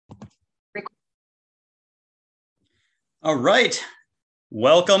All right.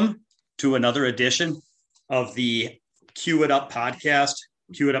 Welcome to another edition of the Cue It Up podcast,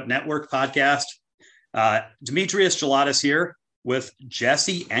 Cue It Up Network podcast. Demetrius Gelatis here with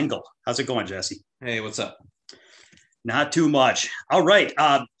Jesse Engel. How's it going, Jesse? Hey, what's up? Not too much. All right.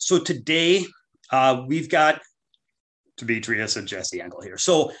 So today we've got Demetrius and Jesse Engel here.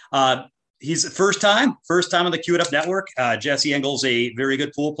 So he's first time on the Cue It Up Network. Jesse Engel's a very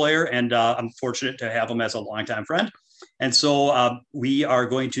good pool player, and I'm fortunate to have him as a longtime friend. And so we are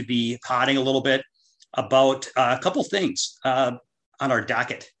going to be potting a little bit about a couple things on our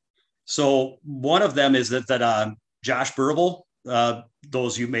docket. So one of them is that Josh Burble,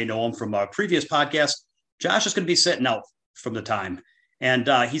 those you may know him from a previous podcast, Josh is going to be sitting out from the time. And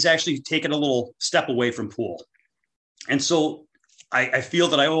he's actually taken a little step away from pool. And so I feel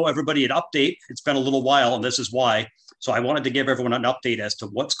that I owe everybody an update. It's been a little while, and this is why. So I wanted to give everyone an update as to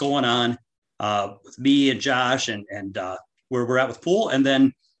what's going on with me and Josh and where we're at with pool. And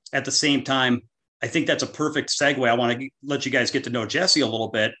then at the same time, I think that's a perfect segue. I want to let you guys get to know Jesse a little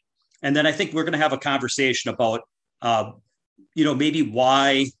bit. And then I think we're going to have a conversation about, maybe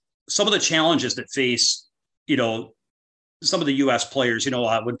why some of the challenges that face, some of the U.S. players,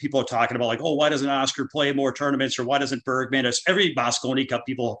 when people are talking about like, oh, why doesn't Oscar play more tournaments, or why doesn't Bergman? It's every Mosconi Cup,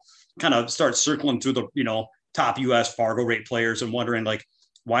 people kind of start circling through the, top U.S. Fargo rate players and wondering like,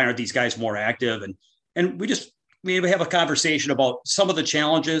 why aren't these guys more active? And we just maybe have a conversation about some of the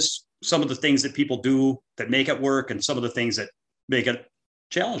challenges, some of the things that people do that make it work, and some of the things that make it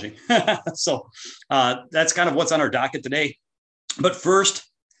challenging. So that's kind of what's on our docket today. But first,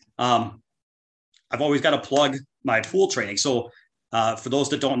 I've always got to plug my pool training. So for those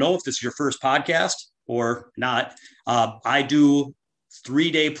that don't know, if this is your first podcast or not, I do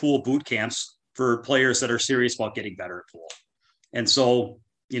 3-day pool boot camps for players that are serious about getting better at pool. And so,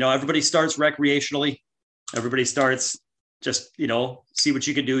 everybody starts recreationally. Everybody starts just, see what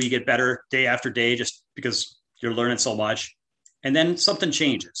you can do. You get better day after day just because you're learning so much. And then something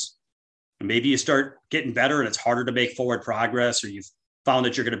changes. And maybe you start getting better and it's harder to make forward progress, or you've found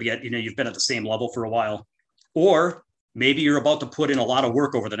that you're going to be at, you've been at the same level for a while. Or maybe you're about to put in a lot of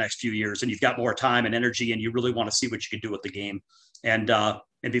work over the next few years and you've got more time and energy and you really want to see what you can do with the game. And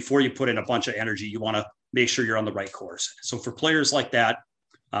before you put in a bunch of energy, you want to make sure you're on the right course. So for players like that,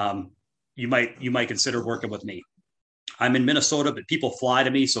 you might consider working with me. I'm in Minnesota, but people fly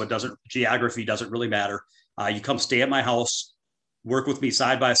to me, so geography doesn't really matter. You come stay at my house, work with me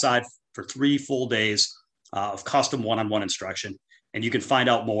side by side for 3 full days of custom one-on-one instruction. And you can find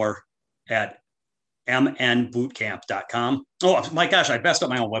out more at mnbootcamp.com. Oh my gosh, I messed up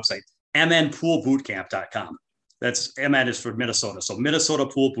my own website. mnpoolbootcamp.com. That's MN is for Minnesota. So Minnesota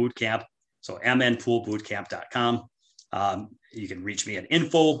Pool Boot Camp. So mnpoolbootcamp.com. You can reach me at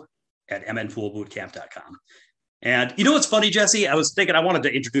info@mnpoolbootcamp.com. And what's funny, Jesse? I was thinking I wanted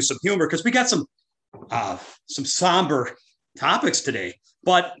to introduce some humor because we got some somber topics today.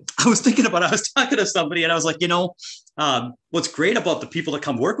 But I was talking to somebody and I was like, what's great about the people that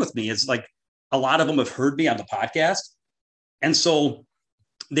come work with me is like a lot of them have heard me on the podcast. And so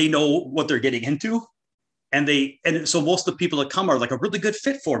they know what they're getting into. And so most of the people that come are like a really good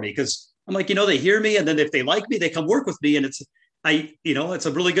fit for me because I'm like, they hear me, and then if they like me, they come work with me, and it's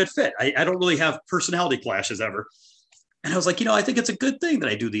a really good fit. I don't really have personality clashes ever. And I was like, I think it's a good thing that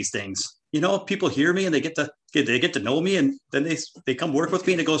I do these things. People hear me and they get to know me, and then they come work with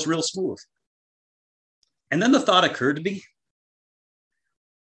me and it goes real smooth. And then the thought occurred to me,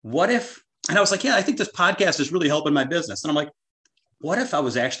 what if, and I was like, yeah, I think this podcast is really helping my business. And I'm like, what if I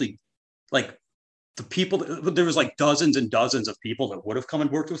was actually like the people, there was like dozens and dozens of people that would have come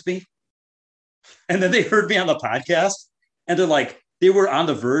and worked with me. And then they heard me on the podcast and they're like, they were on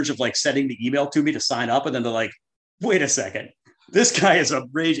the verge of like sending the email to me to sign up. And then they're like, wait a second, this guy is a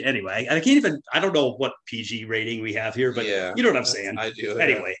rage. Anyway, I don't know what PG rating we have here, but yeah, you know what I'm saying? I do.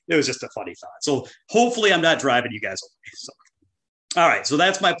 Anyway, It was just a funny thought. So hopefully I'm not driving you guys away. So, all right. So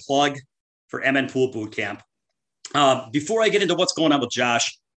that's my plug for MN Pool Boot Camp. Before I get into what's going on with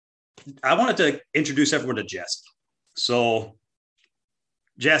Josh, I wanted to introduce everyone to Jesse. So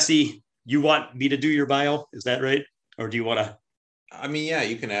Jesse, you want me to do your bio? Is that right? Or do you want to? I mean, yeah,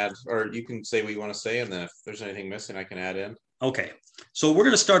 you can add, or you can say what you want to say, and then if there's anything missing, I can add in. Okay. So we're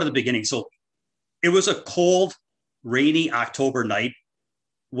going to start at the beginning. So it was a cold, rainy October night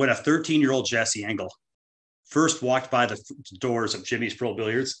when a 13-year-old Jesse Engel first walked by the doors of Jimmy's Pro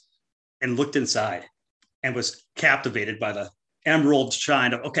Billiards and looked inside and was captivated by the emerald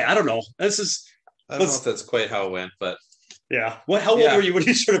shine of, okay, I don't know. I don't know if that's quite how it went, but yeah. How old were you when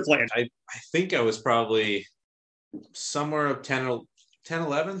you started playing? I think I was probably somewhere 10,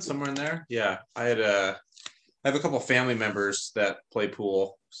 11, somewhere in there. Yeah. I had I have a couple of family members that play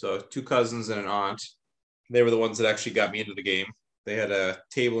pool. So 2 cousins and an aunt. They were the ones that actually got me into the game. They had a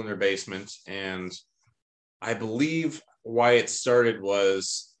table in their basement, and I believe why it started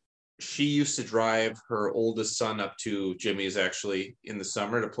was she used to drive her oldest son up to Jimmy's actually in the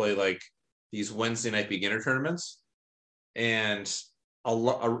summer to play like these Wednesday night beginner tournaments. And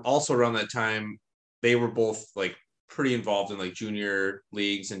also around that time, they were both like pretty involved in like junior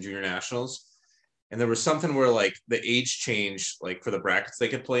leagues and junior nationals. And there was something where like the age change, like for the brackets they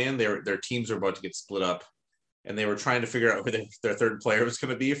could play in, their teams were about to get split up, and they were trying to figure out who their third player was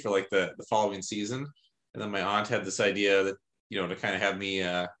going to be for like the following season. And then my aunt had this idea that, to kind of have me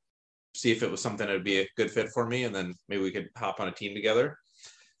see if it was something that would be a good fit for me, and then maybe we could hop on a team together.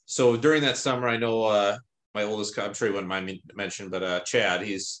 So during that summer, I know my oldest, I'm sure he wouldn't mind me mention, but Chad,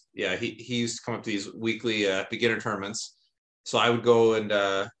 he used to come up to these weekly beginner tournaments. So I would go and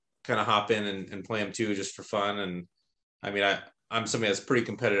kind of hop in and play him too, just for fun. And I mean, I'm somebody that's pretty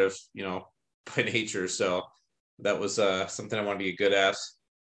competitive, by nature. So that was something I wanted to get good at.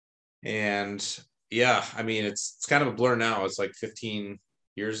 And yeah, I mean, it's kind of a blur now. It's like 15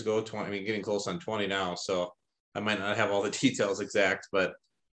 years ago, 20, I mean, getting close on 20 now. So I might not have all the details exact, but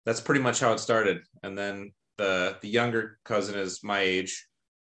that's pretty much how it started. And then the younger cousin is my age,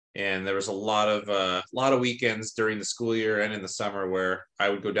 and there was a lot of weekends during the school year and in the summer where I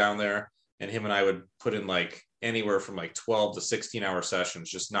would go down there, and him and I would put in like anywhere from like 12 to 16-hour sessions,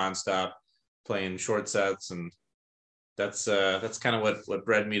 just nonstop playing short sets. And that's kind of what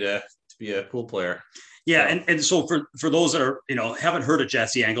bred me to be a pool player. Yeah, and so for those that are haven't heard of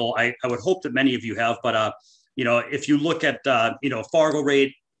Jesse Engel, I would hope that many of you have, but if you look at Fargo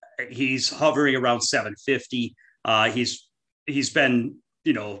rate, he's hovering around 750. He's been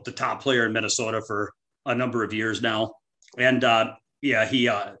the top player in Minnesota for a number of years now, and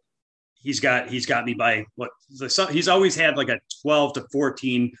he's got me by he's always had like a 12 to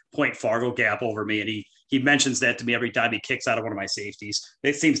 14 point Fargo gap over me, and he mentions that to me every time he kicks out of one of my safeties.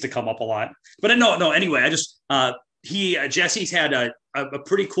 It seems to come up a lot. But no. Anyway, I just Jesse's had a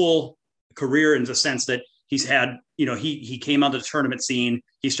pretty cool career in the sense that he's had he came onto the tournament scene.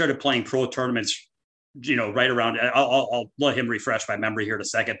 He started playing pro tournaments, right around. I'll let him refresh my memory here in a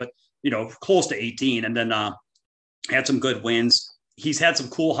second, but close to 18, and then had some good wins. He's had some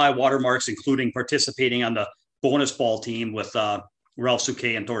cool high water marks, including participating on the bonus ball team with Ralph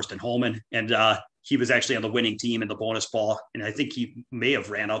Souquet and Thorsten Holman, and he was actually on the winning team in the bonus ball, and I think he may have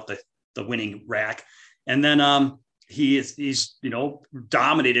ran out the winning rack. And then he's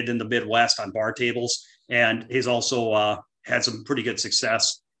dominated in the Midwest on bar tables, and he's also had some pretty good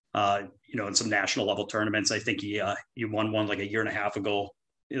success in some national level tournaments. I think he won one like a year and a half ago.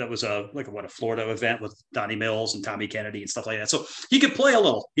 That was a Florida event with Donnie Mills and Tommy Kennedy and stuff like that. So he can play a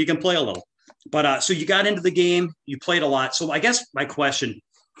little. But so you got into the game, you played a lot. So I guess my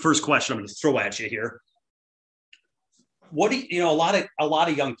first question I'm going to throw at you here. What do a lot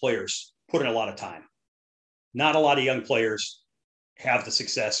of young players put in a lot of time. Not a lot of young players have the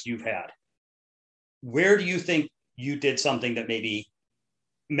success you've had. Where do you think you did something that maybe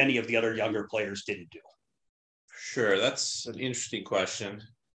many of the other younger players didn't do? Sure, that's an interesting question.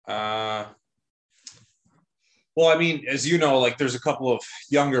 Well, I mean, as you know, like there's a couple of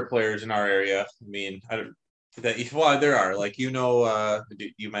younger players in our area. I mean, there are like you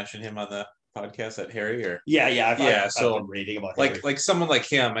mentioned him on the podcast at Harry or I've been reading about like someone like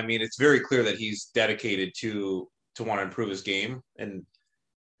him. I mean, it's very clear that he's dedicated to want to improve his game. And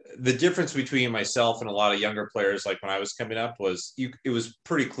the difference between myself and a lot of younger players, like when I was coming up, was it was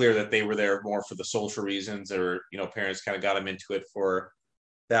pretty clear that they were there more for the social reasons, or parents kind of got them into it for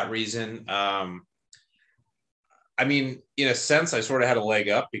that reason. I mean, in a sense, I sort of had a leg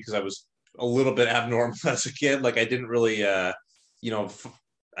up because I was a little bit abnormal as a kid. Like I didn't really, I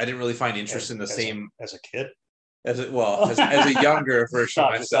didn't really find interest in the same as a kid. As a younger version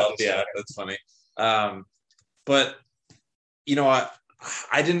of myself. Yeah, that's funny. But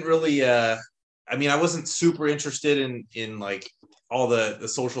I didn't really. I mean, I wasn't super interested in like all the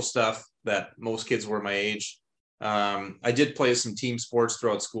social stuff that most kids were my age. I did play some team sports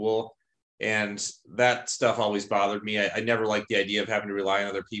throughout school, and that stuff always bothered me. I never liked the idea of having to rely on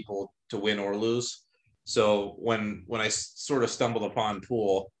other people to win or lose. So when I sort of stumbled upon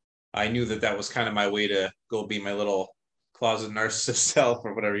pool, I knew that was kind of my way to go be my little closet narcissist self,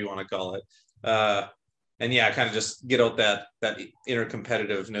 or whatever you want to call it. And yeah, kind of just get out that inner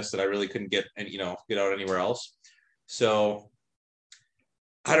competitiveness that I really couldn't get out anywhere else. So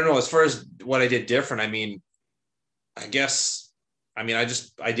I don't know, as far as what I did different, I mean, I put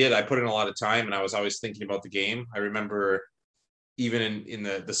in a lot of time, and I was always thinking about the game. I remember even in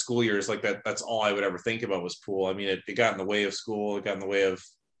the school years, like that's all I would ever think about was pool. I mean, it got in the way of school. It got in the way of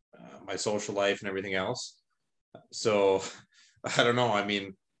my social life and everything else. So I don't know. I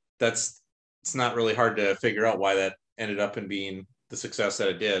mean, it's not really hard to figure out why that ended up in being the success that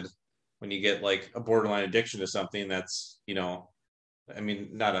it did when you get like a borderline addiction to something that's, I mean,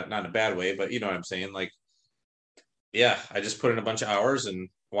 not in a bad way, but you know what I'm saying? Like, yeah, I just put in a bunch of hours and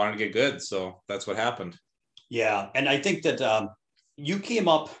wanted to get good. So that's what happened. Yeah. And I think that you came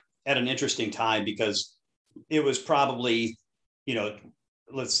up at an interesting time because it was probably,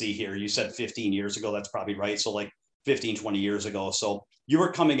 let's see here. You said 15 years ago. That's probably right. So like 15, 20 years ago. So you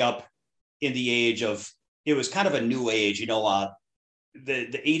were coming up in the age of, it was kind of a new age,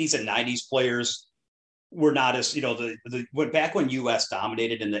 the 80s and 90s players were not as, back when US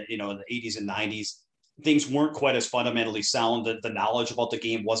dominated in the 80s and 90s, things weren't quite as fundamentally sound. The knowledge about the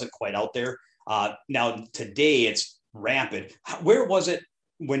game wasn't quite out there. Now today it's rampant. Where was it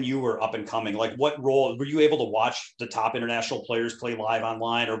when you were up and coming? Like what role were you able to watch the top international players play live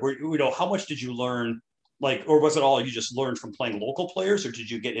online, or how much did you learn? Like, or was it all you just learned from playing local players, or did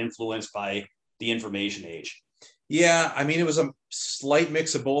you get influenced by the information age? Yeah, I mean, it was a slight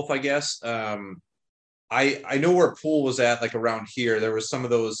mix of both, I guess. I know where pool was at, like around here. There was some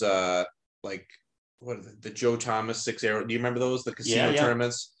of those, like what the Joe Thomas 6 Arrow. Do you remember those, the casino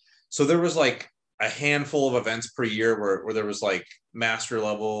tournaments? So there was like a handful of events per year where there was like master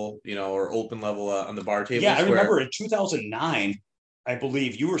level, or open level on the bar tables. Yeah, I remember in 2009. I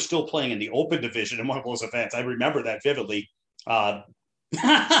believe you were still playing in the open division in one of those events. I remember that vividly. I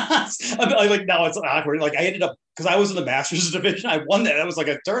like now it's awkward. Like I ended up because I was in the Masters division. I won that. That was like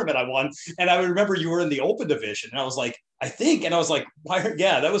a tournament I won. And I remember you were in the open division. And I was like, I think, and I was like, why?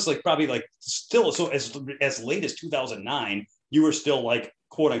 Yeah, that was like probably like still so as late as 2009, you were still like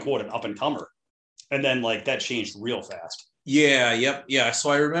quote unquote an up and comer. And then like that changed real fast. Yeah, yep, yeah.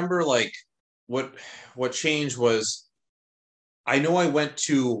 So I remember like what changed was I know I went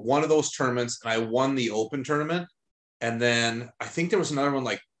to one of those tournaments and I won the open tournament. And then I think there was another one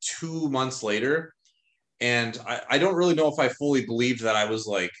like 2 months later. And I don't really know if I fully believed that I was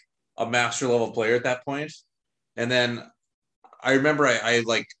like a master level player at that point. And then I remember I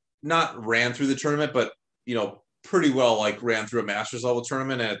like not ran through the tournament, but, pretty well like ran through a master's level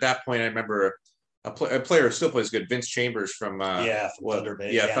tournament. And at that point, I remember a player who still plays good, Vince Chambers from Thunder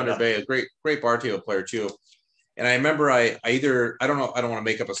Bay. Yeah, Thunder Bay, a great bar table player too. And I remember I don't know, I don't want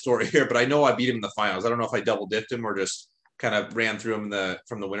to make up a story here, but I know I beat him in the finals. I don't know if I double dipped him or just kind of ran through him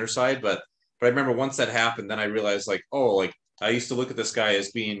from the winner's side. But I remember once that happened, then I realized like, oh, like I used to look at this guy as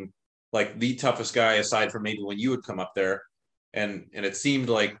being like the toughest guy aside from maybe when you would come up there. And it seemed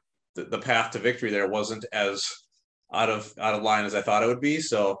like the path to victory there wasn't as out of line as I thought it would be.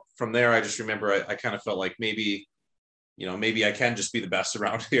 So from there, I just remember I kind of felt like maybe I can just be the best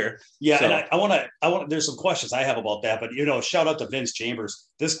around here. Yeah. So. And I want to, there's some questions I have about that, but, shout out to Vince Chambers.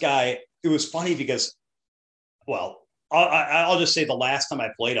 This guy, it was funny because, well, I'll just say the last time I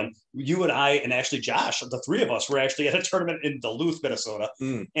played him, you and I, and actually Josh, the three of us were actually at a tournament in Duluth, Minnesota.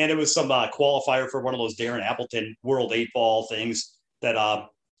 And it was some qualifier for one of those Darren Appleton World 8-ball things that,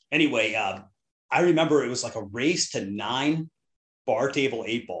 anyway, I remember it was like a race to 9 bar table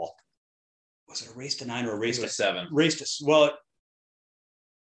 8-ball. Was it a race to 9 or a race to 7? Race to, well,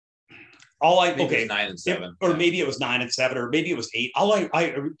 all I maybe okay 9 and 7, or maybe it was 9 and 7, or maybe it was 8.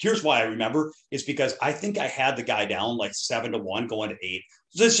 I here's why I remember is because I think I had the guy down like 7-1 going to 8.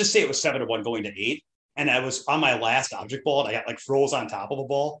 So let's just say it was 7-1 going to 8, and I was on my last object ball, and I got like froze on top of a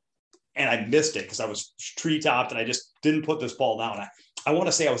ball, and I missed it because I was tree topped, and I just didn't put this ball down. I want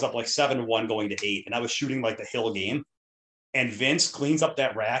to say I was up like 7-1 going to 8, and I was shooting like the hill game, and Vince cleans up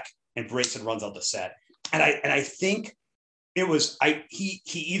that rack and breaks and runs out the set, and I think. It was he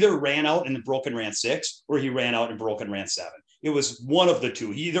either ran out and broke and ran 6, or he ran out and broke and ran 7. It was one of the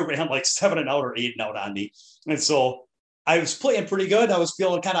two. He either ran like 7 and out or 8 and out on me. And so I was playing pretty good. I was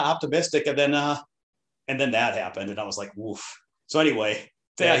feeling kind of optimistic, and then that happened, and I was like, woof. So anyway,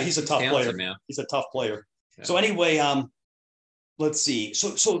 he's a tough player. Man. He's a tough player. Yeah. So anyway, let's see.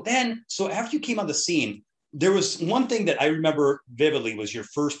 So after you came on the scene, there was one thing that I remember vividly was your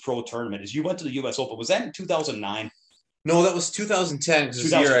first pro tournament. Is you went to the U.S. Open. Was that in 2009? No, that was 2010 because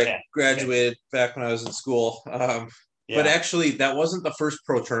this year I graduated back when I was in school. But actually, that wasn't the first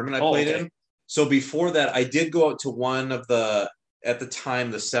pro tournament I played in. So before that, I did go out to one of at the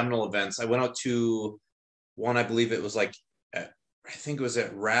time, the Seminole events. I went out to one, I believe it was like, I think it was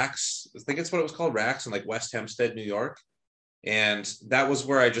at Rax. I think it's what it was called, Rax in like West Hempstead, New York. And that was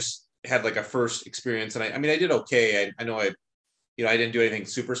where I just had like a first experience. And I mean, I did okay. I know I didn't do anything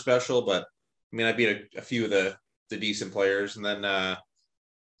super special, but I mean, I beat a few of the the decent players. And then,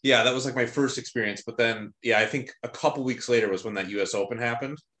 yeah, that was like my first experience. But then, yeah, I think a couple weeks later was when that U.S. Open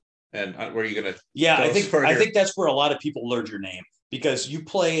happened. And were you gonna? Yeah, I think that's where a lot of people learned your name because you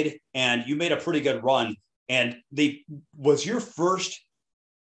played and you made a pretty good run. And was your first.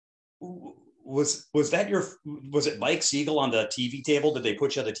 Was it Mike Siegel on the TV table? Did they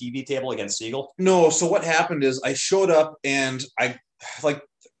put you on the TV table against Siegel? No. So what happened is I showed up and I like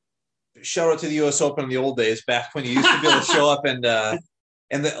shout out to the U.S. Open in the old days back when you used to be able to show up and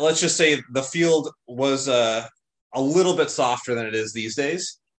let's just say the field was a little bit softer than it is these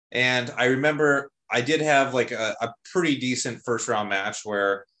days. And I remember I did have like a pretty decent first round match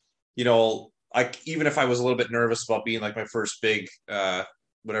where, you know, like even if I was a little bit nervous about being like my first big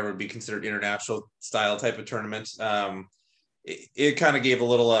whatever would be considered international style type of tournament, it kind of gave a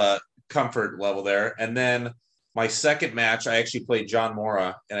little comfort level there. And then my second match, I actually played John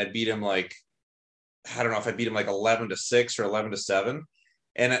Mora and I beat him like, I don't know if I beat him like 11-6 or 11-7.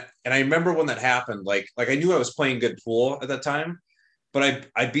 And I remember when that happened, like I knew I was playing good pool at that time, but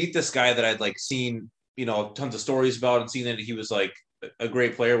I beat this guy that I'd like seen, you know, tons of stories about and seen that he was like a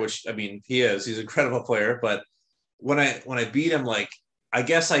great player, which I mean, he's an incredible player. But when I beat him, like, I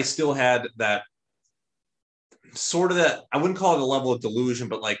guess I still had that sort of that, I wouldn't call it a level of delusion,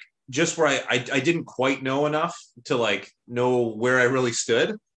 but like just where I didn't quite know enough to like know where I really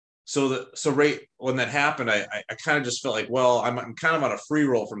stood. So right when that happened, I kind of just felt like, well, I'm kind of on a free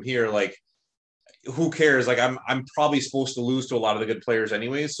roll from here. Like, who cares? Like, I'm probably supposed to lose to a lot of the good players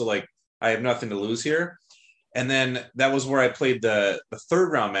anyways. So like, I have nothing to lose here. And then that was where I played the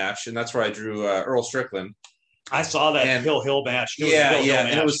third round match, and that's where I drew Earl Strickland. I saw that Hill match. Yeah.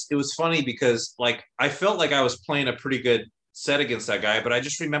 And it was funny because like I felt like I was playing a pretty good set against that guy, but I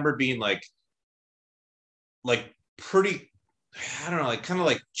just remember being like pretty, I don't know, like kind of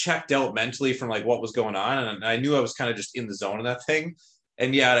like checked out mentally from like what was going on, and I knew I was kind of just in the zone of that thing.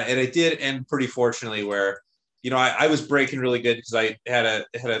 And yeah, and it did end pretty fortunately where, you know, I was breaking really good because I had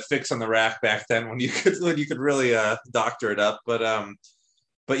a fix on the rack back then when you could really doctor it up. But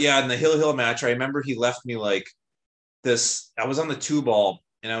yeah, in the Hill match, I remember he left me like this. I was on the 2-ball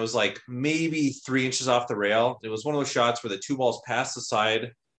and I was like maybe 3 inches off the rail. It was one of those shots where the 2 balls passed the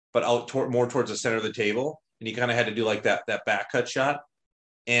side, but out more towards the center of the table. And you kind of had to do like that back cut shot.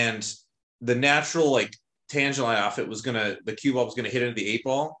 And the natural like tangent line off it was the cue ball was gonna hit into the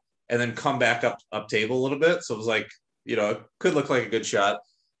 8-ball and then come back up table a little bit. So it was like, you know, it could look like a good shot.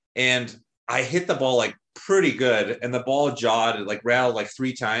 And I hit the ball like pretty good, and the ball jawed, it like rattled like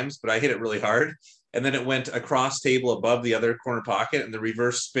 3 times, but I hit it really hard. And then it went across table above the other corner pocket, and the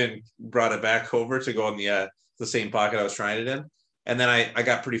reverse spin brought it back over to go in the same pocket I was trying it in. And then I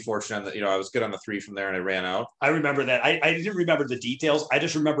got pretty fortunate that, you know, I was good on the 3 from there and I ran out. I remember that. I didn't remember the details. I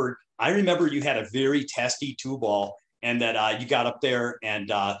remember you had a very testy 2-ball and that you got up there and,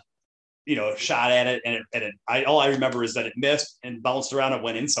 you know, shot at it. All I remember is that it missed and bounced around and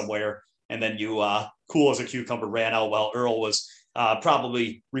went in somewhere. And then you, cool as a cucumber, ran out while Earl was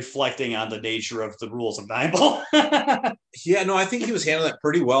probably reflecting on the nature of the rules of 9-ball. Yeah, no, I think he was handling it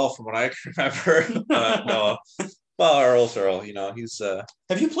pretty well from what I can remember. No. Well, Earl's Earl, you know, he's.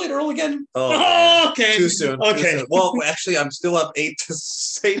 Have you played Earl again? Oh, okay. Too soon. Okay. Too soon. Well, actually, I'm still up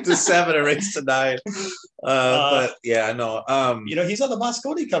 8-7, a race to 9. But yeah, no. You know, he's on the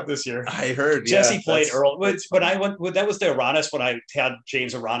Mosconi Cup this year. I heard. Jesse played Earl. When I went, that was the Aranis when I had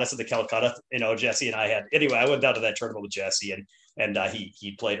James Aranis at the Calcutta. You know, Jesse and I had. Anyway, I went down to that tournament with Jesse, and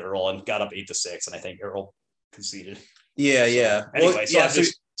he played Earl and got up 8-6, and I think Earl conceded. Yeah, yeah. Anyway,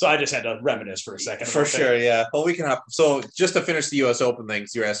 so I just had to reminisce for a second. For sure, yeah. Well, we can hop. So just to finish the U.S. Open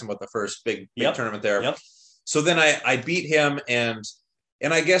things, you're asking about the first big tournament there. Yep. So then I beat him, and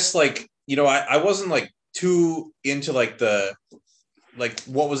I guess like, you know, I wasn't like too into like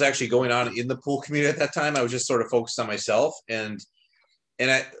what was actually going on in the pool community at that time. I was just sort of focused on myself, and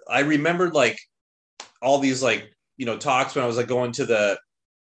I remembered like all these like, you know, talks when I was like going to the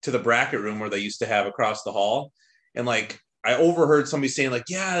bracket room where they used to have across the hall, and like I overheard somebody saying like,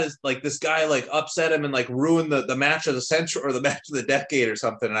 yeah, like this guy like upset him and like ruined the match of the century or the match of the decade or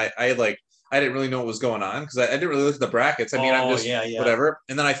something. And I didn't really know what was going on because I didn't really look at the brackets. I mean, I'm just whatever.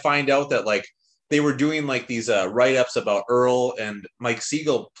 And then I find out that like they were doing like these write-ups about Earl and Mike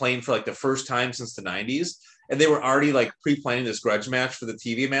Siegel playing for like the first time since the 90s. And they were already like pre-planning this grudge match for the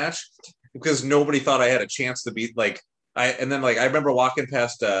TV match because nobody thought I had a chance to beat like I remember walking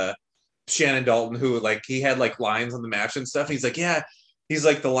past Shannon Dalton, who like he had like lines on the match and stuff. And he's like, yeah, he's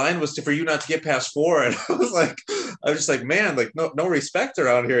like, the line was for you not to get past 4. And I was just like, man, like no respect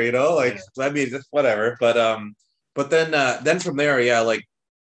around here, you know, like, I mean, whatever. But then from there, yeah, like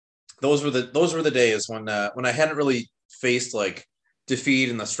those were the days when I hadn't really faced like defeat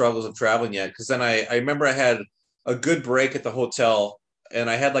and the struggles of traveling yet. Because then I remember I had a good break at the hotel, and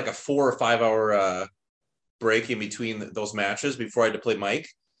I had like a 4 or 5 hour break in between those matches before I had to play Mike.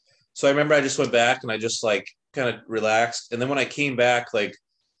 So I remember I just went back and I just like kind of relaxed. And then when I came back, like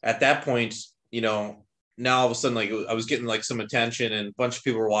at that point, now all of a sudden like I was getting like some attention and a bunch of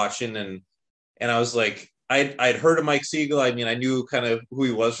people were watching, and I was like, I'd heard of Mike Siegel. I mean, I knew kind of who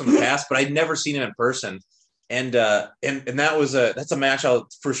he was from the past, but I'd never seen him in person. And that's a match I'll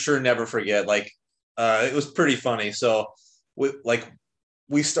for sure never forget. Like, it was pretty funny. So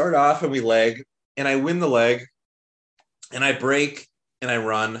we start off and we leg, and I win the leg, and I break and I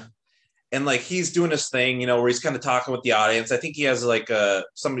run, and like he's doing his thing, where he's kind of talking with the audience. I think he has like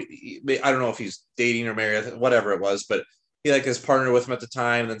somebody. I don't know if he's dating or married, whatever it was, but he like his partner with him at the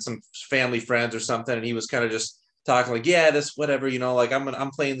time, and then some family friends or something, and he was kind of just talking like, yeah, this whatever, like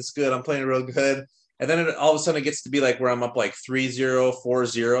I'm playing this good, I'm playing real good, and then all of a sudden it gets to be like where I'm up like 3-0,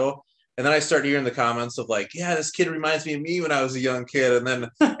 4-0, and then I start hearing the comments of like, yeah, this kid reminds me of me when I was a young kid, and then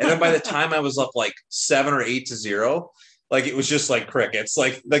by the time I was up like 7 or 8-0, like it was just like crickets.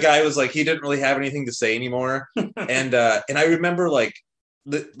 Like the guy was like he didn't really have anything to say anymore, and I remember like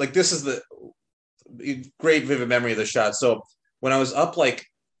this is the great vivid memory of the shot. So when I was up, like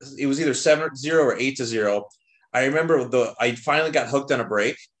it was either 7-0 or 8-0. I remember I finally got hooked on a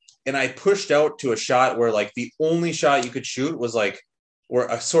break, and I pushed out to a shot where like the only shot you could shoot was like or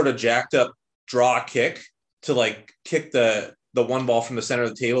a sort of jacked up draw kick to like kick the one ball from the center of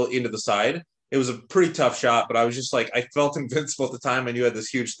the table into the side. It was a pretty tough shot, but I was just like, I felt invincible at the time. I knew I had this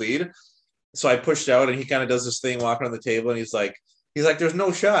huge lead. So I pushed out, and he kind of does this thing walking on the table, and he's like, there's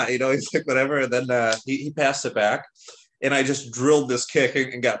no shot, he's like, whatever. And then he passed it back, and I just drilled this kick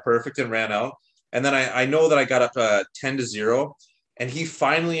and got perfect and ran out. And then I know that I got up 10-0, and he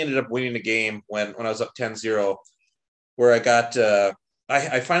finally ended up winning the game when I was up 10-0, where I got,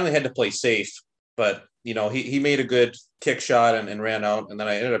 I finally had to play safe, but he made a good kick shot and ran out. And then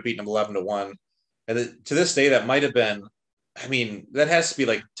I ended up beating him 11-1. And to this day, that might've been, I mean, that has to be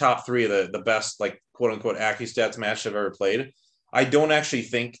like top 3 of the best, like quote unquote, AccuStats match I've ever played. I don't actually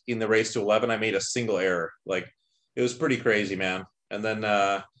think in the race to 11, I made a single error. Like it was pretty crazy, man. And then,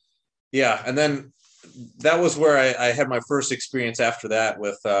 and then that was where I had my first experience after that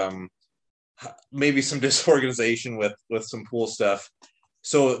with maybe some disorganization with some pool stuff.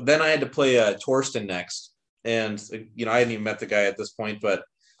 So then I had to play Torsten next. And, I hadn't even met the guy at this point, but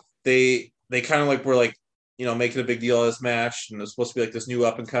they kind of like were like, making a big deal of this match. And it was supposed to be like this new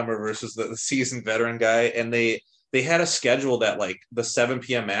up and comer versus the seasoned veteran guy. And they had a schedule that like the 7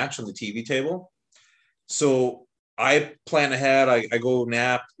 p.m. match on the TV table. So I plan ahead. I go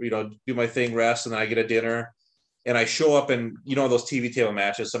nap, do my thing, rest, and then I get a dinner. And I show up, and those TV table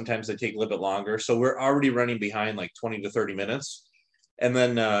matches, sometimes they take a little bit longer. So we're already running behind like 20 to 30 minutes. And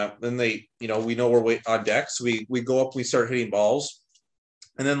then they, we know we're on deck. So we go up, we start hitting balls.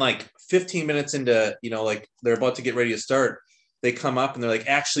 And then like 15 minutes into, like they're about to get ready to start, they come up and they're like,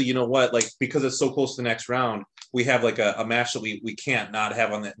 actually, you know what? Like, because it's so close to the next round, we have like a match that we can't not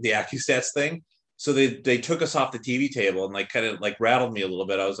have on the AccuStats thing. So they took us off the TV table and like kind of like rattled me a little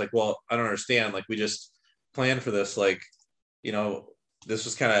bit. I was like, well, I don't understand. Like we just planned for this. Like, this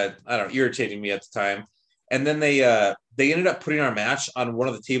was kind of, I don't know, irritating me at the time. And then they ended up putting our match on one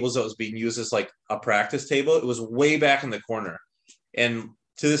of the tables that was being used as like a practice table. It was way back in the corner. And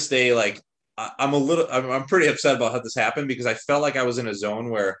to this day, like I'm pretty upset about how this happened, because I felt like I was in a zone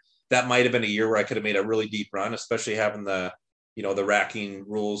where that might have been a year where I could have made a really deep run, especially having the racking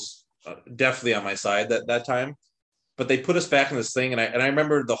rules definitely on my side that time. But they put us back in this thing. And I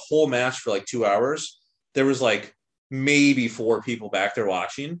remember the whole match for like 2 hours, there was like maybe 4 people back there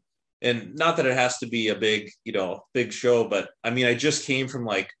watching. And not that it has to be a big show, but I mean, I just came from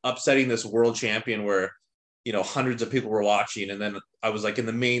like upsetting this world champion where, hundreds of people were watching. And then I was like in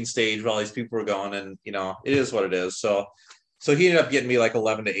the main stage where all these people were going, and, it is what it is. So he ended up getting me like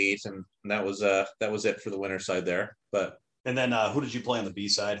 11-8, and that was it for the winner side there. But and then who did you play on the B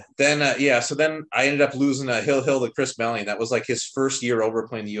side? Then so then I ended up losing Hill to Chris Melling. That was like his first year over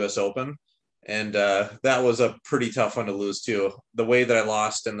playing the U.S. Open, and that was a pretty tough one to lose too. The way that I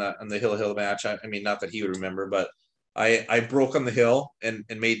lost in the Hill match, I mean, not that he would remember, but I broke on the hill and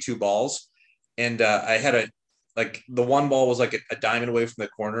made 2 balls, and I had the one ball was like a diamond away from the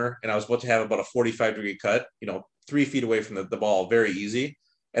corner, and I was about to have about a 45-degree cut, 3 feet away from the ball, very easy.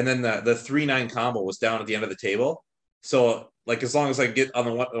 And then the 3-9 combo was down at the end of the table. So like, as long as I get on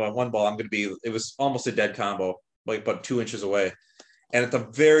the one ball, it was almost a dead combo, like about 2 inches away. And at the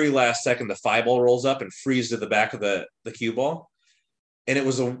very last second, the 5 ball rolls up and freezes to the back of the cue ball. And it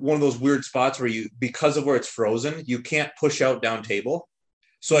was one of those weird spots where because of where it's frozen, you can't push out down table.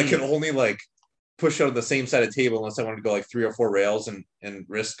 So I can only like push out the same side of the table unless I wanted to go like 3 or 4 rails and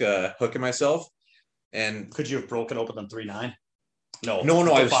risk hooking myself. And could you have broken open them 3-9? No,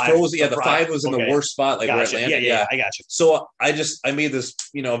 I was frozen. Yeah, the 5 was in the worst spot, like gotcha. where it landed. Yeah, I got you. So I made this,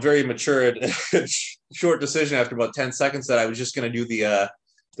 very mature, short decision after about 10 seconds that I was just going to do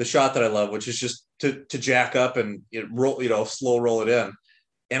the shot that I love, which is just to jack up and roll, slow roll it in.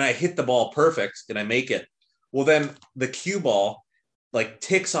 And I hit the ball perfect and I make it. Well, then the cue ball like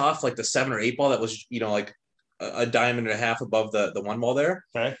ticks off like the 7 or 8 ball that was, like a diamond and a half above the 1 ball there.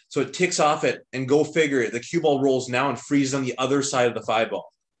 Okay. So it ticks off it, and go figure, the cue ball rolls now and freezes on the other side of the 5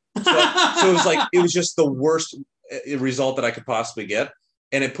 ball. So it was just the worst result that I could possibly get.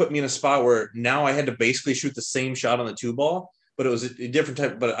 And it put me in a spot where now I had to basically shoot the same shot on the 2 ball, but it was a different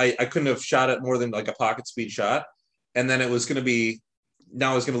type, but I couldn't have shot it more than like a pocket speed shot. And then I was going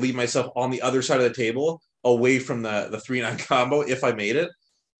to leave myself on the other side of the table away from the 3-9 combo if I made it.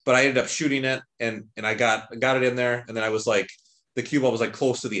 But I ended up shooting it and I got it in there. And then I was like, the cue ball was like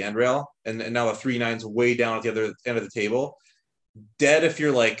close to the end rail. And now the 3-9's way down at the other end of the table. Dead if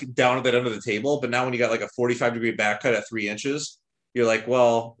you're like down at that end of the table. But now when you got like a 45-degree back cut at 3 inches, you're like,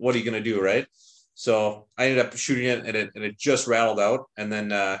 well, what are you going to do? Right. So I ended up shooting it and it just rattled out. And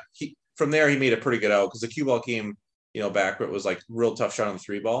then from there, he made a pretty good out because the cue ball came, back where it was like real tough shot on the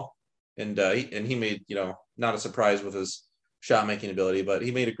 3 ball. And he made, not a surprise with his shot making ability, but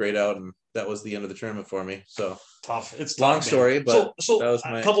he made a great out, and that was the end of the tournament for me. So tough. It's long tough, story, man. but so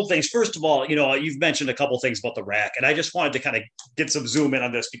a couple things. First of all, you've mentioned a couple things about the rack, and I just wanted to kind of get some zoom in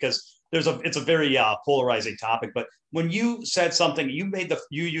on this because it's a very polarizing topic. But when you said something, you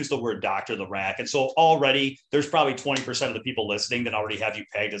used the word doctor the rack, and so already there's probably 20% of the people listening that already have you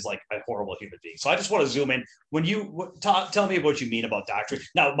pegged as like a horrible human being. So I just want to zoom in. When you tell me what you mean about doctoring.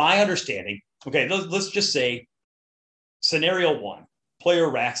 Now, my understanding. Okay, let's just say. Scenario 1, player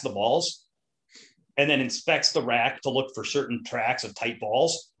racks the balls and then inspects the rack to look for certain tracks of tight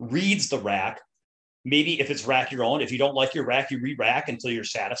balls, reads the rack. Maybe if it's rack your own, if you don't like your rack, you re-rack until you're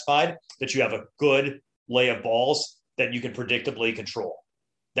satisfied that you have a good lay of balls that you can predictably control.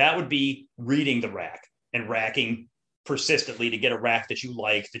 That would be reading the rack and racking persistently to get a rack that you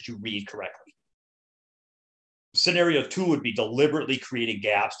like, that you read correctly. Scenario 2 would be deliberately creating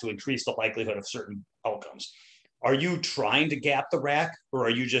gaps to increase the likelihood of certain outcomes. Are you trying to gap the rack or are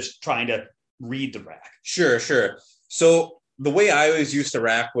you just trying to read the rack? Sure. So the way I always used to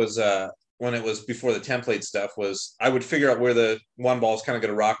rack was when it was before the template stuff was I would figure out where the 1 ball is kind of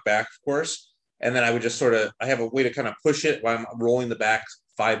going to rock back, of course. And then I would just I have a way to kind of push it while I'm rolling the back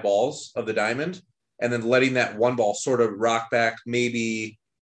 5 balls of the diamond and then letting that 1 ball sort of rock back maybe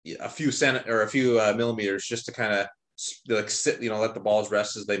a few millimeters just to kind of like sit, let the balls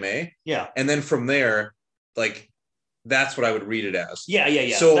rest as they may. Yeah. And then from there, like, that's what I would read it as.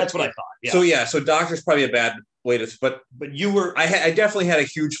 Yeah. So that's what I thought. Yeah. So doctor's probably a bad way to, but you were, I definitely had a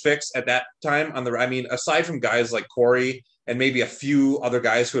huge fix at that time aside from guys like Corey and maybe a few other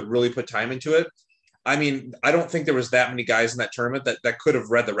guys who had really put time into it. I mean, I don't think there was that many guys in that tournament that could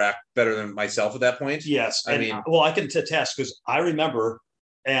have read the rack better than myself at that point. Yes. I can attest because I remember,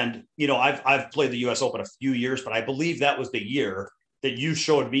 and I've played the US Open a few years, but I believe that was the year that you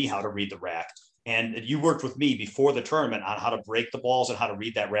showed me how to read the rack. And you worked with me before the tournament on how to break the balls and how to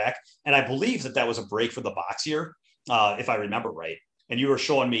read that rack. And I believe that was a break for the box year, if I remember right. And you were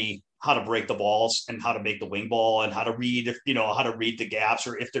showing me how to break the balls and how to make the wing ball and how to read, how to read the gaps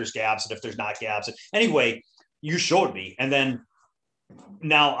or if there's gaps and if there's not gaps. Anyway, you showed me. And then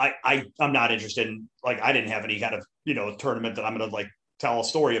now I'm not interested in, like, I didn't have any kind of, tournament that I'm going to like tell a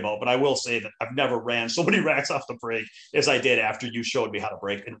story about, but I will say that I've never ran so many racks off the break as I did after you showed me how to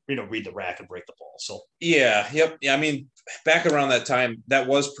break and read the rack and break the ball. So yeah. I mean, back around that time, that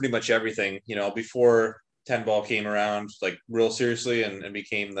was pretty much everything, before 10 ball came around like real seriously and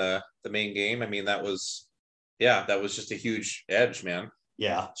became the main game. I mean, that was just a huge edge, man.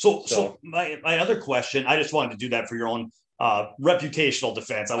 Yeah. So my other question, I just wanted to do that for your own reputational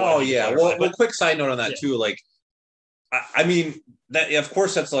defense. Well, quick side note on that too. Like, I mean, that of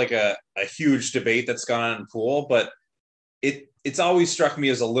course that's like a huge debate that's gone on in pool, but it's always struck me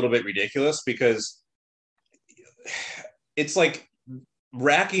as a little bit ridiculous because it's like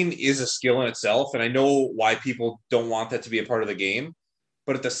racking is a skill in itself, and I know why people don't want that to be a part of the game,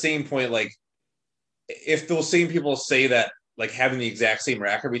 but at the same point, like if those same people say that like having the exact same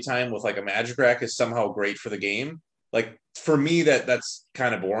rack every time with like a magic rack is somehow great for the game, like for me that's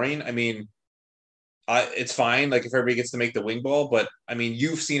kind of boring. I mean, it's fine. Like if everybody gets to make the wing ball, but I mean,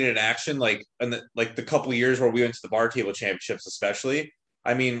 you've seen it in action, like in the couple of years where we went to the bar table championships, especially.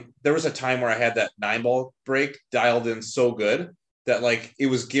 I mean, there was a time where I had that 9-ball break dialed in so good that like it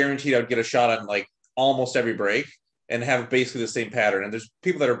was guaranteed I'd get a shot on like almost every break and have basically the same pattern. And there's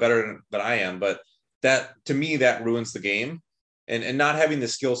people that are better than I am, but that to me that ruins the game. And not having the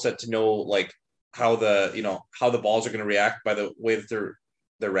skill set to know like how the balls are going to react by the way that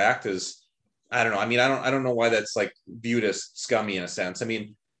they're racked is, I don't know. I mean, I don't know why that's like viewed as scummy in a sense. I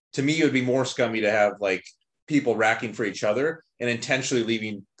mean, to me, it would be more scummy to have like people racking for each other and intentionally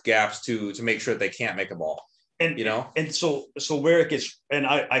leaving gaps to make sure that they can't make a ball. And and so where it gets, and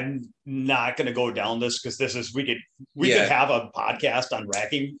I'm not going to go down this because this is we could have a podcast on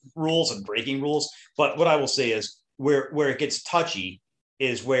racking rules and breaking rules, but what I will say is where it gets touchy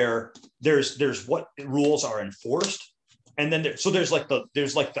is where there's what rules are enforced, and then there's like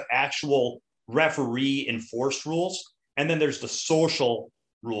the actual referee enforced rules, and then there's the social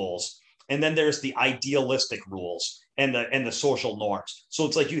rules, and then there's the idealistic rules and the social norms. So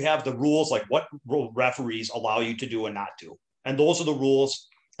it's like you have the rules, like what referees allow you to do and not do, and those are the rules.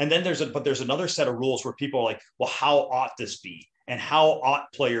 And then there's another set of rules where people are like, well, how ought this be, and how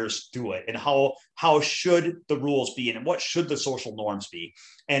ought players do it, and how should the rules be, and what should the social norms be.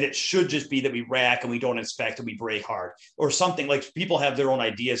 And it should just be that we rack and we don't inspect and we break hard or something. Like people have their own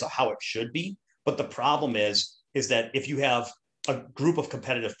ideas of how it should be, but the problem is that if you have a group of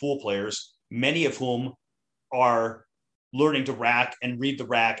competitive pool players, many of whom are learning to rack and read the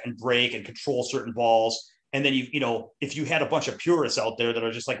rack and break and control certain balls. And then if you had a bunch of purists out there that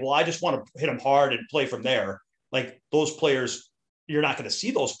are just like, well, I just want to hit them hard and play from there, like those players, you're not going to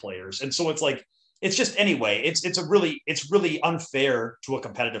see those players. And so it's like, it's just, anyway, it's really unfair to a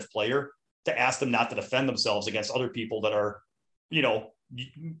competitive player to ask them not to defend themselves against other people that are,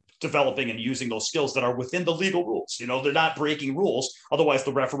 developing and using those skills that are within the legal rules. They're not breaking rules. Otherwise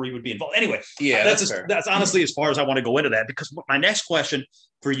the referee would be involved. Anyway, yeah, that's honestly as far as I want to go into that, because my next question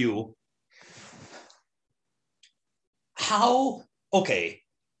for you, how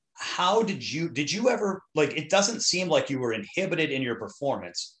did you ever, like, it doesn't seem like you were inhibited in your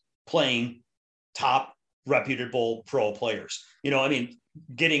performance playing top reputable pro players.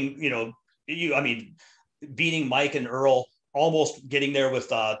 Beating Mike and Earl, almost getting there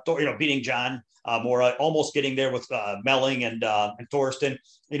with beating John Mora, almost getting there with Melling and Thorsten.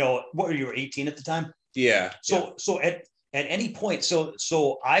 What were you, 18 at the time? Yeah. So at any point,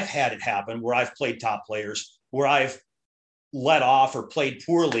 so I've had it happen where I've played top players where I've let off or played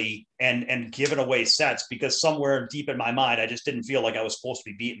poorly and given away sets because somewhere deep in my mind I just didn't feel like I was supposed to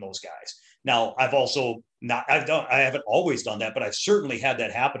be beating those guys. Now I haven't always done that, but I've certainly had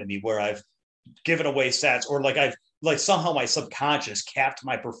that happen to me where I've given away sets, or like somehow my subconscious capped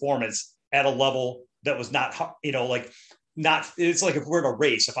my performance at a level that was not, it's like if we're in a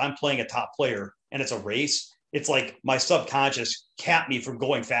race, if I'm playing a top player and it's a race, it's like my subconscious capped me from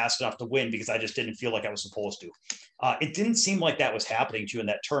going fast enough to win because I just didn't feel like I was supposed to. It didn't seem like that was happening to you in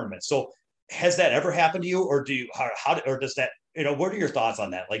that tournament. So has that ever happened to you, or does that, what are your thoughts on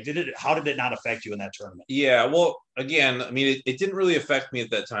that? Like, how did it not affect you in that tournament? Yeah, well, again, I mean, it didn't really affect me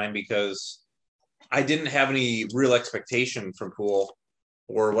at that time because I didn't have any real expectation from pool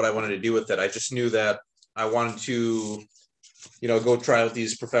or what I wanted to do with it. I just knew that I wanted to, go try out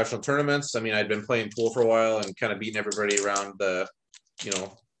these professional tournaments. I mean, I'd been playing pool for a while and kind of beating everybody around the,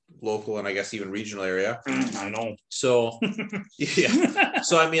 local and I guess even regional area. I know. So, yeah.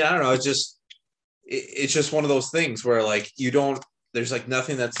 So, I mean, I don't know. It's just one of those things where like there's like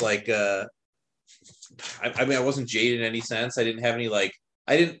nothing that's like, I wasn't jaded in any sense. I didn't have any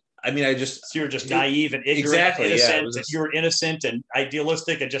so you're just naive and ignorant, exactly, innocent. Yeah, you're innocent and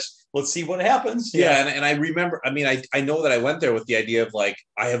idealistic and just, let's see what happens. Yeah. And I remember, I know that I went there with the idea of like,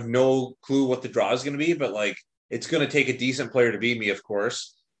 I have no clue what the draw is going to be, but like, it's going to take a decent player to beat me, of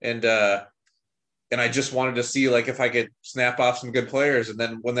course. And I just wanted to see like, if I could snap off some good players. And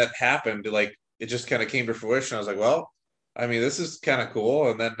then when that happened, like, it just kind of came to fruition. I was like, well, I mean, this is kind of cool.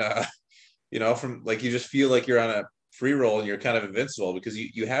 And then, from like, you just feel like you're on a free roll and you're kind of invincible because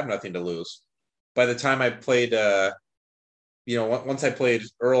you have nothing to lose. By the time I played, once I played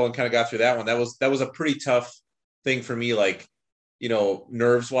Earl and kind of got through that one, that was a pretty tough thing for me, like,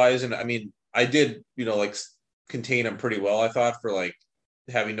 nerves wise. And I mean, I did, like contain them pretty well, I thought, for like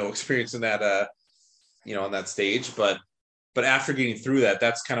having no experience in that, on that stage. But after getting through that,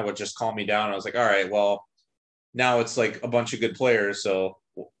 that's kind of what just calmed me down. I was like, all right, well, now it's like a bunch of good players. So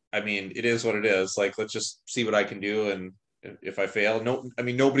I mean, it is what it is. Like, let's just see what I can do. And if I fail,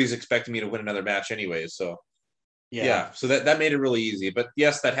 nobody's expecting me to win another match anyways. So yeah. So that made it really easy. But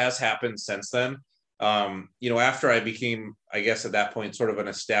yes, that has happened since then. After I became, I guess at that point, sort of an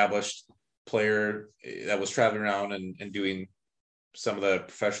established player that was traveling around and doing some of the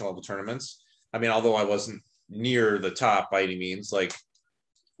professional level tournaments. I mean, although I wasn't near the top by any means, like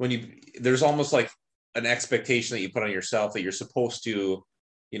there's almost like an expectation that you put on yourself that you're supposed to,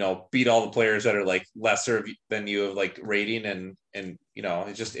 beat all the players that are like lesser than you of like rating and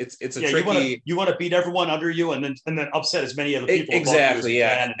it's a tricky. You want to beat everyone under you and then upset as many of the people exactly,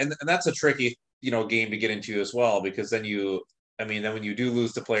 yeah, and that's a tricky game to get into as well, because then when you do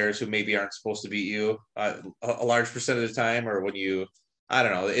lose to players who maybe aren't supposed to beat you a large percent of the time, or when I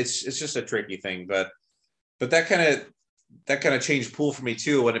don't know, it's just a tricky thing, but that kind of changed pool for me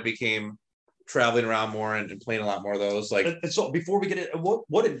too when it became traveling around more and playing a lot more of those. Like, and so before we get it,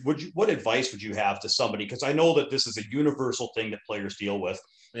 what advice would you have to somebody? Because I know that this is a universal thing that players deal with.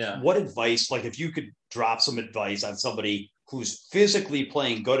 Yeah. What advice, like if you could drop some advice on somebody who's physically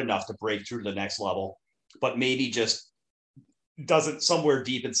playing good enough to break through to the next level, but maybe just doesn't, somewhere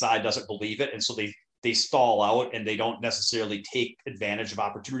deep inside doesn't believe it, and so they stall out and they don't necessarily take advantage of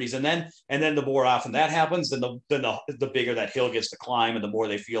opportunities, and then the more often that happens, then the bigger that hill gets to climb, and the more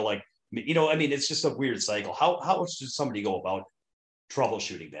they feel like, it's just a weird cycle. How should somebody go about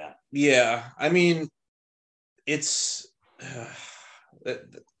troubleshooting that? Yeah, I mean, it's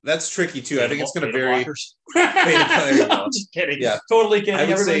that's tricky too. I think it's going to vary. Just kidding. Yeah, totally kidding. I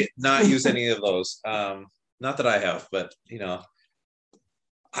would say not use any of those. Not that I have, but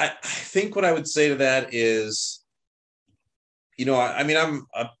I think what I would say to that is, I'm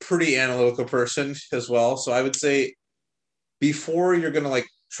a pretty analytical person as well. So I would say before you're going to like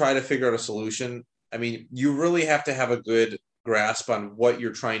try to figure out a solution, I mean, you really have to have a good grasp on what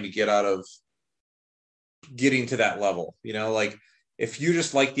you're trying to get out of getting to that level. Like if you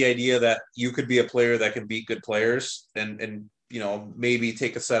just like the idea that you could be a player that can beat good players and maybe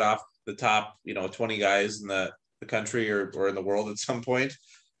take a set off the top, 20 guys in the country or in the world at some point,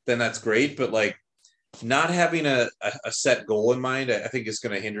 then that's great. But like not having a set goal in mind, I think is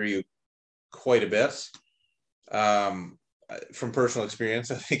going to hinder you quite a bit. From personal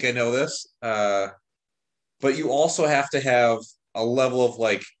experience, I think I know this. But you also have to have a level of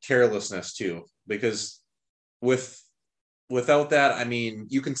like carelessness too, because without that, I mean,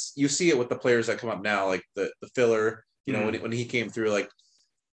 you see it with the players that come up now, like the filler, when he came through, like,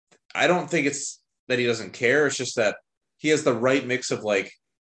 I don't think it's that he doesn't care. It's just that he has the right mix of like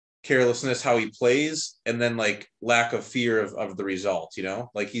carelessness, how he plays, and then like lack of fear of the result,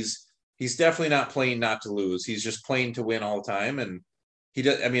 like he's definitely not playing not to lose. He's just playing to win all the time. And he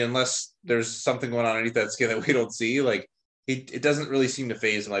does, I mean, unless there's something going on underneath that skin that we don't see, like it doesn't really seem to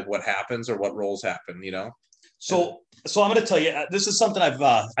phase in like what happens or what roles happen, So I'm going to tell you, this is something I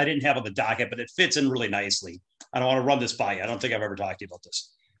didn't have on the docket, but it fits in really nicely. I don't want to run this by you. I don't think I've ever talked to you about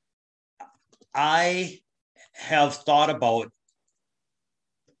this. I have thought about,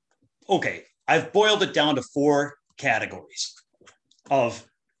 okay, I've boiled it down to 4 categories of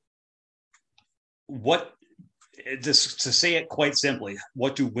what, just to say it quite simply,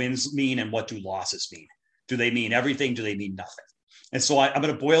 what do wins mean and what do losses mean? Do they mean everything? Do they mean nothing? And so I'm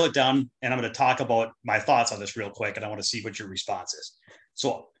going to boil it down and I'm going to talk about my thoughts on this real quick. And I want to see what your response is.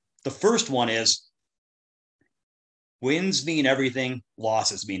 So the first one is wins mean everything.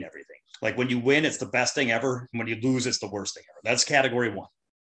 Losses mean everything. Like when you win, it's the best thing ever. And when you lose, it's the worst thing ever. That's category 1.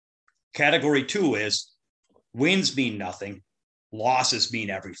 Category 2 is wins mean nothing. Losses mean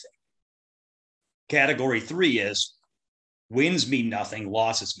everything. Category 3 is wins mean nothing.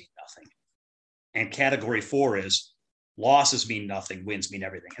 Losses mean nothing. And category 4 is losses mean nothing, wins mean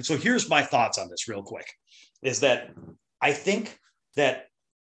everything. And so here's my thoughts on this real quick, is that I think that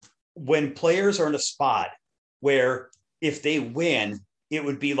when players are in a spot where if they win, it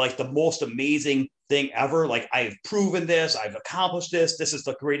would be like the most amazing thing ever. Like, I've proven this, I've accomplished this, this is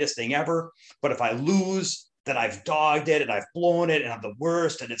the greatest thing ever. But if I lose, then I've dogged it and I've blown it and I'm the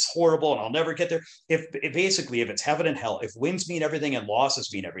worst and it's horrible and I'll never get there. If it's heaven and hell, if wins mean everything and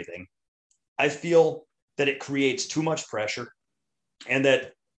losses mean everything, I feel that it creates too much pressure and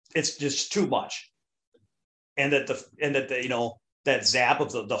that it's just too much. And that that zap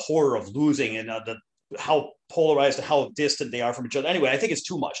of the horror of losing and how polarized and how distant they are from each other. Anyway, I think it's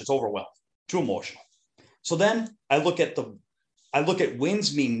too much. It's overwhelming, too emotional. So then I look at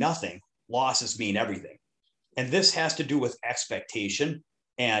wins mean nothing, losses mean everything. And this has to do with expectation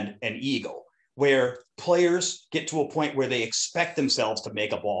and ego, where players get to a point where they expect themselves to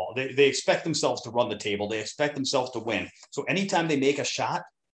make a ball. They expect themselves to run the table. They expect themselves to win. So anytime they make a shot,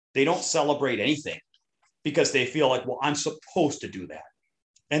 they don't celebrate anything because they feel like, well, I'm supposed to do that.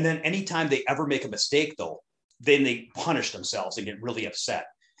 And then anytime they ever make a mistake, though, then they punish themselves and get really upset.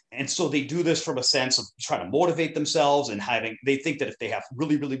 And so they do this from a sense of trying to motivate themselves and they think that if they have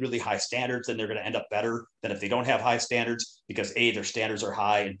really, really, really high standards, then they're going to end up better than if they don't have high standards because A, their standards are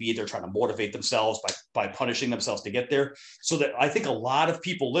high, and B, they're trying to motivate themselves by punishing themselves to get there. So that I think a lot of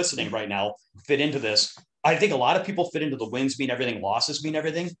people listening right now fit into this. I think a lot of people fit into the wins mean everything, losses mean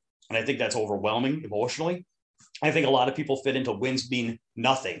everything. And I think that's overwhelming emotionally. I think a lot of people fit into wins mean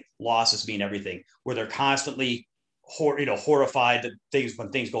nothing, losses mean everything, where they're constantly horrified that when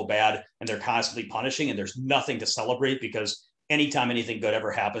things go bad and they're constantly punishing and there's nothing to celebrate because anytime anything good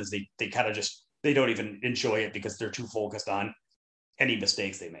ever happens, they kind of they don't even enjoy it because they're too focused on any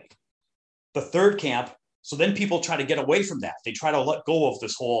mistakes they make. The third camp, so then people try to get away from that. They try to let go of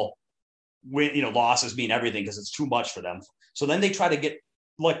this whole losses mean everything because it's too much for them. So then they try to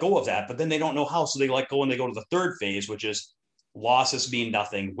let go of that, but then they don't know how. So they let go and they go to the third phase, which is losses mean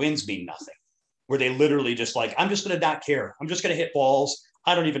nothing, wins mean nothing, where they literally just I'm just going to not care. I'm just going to hit balls.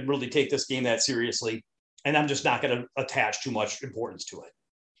 I don't even really take this game that seriously. And I'm just not going to attach too much importance to it.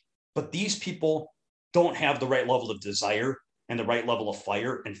 But these people don't have the right level of desire and the right level of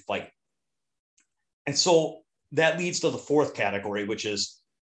fire and fight. And so that leads to the fourth category, which is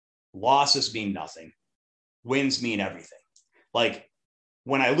losses mean nothing. Wins mean everything. Like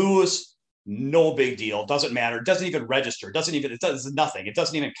when I lose, no big deal. Doesn't matter. Doesn't even register. It does nothing. It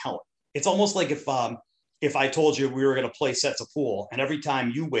doesn't even count. It's almost like if I told you we were going to play sets of pool and every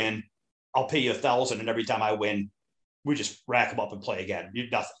time you win, I'll pay you $1,000. And every time I win, we just rack them up and play again.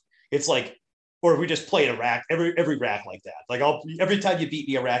 Nothing. It's like, or we just play a rack, every rack like that. Like every time you beat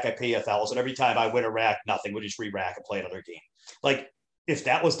me a rack, I pay you $1,000. Every time I win a rack, nothing. We just re-rack and play another game. Like if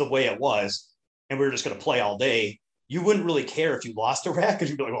that was the way it was, and we were just going to play all day, you wouldn't really care if you lost a rack because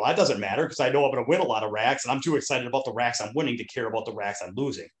you'd be like, well, that doesn't matter because I know I'm going to win a lot of racks and I'm too excited about the racks I'm winning to care about the racks I'm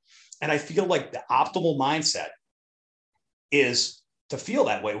losing. And I feel like the optimal mindset is to feel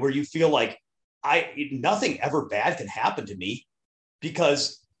that way, where you feel like nothing ever bad can happen to me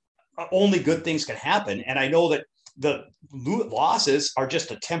because only good things can happen. And I know that the losses are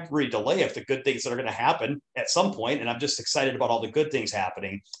just a temporary delay of the good things that are going to happen at some point. And I'm just excited about all the good things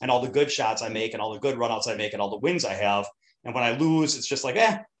happening and all the good shots I make and all the good runouts I make and all the wins I have. And when I lose, it's just like,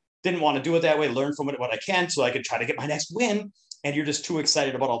 didn't want to do it that way, learn from it what I can so I could try to get my next win. And you're just too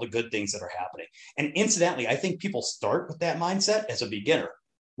excited about all the good things that are happening. And incidentally, I think people start with that mindset as a beginner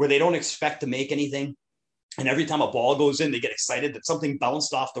where they don't expect to make anything. And every time a ball goes in, they get excited that something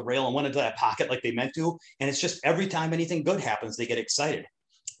bounced off the rail and went into that pocket like they meant to. And it's just every time anything good happens, they get excited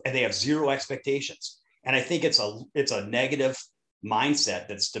and they have zero expectations. And I think it's a negative mindset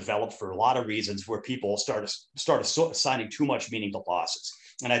that's developed for a lot of reasons where people start assigning too much meaning to losses.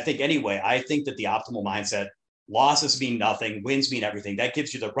 And I think that the optimal mindset, losses mean nothing, wins mean everything. That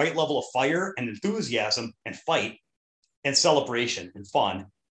gives you the right level of fire and enthusiasm and fight and celebration and fun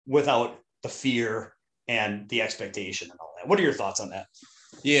without the fear and the expectation and all that. What are your thoughts on that?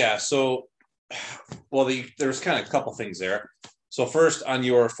 Yeah. So, there's kind of a couple things there. So first on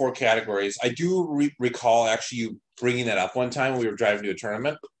your 4 categories, I do recall actually you bringing that up one time when we were driving to a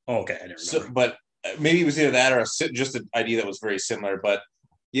tournament. Oh, okay. I didn't remember. So, but maybe it was either that or just an idea that was very similar. But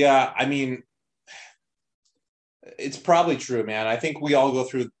yeah, I mean, it's probably true, man. I think we all go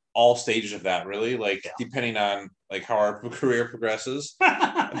through all stages of that, really, depending on how our career progresses.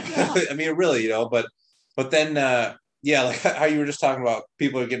 I mean, really, but then, like how you were just talking about,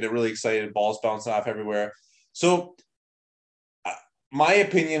 people are getting really excited, balls bouncing off everywhere. So my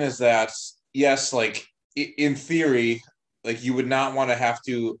opinion is that, yes, in theory, you would not want to have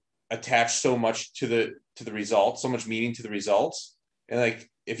to attach so much to the results, so much meaning to the results. And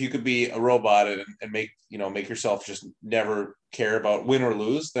if you could be a robot and make yourself just never care about win or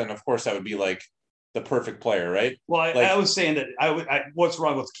lose, then of course that would be the perfect player, right? Well, I was saying that what's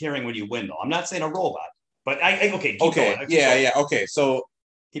wrong with caring when you win, though? I'm not saying a robot, but keep going. Okay. So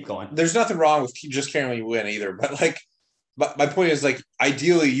keep going. There's nothing wrong with just caring when you win either, but my point is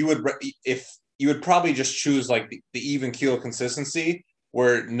ideally you would probably just choose the even keel consistency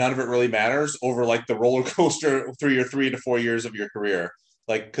where none of it really matters over the roller coaster through your 3 to 4 years of your career.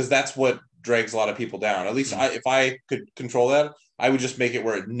 Because that's what drags a lot of people down. At least if I could control that, I would just make it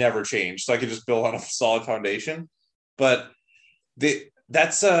where it never changed, so I could just build on a solid foundation. But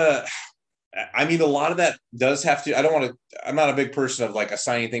that's I mean, a lot of that does have to. I'm not a big person of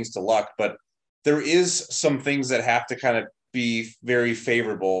assigning things to luck, but there is some things that have to kind of be very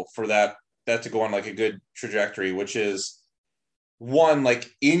favorable for that to go on a good trajectory, which is one,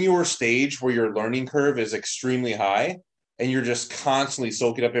 in your stage where your learning curve is extremely high and you're just constantly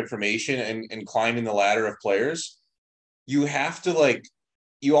soaking up information and climbing the ladder of players, you have to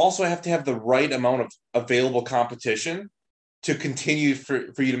you also have to have the right amount of available competition to continue for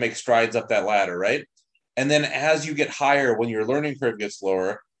you to make strides up that ladder, right? And then as you get higher, when your learning curve gets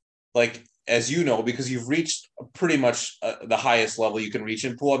lower, like as you know, because you've reached pretty much the highest level you can reach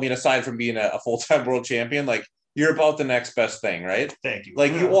in pool. I mean, aside from being a full-time world champion, like you're about the next best thing, right? Thank you.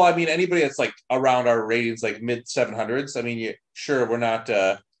 Like well, I mean, anybody that's like around our ratings, like mid 700s. I mean, sure, we're not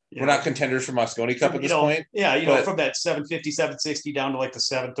contenders for Mosconi Cup at this point. Yeah, but, from that 750, 760 down to like the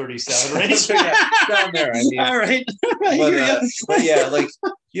 737 range. Down there. I mean, all right. But yeah, like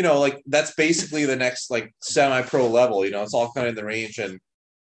like that's basically the next like semi-pro level. It's all kind of in the range,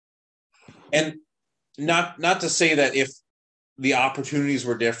 and not to say that if the opportunities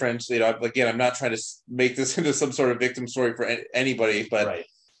were different, again, I'm not trying to make this into some sort of victim story for anybody, but right.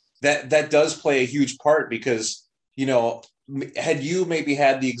 that does play a huge part because, had you maybe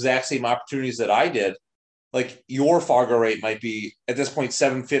had the exact same opportunities that I did, like your Fargo rate might be at this point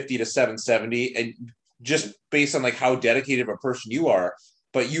 750 to 770, and just based on like how dedicated of a person you are,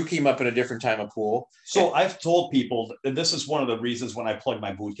 but you came up in a different time of pool. So I've told people, and this is one of the reasons when I plug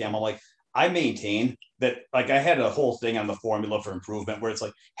my boot camp, I'm like, I maintain that, like, I had a whole thing on the formula for improvement where it's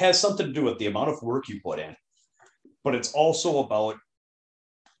like, has something to do with the amount of work you put in, but it's also about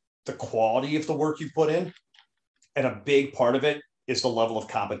the quality of the work you put in. And a big part of it is the level of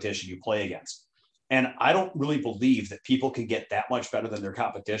competition you play against. And I don't really believe that people can get that much better than their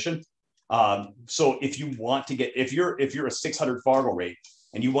competition. So if you want to get, if you're a 600 Fargo rate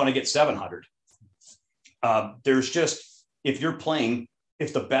and you want to get 700, there's just,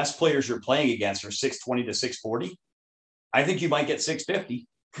 if the best players you're playing against are 620 to 640, I think you might get 650.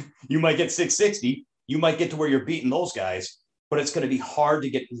 You might get 660. You might get to where you're beating those guys, but it's going to be hard to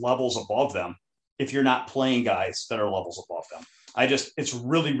get levels above them if you're not playing guys that are levels above them. It's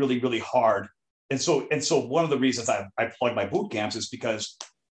really, really, really hard. And so one of the reasons I plug my boot camps is because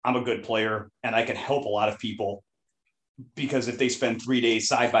I'm a good player and I can help a lot of people, because if they spend 3 days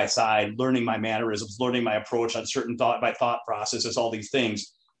side by side learning my mannerisms, learning my approach on certain thought processes, all these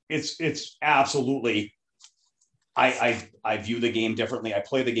things, it's absolutely, I view the game differently. I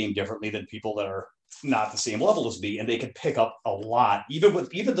play the game differently than people that are not the same level as me, and they can pick up a lot,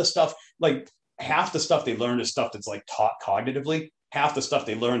 even the stuff, like half the stuff they learn is stuff that's like taught cognitively. Half the stuff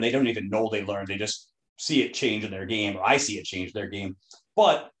they learn, they don't even know they learned. They just see it change in their game, or I see it change their game.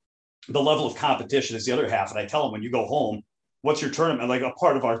 But the level of competition is the other half. And I tell them, when you go home, what's your tournament? Like, a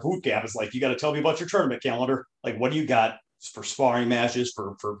part of our boot camp is like, you got to tell me about your tournament calendar. Like, what do you got for sparring matches,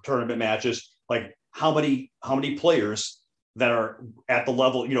 for tournament matches? Like, how many players that are at the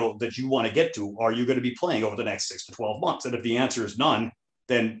level, that you want to get to, are you going to be playing over the next 6 to 12 months? And if the answer is none,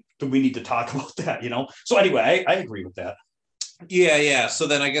 then we need to talk about that, So anyway, I agree with that. Yeah. So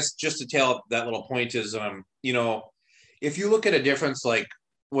then I guess just to tell that little point is, if you look at a difference, like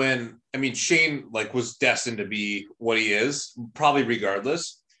Shane like was destined to be what he is, probably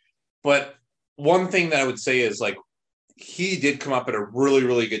regardless. But one thing that I would say is, like, he did come up at a really,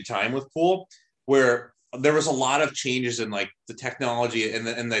 really good time with pool, where there was a lot of changes in like the technology and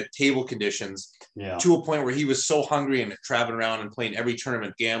the table conditions, to a point where he was so hungry and traveling around and playing every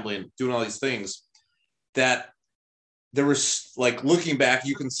tournament, gambling, doing all these things, that there was, like, looking back,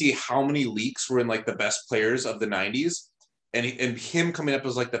 you can see how many leaks were in like the best players of the 90s, and him coming up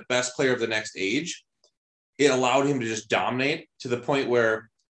as like the best player of the next age. It allowed him to just dominate to the point where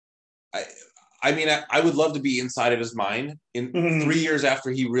I would love to be inside of his mind in 3 years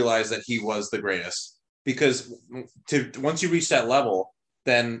after he realized that he was the greatest, because once you reach that level,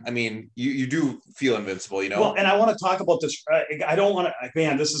 then you do feel invincible, Well, and I want to talk about this. I don't want to,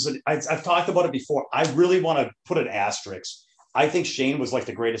 man, I've talked about it before. I really want to put an asterisk. I think Shane was like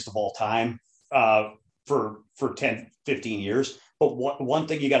the greatest of all time for 10, 15 years. But one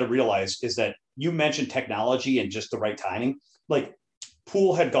thing you got to realize is that you mentioned technology and just the right timing. Like,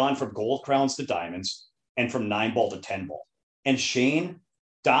 pool had gone from gold crowns to diamonds and from 9-ball to 10-ball. And Shane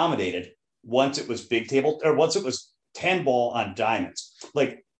dominated once it was big table, or once it was 10-ball on diamonds,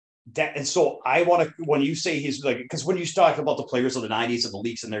 like that. And so I want to, when you say he's like, because when you talk about the players of the 90s and the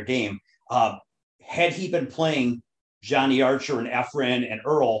leaks in their game, had he been playing Johnny Archer and Efren and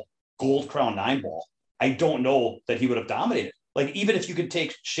Earl gold crown 9-ball, I don't know that he would have dominated. Like, even if you could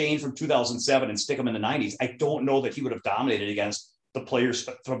take Shane from 2007 and stick him in the 90s, I don't know that he would have dominated against the players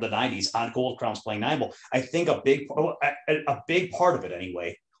from the 90s on gold crowns playing 9-ball. I think a big part of it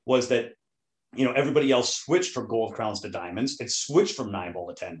anyway was that, everybody else switched from gold crowns to diamonds. It switched from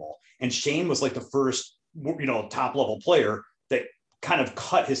 9-ball to 10-ball. And Shane was like the first, top level player that kind of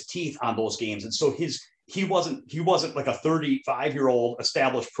cut his teeth on those games. And so he wasn't like a 35-year-old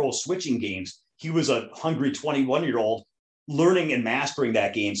established pro switching games. He was a hungry 21-year-old learning and mastering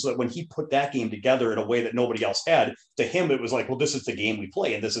that game so that when he put that game together in a way that nobody else had, to him, it was like, well, this is the game we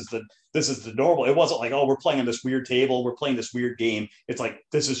play. And this is the normal. It wasn't like, oh, we're playing on this weird table. We're playing this weird game. It's like,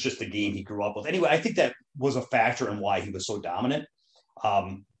 this is just the game he grew up with. Anyway, I think that was a factor in why he was so dominant.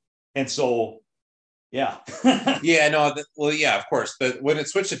 And so, yeah. Yeah, no, well, yeah, of course. When it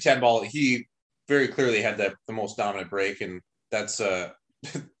switched to 10 ball, he very clearly had the most dominant break. And that's,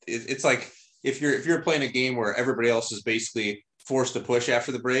 it's like, if you're playing a game where everybody else is basically forced to push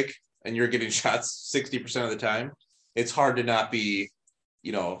after the break and you're getting shots 60% of the time, it's hard to not be,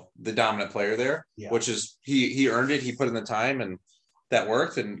 the dominant player there, which is he earned it. He put in the time and that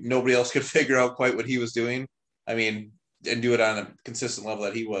worked, and nobody else could figure out quite what he was doing. I mean, and do it on a consistent level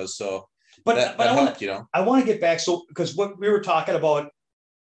that he was. So, but that helped, I want to get back. So, because what we were talking about,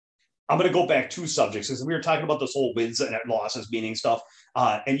 I'm going to go back 2 subjects because we were talking about this whole wins and losses meaning stuff.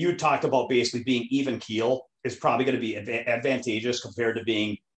 And you talked about basically being even keel is probably going to be advantageous compared to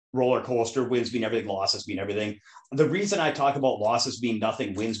being roller coaster. Wins mean everything, losses mean everything. The reason I talk about losses mean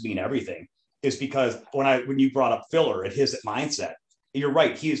nothing, wins mean everything is because when you brought up Filler and his mindset, you're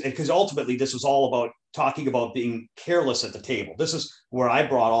right. Because ultimately this was all about talking about being careless at the table. This is where I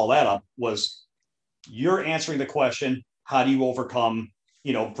brought all that up was you're answering the question, how do you overcome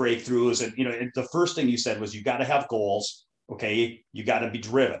breakthroughs? And the first thing you said was you got to have goals. Okay. You got to be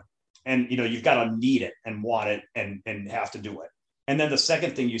driven and, you've got to need it and want it and have to do it. And then the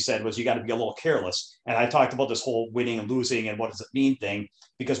second thing you said was you got to be a little careless. And I talked about this whole winning and losing and what does it mean thing,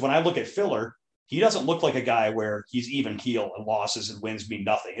 because when I look at Filler, he doesn't look like a guy where he's even keel and losses and wins mean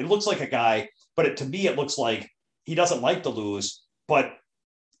nothing. It looks like a guy, but to me, it looks like he doesn't like to lose, but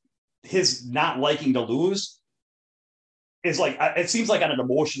his not liking to lose is like, it seems like on an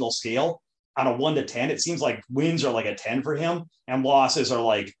emotional scale, on a 1 to 10, it seems like wins are like a 10 for him and losses are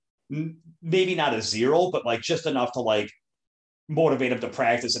like maybe not a 0, but like just enough to like motivate him to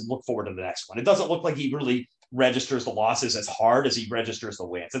practice and look forward to the next one. It doesn't look like he really registers the losses as hard as he registers the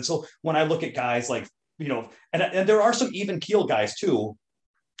wins. And so when I look at guys like, and there are some even keel guys too,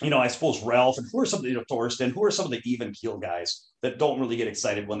 I suppose Ralph and who are some of the Thorsten, who are some of the even keel guys that don't really get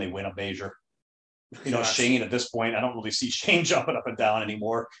excited when they win a major. Shane at this point, I don't really see Shane jumping up and down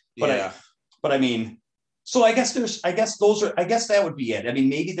anymore. But I mean, so I guess that would be it. I mean,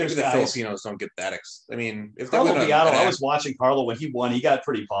 maybe the Filipinos don't get that. I mean, if Carlo Biato, I was watching Carlo when he won, he got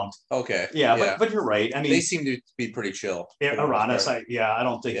pretty pumped. Okay. Yeah. But you're right. I mean, they seem to be pretty chill. Yeah, Aranis, I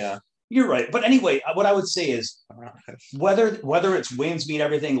don't think. Yeah. You're right. But anyway, what I would say is whether it's wins mean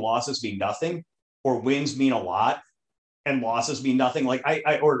everything, losses mean nothing, or wins mean a lot and losses mean nothing, like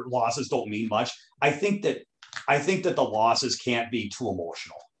or losses don't mean much. I think that the losses can't be too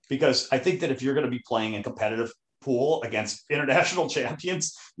emotional, because I think that if you're going to be playing a competitive pool against international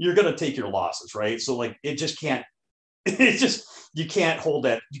champions, you're going to take your losses, right? So like you can't hold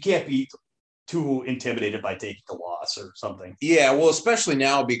that. You can't be too intimidated by taking a loss or something. Yeah, well, especially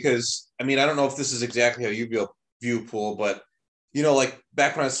now, because I mean, I don't know if this is exactly how you view pool, but like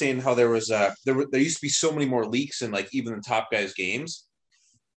back when I was saying how there was there used to be so many more leaks in like even the top guys' games,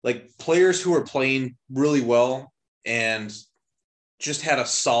 like players who were playing really well and just had a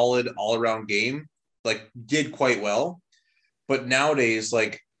solid all around game, like did quite well. But nowadays,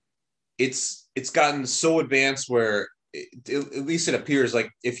 like it's gotten so advanced where at least it appears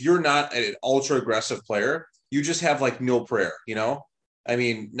like if you're not an ultra aggressive player, you just have like no prayer, I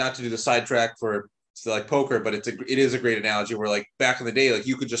mean, not to do the sidetrack for like poker, but it is a great analogy where like back in the day, like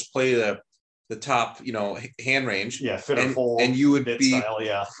you could just play the top, hand range, and you would be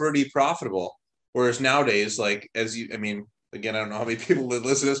pretty profitable. Whereas nowadays, like I mean, again, I don't know how many people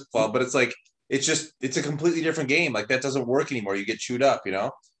listen to this, but it's like it's a completely different game. Like that doesn't work anymore. You get chewed up,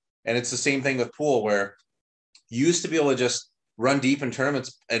 and it's the same thing with pool where you used to be able to just run deep in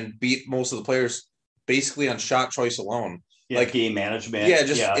tournaments and beat most of the players basically on shot choice alone. Yeah, like game management.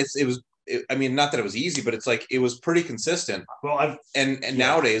 I mean, not that it was easy, but it's like it was pretty consistent. Well,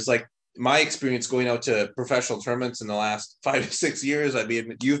 nowadays, like my experience going out to professional tournaments in the last 5 to 6 years, I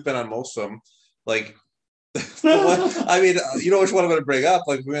mean, you've been on most of them. Like, I mean, you know which one I'm going to bring up?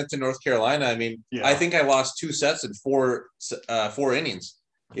 Like, we went to North Carolina. I mean, I think I lost 2 sets in 4 innings.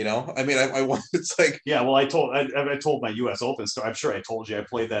 I mean, I it's like Well, I told my U.S. Open story. I'm sure I told you I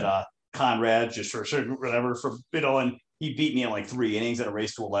played that Conrad just for whatever from and he beat me in like 3 innings at a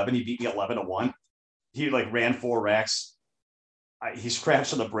race to 11. He beat me 11-1. He like ran 4 racks. He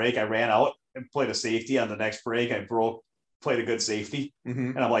scratched on the break. I ran out and played a safety on the next break. I played a good safety. Mm-hmm.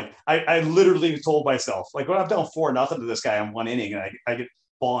 And I'm like, I literally told myself, like when I'm down 4-0 to this guy on 1 inning and I get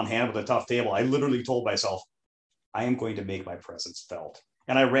ball in hand with a tough table, I literally told myself, I am going to make my presence felt.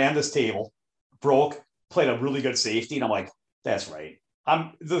 And I ran this table, broke, played a really good safety, and I'm like, that's right.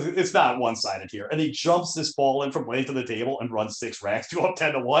 It's not one-sided here. And he jumps this ball in from way to the table and runs 6 racks to up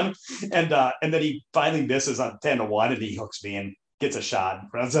 10-1. And then he finally misses on 10-1 and he hooks me and gets a shot,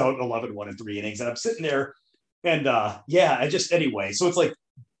 runs out 11-1 in 3 innings. And I'm sitting there and I just anyway. So it's like,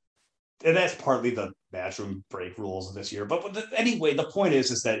 and that's partly the matchroom break rules of this year. But anyway, the point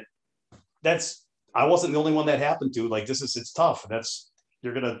is that I wasn't the only one that happened to. Like it's tough.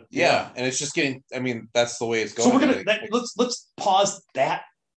 You're gonna and it's just getting. I mean, that's the way it's going. So we're gonna let's pause that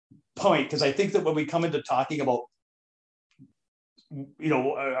point because I think that when we come into talking about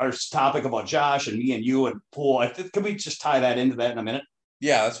our topic about Josh and me and you and Poole, can we just tie that into that in a minute?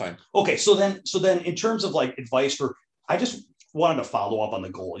 Yeah, that's fine. Okay, so then in terms of like advice I just wanted to follow up on the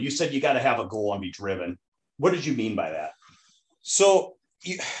goal. You said you got to have a goal and be driven. What did you mean by that? So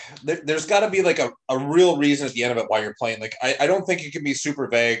there's got to be like a real reason at the end of it why you're playing. Like, I don't think it can be super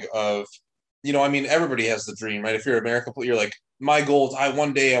vague of, I mean, everybody has the dream, right? If you're American, you're like, my goal is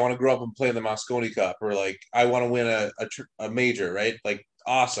one day I want to grow up and play in the Mosconi Cup, or like, I want to win a major, right? Like,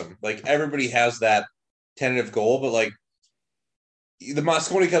 awesome. Like, everybody has that tentative goal, but like, the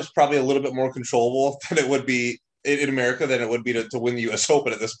Mosconi Cup is probably a little bit more controllable than it would be in America than it would be to win the U.S.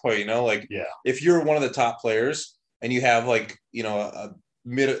 Open at this point, Like, if you're one of the top players and you have like, a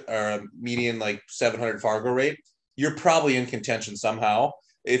mid or a median like 700 Fargo rate, you're probably in contention somehow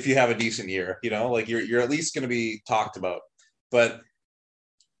if you have a decent year, like you're at least going to be talked about. But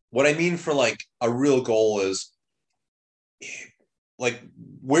what I mean for like a real goal is like,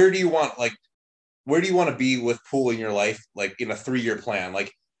 where do you want to be with Poole in your life, like in a 3-year plan?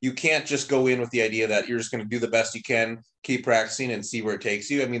 Like, you can't just go in with the idea that you're just going to do the best you can, keep practicing and see where it takes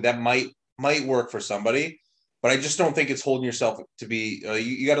you. I mean, that might work for somebody, but I just don't think it's holding yourself to be,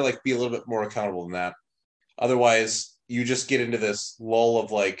 you got to like be a little bit more accountable than that. Otherwise you just get into this lull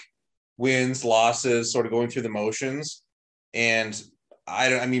of like wins, losses, sort of going through the motions. And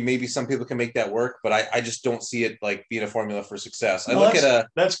I mean, maybe some people can make that work, but I just don't see it like being a formula for success.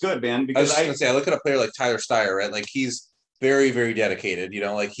 That's good, man. Because I look at a player like Tyler Steyer, right? Like, he's very, very dedicated,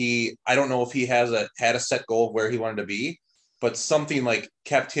 like I don't know if he had a set goal of where he wanted to be, but something like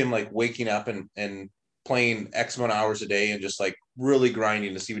kept him like waking up and playing X amount of hours a day and just like really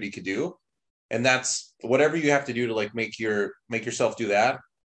grinding to see what he could do. And that's whatever you have to do to like make yourself do that.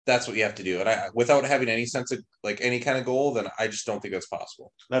 That's what you have to do. And without having any sense of like any kind of goal, then I just don't think that's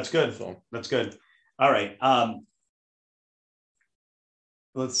possible. That's good. So, that's good. All right.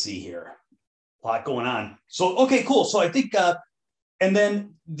 Let's see here. A lot going on. So, okay, cool. So I think, and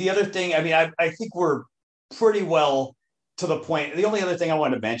then the other thing, I mean, I think we're pretty well to the point. The only other thing I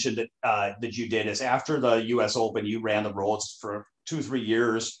wanted to mention that you did is after the U.S. Open, you ran the roads for 2-3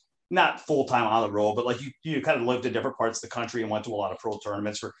 years, not full time on the road, but like you kind of lived in different parts of the country and went to a lot of pro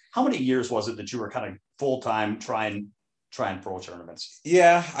tournaments. For how many years was it that you were kind of full time trying pro tournaments?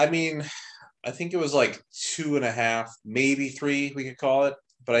 Yeah, I mean, I think it was like 2.5, maybe 3, we could call it.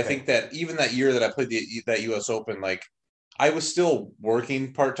 But I think that even that year that I played that U.S. Open, like I was still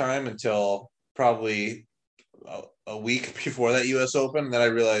working part-time until probably a week before that U.S. Open. And then I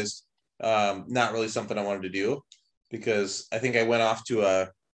realized not really something I wanted to do, because I think I went off to at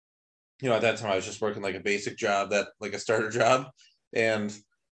that time I was just working like a basic job, like a starter job. And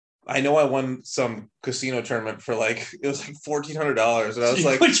I know I won some casino tournament for like, it was like $1,400. And I was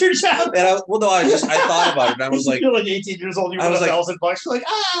like, what's your job? And I thought about it. And I was like, you're like 18 years old. You won $1,000. You're like,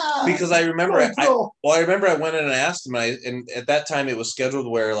 because I remember, I remember I went in and asked him, and at that time it was scheduled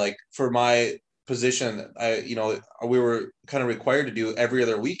where like for my position, we were kind of required to do every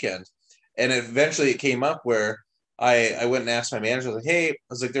other weekend. And eventually it came up where I went and asked my manager, I was like, hey, I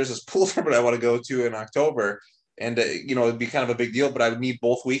was like, there's this pool tournament I want to go to in October. And, it'd be kind of a big deal, but I would need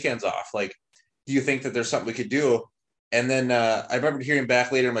both weekends off. Like, do you think that there's something we could do? And then I remember hearing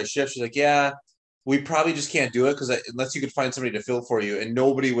back later in my shift, she's like, yeah, we probably just can't do it because unless you could find somebody to fill for you. And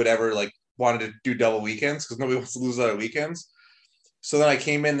nobody would ever like wanted to do double weekends because nobody wants to lose other weekends. So then I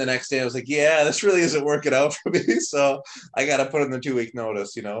came in the next day. I was like, yeah, this really isn't working out for me. So I got to put in the 2-week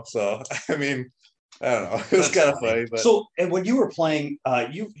notice, So, I mean, I don't know. It was kind of funny. But. So, and when you were playing,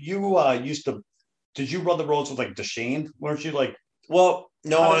 you used to, did you run the roads with like Deshane? Weren't you like, well,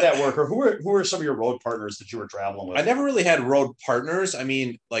 no, how did that work? Or who were some of your road partners that you were traveling with? I never really had road partners. I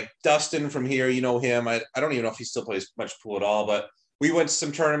mean, like Dustin from here, him. I don't even know if he still plays much pool at all, but we went to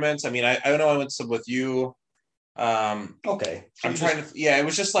some tournaments. I mean, I know I went to some with you. Okay. So it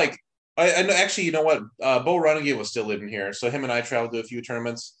was just like, I know, actually, you know what? Bo Runnigan was still living here. So him and I traveled to a few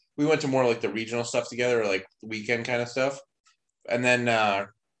tournaments. We went to more like the regional stuff together, or like the weekend kind of stuff. And then,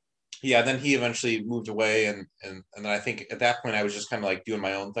 then he eventually moved away. And then I think at that point I was just kind of like doing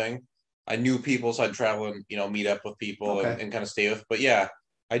my own thing. I knew people, so I'd travel and, meet up with people and kind of stay with. But yeah,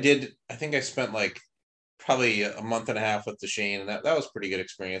 I did. I think I spent like probably a month and a half with Deshane, and that was a pretty good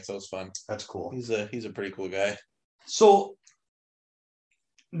experience. That was fun. That's cool. He's a pretty cool guy. So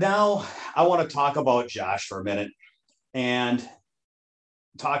now I want to talk about Josh for a minute and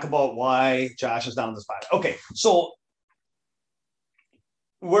talk about why Josh is down in the spot. Okay, so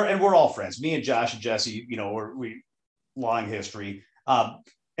we're all friends. Me and Josh and Jesse, we long history.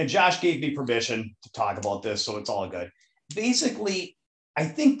 And Josh gave me permission to talk about this, so it's all good. Basically, I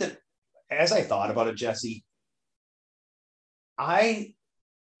think that as I thought about it, Jesse, I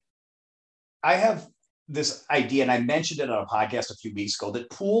have this idea, and I mentioned it on a podcast a few weeks ago,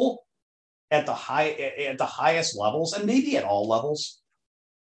 that pool at the highest levels, and maybe at all levels,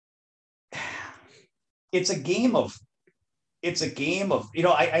 it's a game of,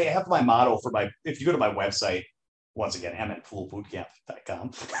 I have my motto if you go to my website, once again,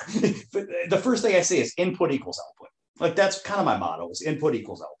 mnpoolbootcamp.com, but the first thing I say is input equals output. Like that's kind of my motto, is input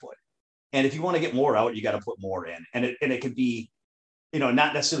equals output. And if you want to get more out, you got to put more in. And it could be,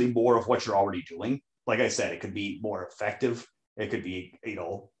 not necessarily more of what you're already doing. Like I said, it could be more effective. It could be,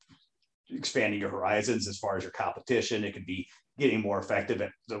 expanding your horizons as far as your competition. It could be getting more effective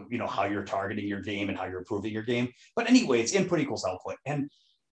at how you're targeting your game and how you're improving your game. But anyway, it's input equals output.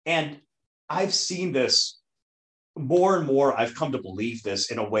 And I've seen this more and more. I've come to believe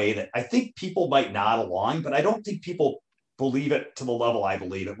this in a way that I think people might nod along, but I don't think people believe it to the level I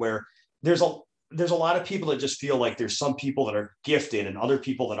believe it, where there's a lot of people that just feel like there's some people that are gifted and other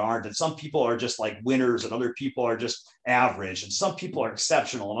people that aren't. And some people are just like winners and other people are just average. And some people are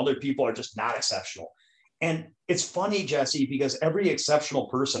exceptional and other people are just not exceptional. And it's funny, Jesse, because every exceptional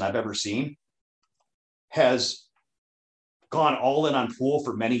person I've ever seen has gone all in on pool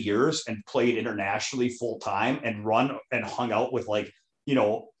for many years and played internationally full time and run and hung out with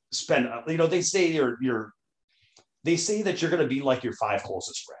they say that you're going to be like your 5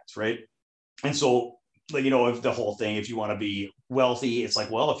 closest friends, right? And so, if the whole thing, if you want to be wealthy, it's like,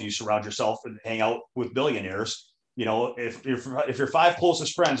 well, if you surround yourself and hang out with billionaires, if your 5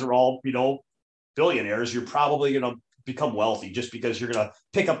 closest friends are all, billionaires, you're probably going to become wealthy just because you're going to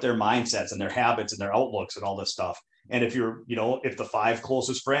pick up their mindsets and their habits and their outlooks and all this stuff. And if if the 5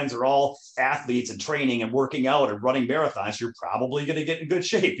 closest friends are all athletes and training and working out and running marathons, you're probably going to get in good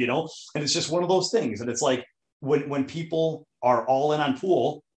shape, and it's just one of those things. And it's like when people are all in on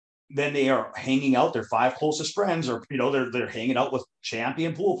pool, then they are hanging out their 5 closest friends, or they're hanging out with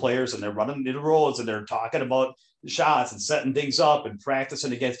champion pool players, and they're running the roads and they're talking about shots and setting things up and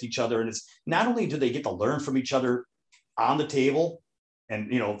practicing against each other. And it's not only do they get to learn from each other on the table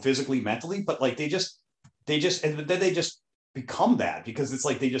and physically, mentally, but like they just and then they just become that, because it's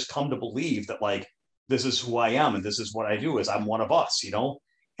like they just come to believe that like this is who I am and this is what I do, is I'm one of us,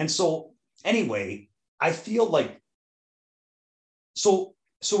 And so anyway, I feel like so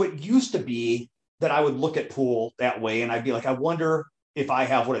it used to be that I would look at pool that way and I'd be like, I wonder if I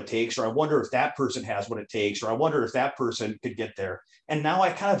have what it takes, or I wonder if that person has what it takes, or I wonder if that person could get there. And now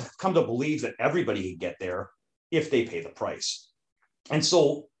I kind of come to believe that everybody can get there if they pay the price. And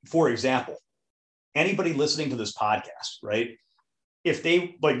so, for example, anybody listening to this podcast, right? If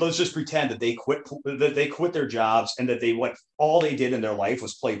they let's just pretend that they quit their jobs and that all they did in their life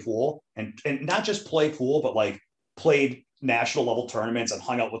was play pool, and not just play pool, but like played national level tournaments and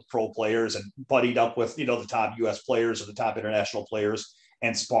hung out with pro players and buddied up with, the top US players or the top international players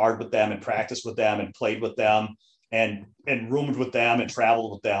and sparred with them and practiced with them and played with them and roomed with them and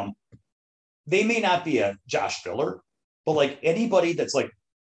traveled with them. They may not be a Josh Filler, but like anybody that's like,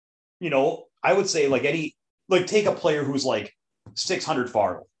 I would say take a player who's like 600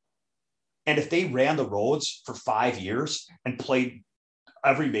 Fargo. And if they ran the roads for 5 years and played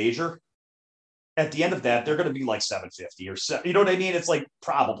every major, at the end of that, they're going to be like 750 or so. You know what I mean? It's like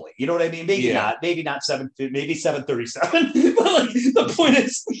probably, you know what I mean? Maybe not 750, maybe 737. But like the point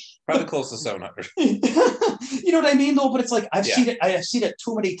is probably close to 700. You know what I mean? Though, but it's like I've seen it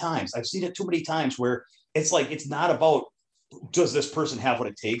too many times. I've seen it too many times where it's like it's not about does this person have what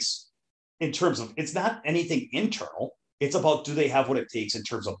it takes in terms of, it's not anything internal. It's about do they have what it takes in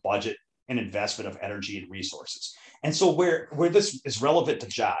terms of budget and investment of energy and resources. And so where this is relevant to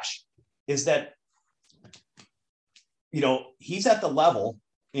Josh is that he's at the level,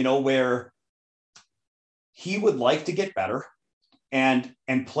 where he would like to get better and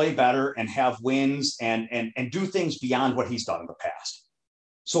play better and have wins and do things beyond what he's done in the past.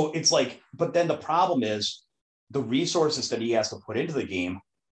 So it's like, but then the problem is the resources that he has to put into the game,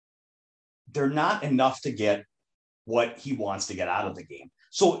 they're not enough to get what he wants to get out of the game.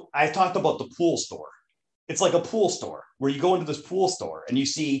 So I talked about the pool store. It's like a pool store where you go into this pool store and you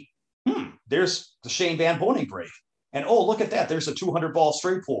see, there's the Shane Van Boening break. And oh, look at that. There's a 200 ball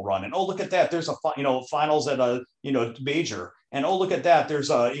straight pool run. And oh, look at that. There's a finals at a major. And oh, look at that.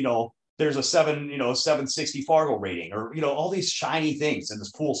 There's a there's a 760 Fargo rating, or all these shiny things in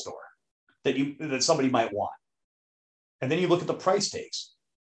this pool store that somebody might want. And then you look at the price tags,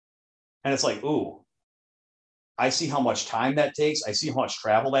 and it's like, ooh, I see how much time that takes. I see how much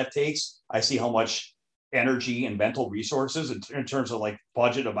travel that takes. I see how much energy and mental resources in terms of like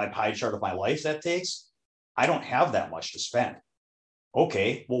budget of my pie chart of my life that takes. I don't have that much to spend.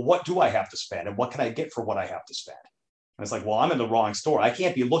 Okay, well, what do I have to spend, and what can I get for what I have to spend? And it's like, well, I'm in the wrong store. I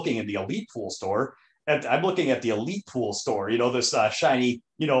can't be looking in the elite pool store. I'm looking at the elite pool store, this shiny,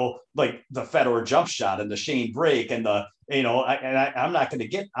 like the Fedor jump shot and the Shane break and the, I'm not going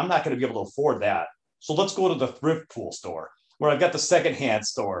to be able to afford that. So let's go to the thrift pool store where I've got the secondhand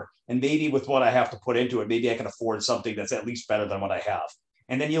store. And maybe with what I have to put into it, maybe I can afford something that's at least better than what I have.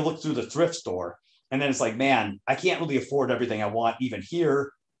 And then you look through the thrift store, and then it's like, man, I can't really afford everything I want even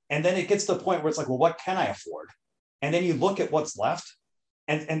here. And then it gets to the point where it's like, well, what can I afford? And then you look at what's left.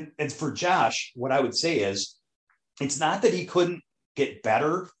 And for Josh, what I would say is, it's not that he couldn't get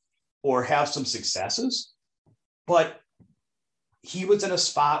better or have some successes, but he was in a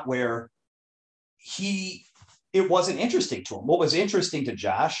spot where it wasn't interesting to him. What was interesting to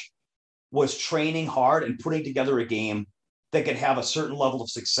Josh was training hard and putting together a game that could have a certain level of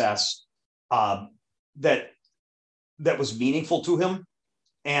success that was meaningful to him.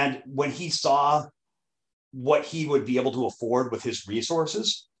 And when he saw what he would be able to afford with his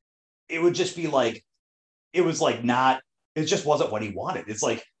resources, it would just be like, it just wasn't what he wanted. It's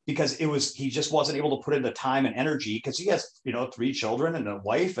like, because he just wasn't able to put in the time and energy, because he has, 3 children and a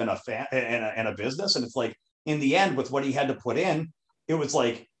wife and a business. And it's like, in the end, with what he had to put in, it was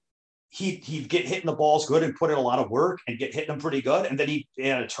like, he'd get hitting the balls good and put in a lot of work and get hitting them pretty good. And then he'd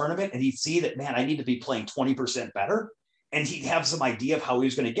in a tournament and he'd see that, man, I need to be playing 20% better. And he'd have some idea of how he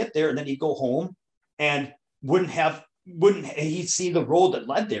was going to get there. And then he'd go home and he'd see the road that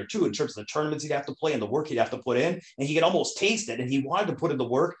led there too, in terms of the tournaments he'd have to play and the work he'd have to put in. And he could almost taste it. And he wanted to put in the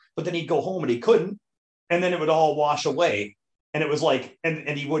work, but then he'd go home and he couldn't. And then it would all wash away. And it was like,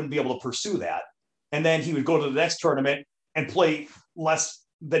 and he wouldn't be able to pursue that. And then he would go to the next tournament and play less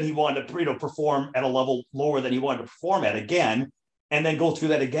than he wanted to, perform at a level lower than he wanted to perform at again. And then go through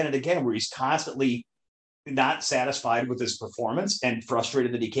that again and again, where he's constantly not satisfied with his performance and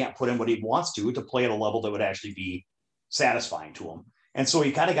frustrated that he can't put in what he wants to play at a level that would actually be satisfying to him. And so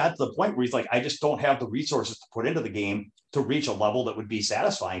he kind of got to the point where he's like, I just don't have the resources to put into the game to reach a level that would be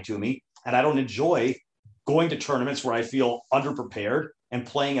satisfying to me. And I don't enjoy going to tournaments where I feel underprepared and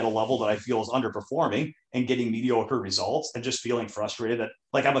playing at a level that I feel is underperforming and getting mediocre results, and just feeling frustrated that,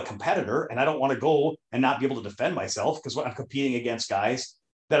 like, I'm a competitor and I don't want to go and not be able to defend myself, because I'm competing against guys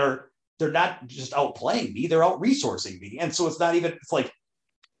that they're not just outplaying me, they're out resourcing me. And so it's like,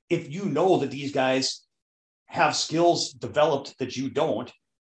 if you know that these guys have skills developed that you don't,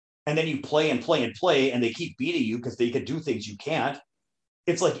 and then you play and play and play, and they keep beating you because they can do things you can't,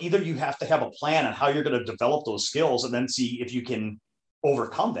 it's like, either you have to have a plan on how you're going to develop those skills and then see if you can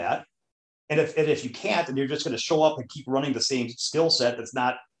overcome that. And if you can't, and you're just going to show up and keep running the same skill set that's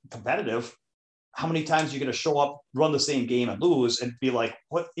not competitive, how many times are you going to show up, run the same game and lose and be like,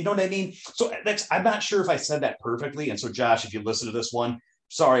 what, you know what I mean? So I'm not sure if I said that perfectly. And so Josh, if you listen to this one,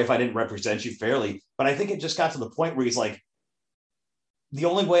 sorry if I didn't represent you fairly, but I think it just got to the point where he's like, the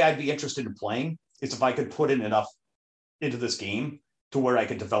only way I'd be interested in playing is if I could put in enough into this game to where I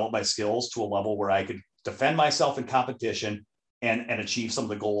could develop my skills to a level where I could defend myself in competition and achieve some of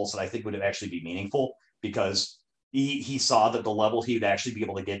the goals that I think would actually be meaningful, because he saw that the level he'd actually be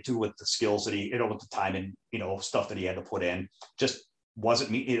able to get to with the skills that he, with the time and, stuff that he had to put in, just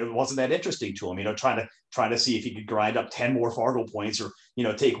it wasn't that interesting to him, trying to see if he could grind up 10 more Fargo points or,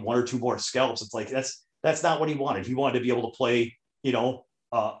 take 1 or 2 more scalps. It's like, that's not what he wanted. He wanted to be able to play,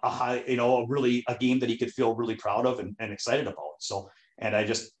 a high, a game that he could feel really proud of and excited about. So, and I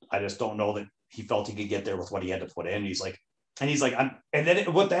just don't know that he felt he could get there with what he had to put in. He's like, and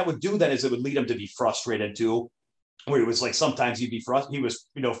then what that would do then is it would lead him to be frustrated too, where it was like, sometimes he was,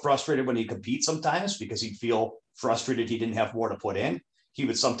 frustrated when he compete sometimes, because he'd feel frustrated he didn't have more to put in. He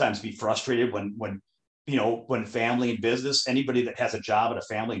would sometimes be frustrated when family and business, anybody that has a job and a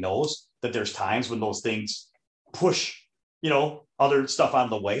family knows that there's times when those things push, other stuff out of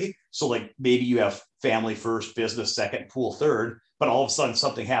the way. So like, maybe you have family first, business second, pool third, but all of a sudden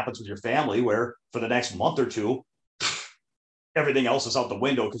something happens with your family where for the next month or two, everything else is out the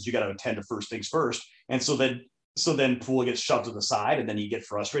window because you got to attend to first things first. And so then so then Poole gets shoved to the side, and then you get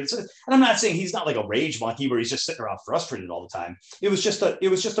frustrated. So, and I'm not saying he's not like a rage monkey where he's just sitting around frustrated all the time. It was just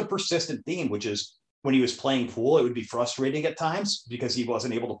a persistent theme, which is when he was playing pool, it would be frustrating at times because he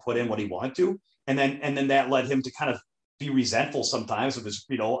wasn't able to put in what he wanted to, and then that led him to kind of be resentful sometimes of his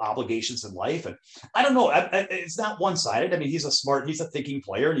obligations in life. And I don't know, it's not one sided. I mean, he's a thinking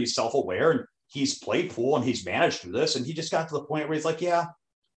player, and he's self aware, and he's played pool and he's managed through this, and he just got to the point where he's like, yeah,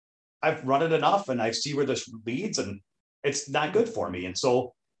 I've run it enough and I see where this leads, and it's not good for me. And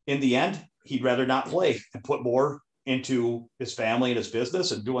so in the end, he'd rather not play and put more into his family and his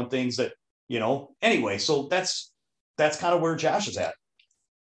business and doing things that, anyway. So that's kind of where Josh is at.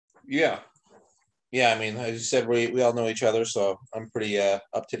 Yeah. Yeah. I mean, as you said, we all know each other, so I'm pretty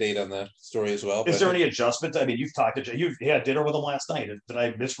up to date on the story as well. Is there any adjustments? I mean, you've talked to, you had dinner with him last night. Did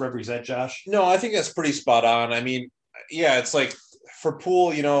I misrepresent Josh? No, I think that's pretty spot on. I mean, yeah, it's like, for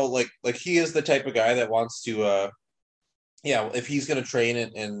Poole, like he is the type of guy that wants to, if he's going to train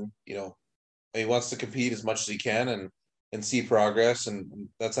and he wants to compete as much as he can and see progress, and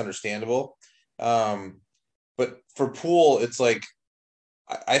that's understandable. But for Poole, it's like,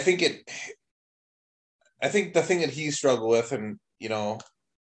 I think the thing that he struggled with, and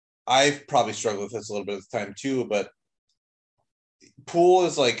I've probably struggled with this a little bit at the time too, but Poole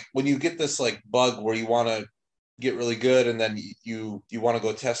is like, when you get this like bug where you want to get really good, and then you want to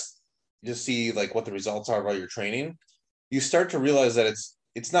go test to see like what the results are about your training, you start to realize that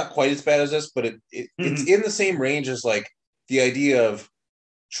it's not quite as bad as this, but it's in the same range as like the idea of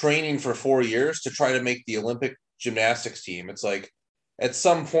training for 4 years to try to make the Olympic gymnastics team. It's like, at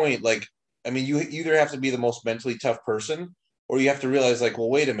some point, like, I mean, you either have to be the most mentally tough person, or you have to realize like, well,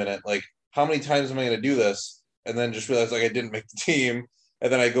 wait a minute, like, how many times am I going to do this? And then just realize like I didn't make the team.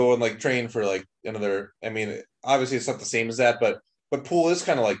 And then I go and like train for like another, I mean, obviously it's not the same as that, but Poole is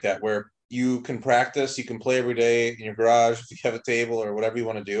kind of like that, where you can practice, you can play every day in your garage if you have a table or whatever you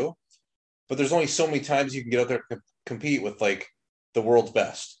want to do. But there's only so many times you can get out there and compete with like the world's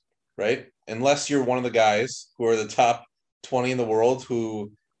best, right? Unless you're one of the guys who are the top 20 in the world,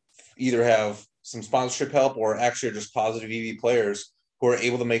 who either have some sponsorship help or actually are just positive EV players who are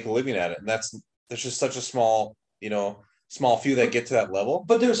able to make a living at it. And there's just such a small few that get to that level.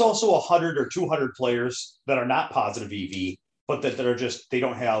 But there's also 100 or 200 players that are not positive EV, but that are just, they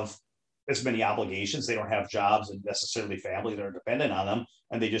don't have as many obligations. They don't have jobs and necessarily family that are dependent on them.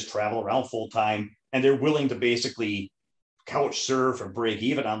 And they just travel around full time, and they're willing to basically couch surf or break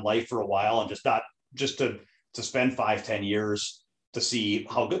even on life for a while, and just to spend 5-10 years to see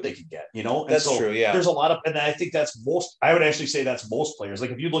how good they can get, And that's so true. Yeah. There's a lot of, and I think I would actually say that's most players.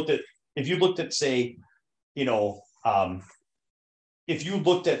 Like if you looked at say, if you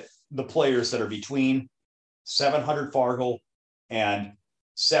looked at the players that are between 700 Fargo and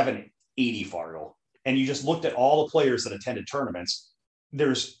 780 Fargo, and you just looked at all the players that attended tournaments,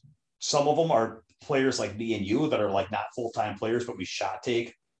 there's some of them are players like me and you that are like not full-time players, but we shot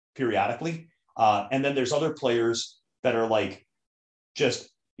take periodically. And then there's other players that are like, just,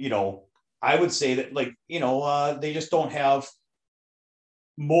 I would say that like, they just don't have,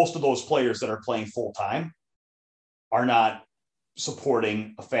 most of those players that are playing full-time are not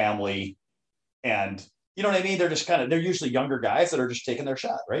supporting a family, and you know what I mean? They're just they're usually younger guys that are just taking their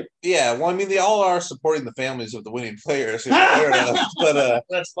shot, right? Yeah. Well, I mean, they all are supporting the families of the winning players. But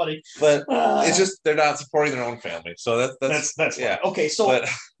that's funny. But it's just, they're not supporting their own family. So that's yeah. Okay.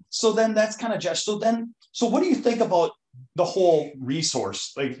 So then that's kind of just, so what do you think about the whole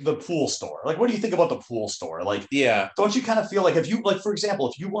resource, like the pool store? Like, what do you think about the pool store? Like, yeah, don't you kind of feel like, if you, like, for example,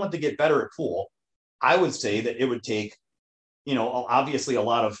 if you wanted to get better at pool, I would say that it would take, obviously a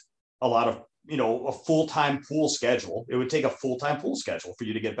lot of, a full-time pool schedule. It would take a full-time pool schedule for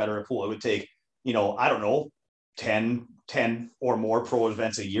you to get better at pool. It would take, I don't know, 10 or more pro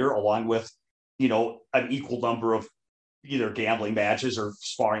events a year, along with, an equal number of either gambling matches or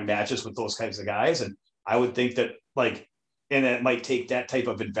sparring matches with those kinds of guys. And I would think that, like, and it might take that type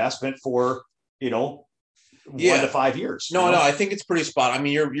of investment for, 1 to 5 years. No, I think it's pretty spot. I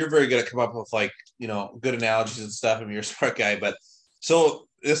mean, you're very good at coming up with like, good analogies and stuff. I mean, you're a smart guy, but so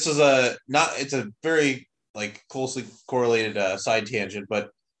this is it's a very like closely correlated side tangent, but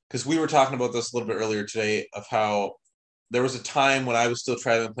because we were talking about this a little bit earlier today, of how there was a time when I was still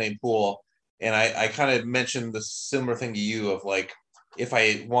traveling playing pool, and I kind of mentioned the similar thing to you of like, if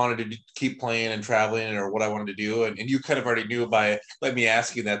I wanted to keep playing and traveling, or what I wanted to do. And you kind of already knew by let me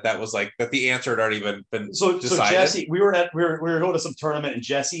asking that was like, that the answer had already been decided. So Jesse, we were going to some tournament, and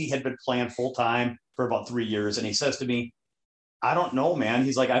Jesse had been playing full time for about 3 years. And he says to me, I don't know, man.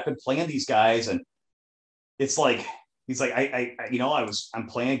 He's like, I've been playing these guys, and it's like, he's like, I'm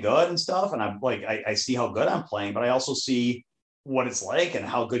playing good and stuff. And I'm like, I see how good I'm playing, but I also see what it's like and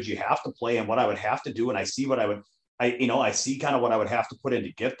how good you have to play and what I would have to do. And I see what I see kind of what I would have to put in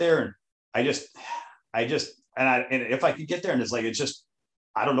to get there. And I just, and if I could get there and it's like, it's just,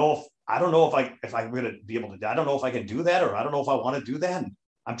 I don't know if I'm going to be able to, I don't know if I can do that, or I don't know if I want to do that. And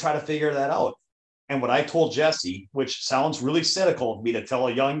I'm trying to figure that out. And what I told Jesse, which sounds really cynical of me to tell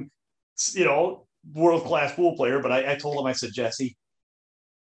a young, world-class pool player, but I told him, I said, Jesse,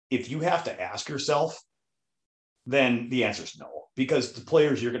 if you have to ask yourself, then the answer is no, because the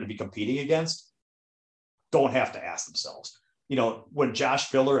players you're going to be competing against don't have to ask themselves. When Josh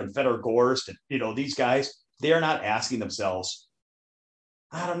Filler and Fedor Gorst and, these guys, they're not asking themselves,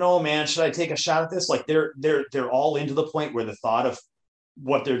 I don't know, man, should I take a shot at this? Like they're all into the point where the thought of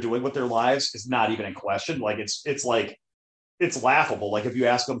what they're doing with their lives is not even in question. Like it's like, it's laughable. Like if you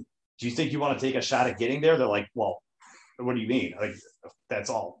ask them, do you think you want to take a shot at getting there? They're like, well, what do you mean? Like, that's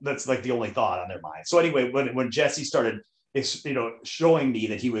all. That's like the only thought on their mind. So anyway, when Jesse started, showing me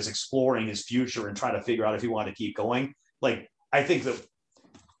that he was exploring his future and trying to figure out if he wanted to keep going, like I think that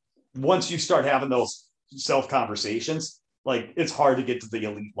once you start having those self conversations, like it's hard to get to the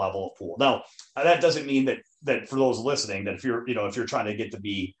elite level of pool. Now, that doesn't mean that for those listening, that if you're trying to get to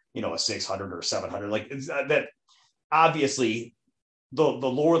be, a 600 or 700, like that, obviously the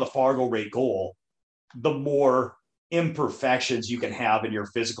lower the Fargo rate goal, the more imperfections you can have in your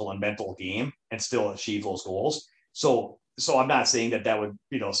physical and mental game and still achieve those goals. So I'm not saying that would,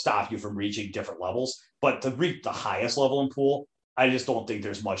 stop you from reaching different levels, but to reach the highest level in pool, I just don't think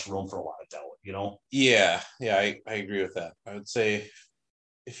there's much room for a lot of doubt, Yeah. I agree with that. I would say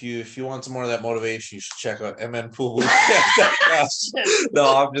if you want some more of that motivation, you should check out MN Pool.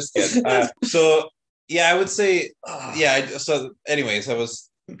 No, I'm just kidding. So yeah, I would say, yeah. So anyways, I was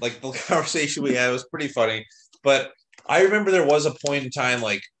like, the conversation we had was pretty funny, but I remember there was a point in time,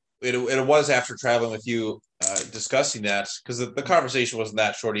 like it was after traveling with you, discussing that, because the conversation wasn't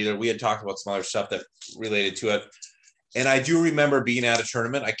that short either. We had talked about some other stuff that related to it. And I do remember being at a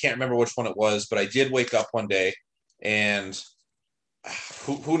tournament. I can't remember which one it was, but I did wake up one day and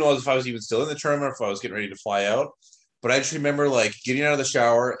who knows if I was even still in the tournament or if I was getting ready to fly out. But I just remember like getting out of the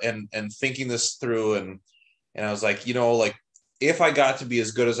shower and thinking this through. And I was like, like if I got to be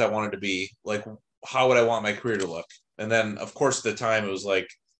as good as I wanted to be, like how would I want my career to look? And then of course at the time it was like,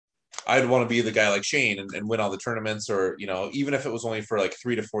 I'd want to be the guy like Shane and win all the tournaments, or, even if it was only for like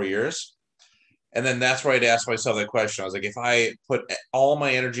 3 to 4 years. And then that's where I'd ask myself that question. I was like, if I put all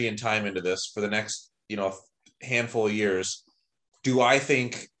my energy and time into this for the next, handful of years, do I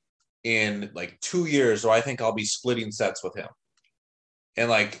think in like 2 years, do I think I'll be splitting sets with him? And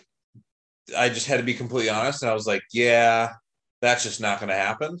like, I just had to be completely honest. And I was like, yeah, that's just not going to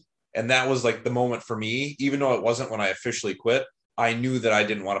happen. And that was like the moment for me, even though it wasn't when I officially quit. I knew that I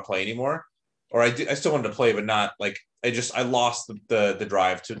didn't want to play anymore, or I still wanted to play, but not like, I lost the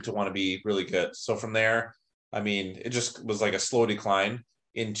drive to want to be really good. So from there, I mean, it just was like a slow decline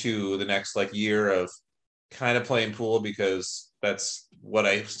into the next like year of kind of playing pool because that's what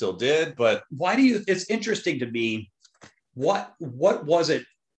I still did. But it's interesting to me. What was it?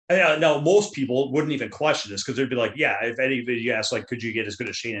 Now, most people wouldn't even question this because they'd be like, yeah, if anybody asks, like, could you get as good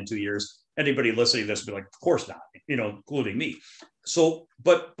as Shane in 2 years? Anybody listening to this would be like, of course not, including me. So,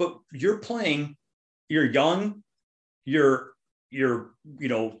 but you're playing, you're young, you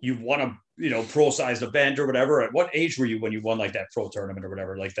want to, pro-sized event or whatever. At what age were you when you won like that pro tournament or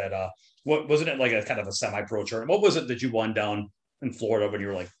whatever? Like that, what wasn't it like a kind of a semi-pro tournament? What was it that you won down in Florida when you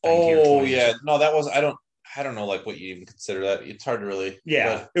were like 19 or 20? Yeah, no, that was, I don't know, like what you even consider that. It's hard to really.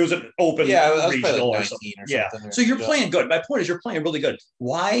 Yeah, it was an open. Yeah, I was probably like 19 or something. Yeah, so you're playing good. My point is, you're playing really good.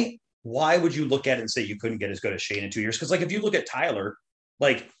 Why would you look at it and say you couldn't get as good as Shane in 2 years? Because like if you look at Tyler,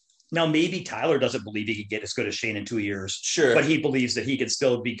 like now maybe Tyler doesn't believe he could get as good as Shane in 2 years. Sure, but he believes that he could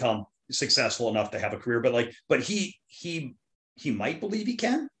still become successful enough to have a career. But he might believe he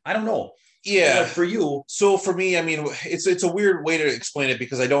can. I don't know. Yeah, like for you. So for me, I mean, it's a weird way to explain it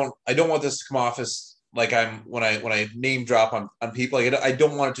because I don't want this to come off as like I'm when I name drop on people. Like I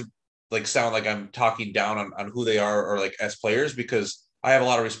don't want it to like sound like I'm talking down on who they are or like as players, because I have a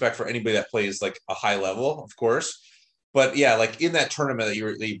lot of respect for anybody that plays like a high level, of course. But yeah, like in that tournament that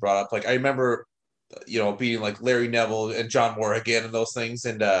you brought up, like I remember, beating like Larry Neville and John Moore again and those things,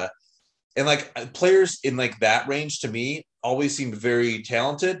 and like players in like that range to me always seemed very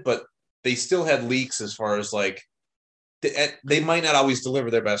talented, but they still had leaks as far as like they might not always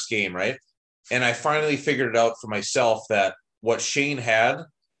deliver their best game, right? And I finally figured it out for myself that what Shane had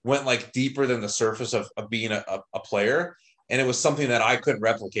went like deeper than the surface of being a player. And it was something that I couldn't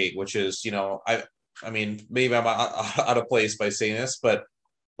replicate, which is, I mean, maybe I'm out of place by saying this, but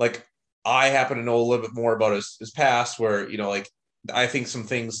like I happen to know a little bit more about his past, where like I think some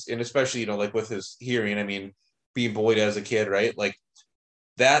things, and especially like with his hearing, I mean, being bullied as a kid, right? Like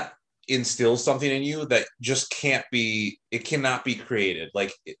that instills something in you that just cannot be created,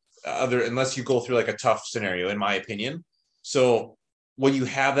 like other unless you go through like a tough scenario, in my opinion. So when you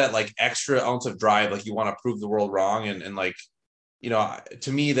have that like extra ounce of drive, like you want to prove the world wrong, and like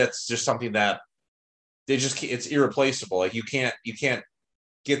to me that's just something that it's irreplaceable. Like you can't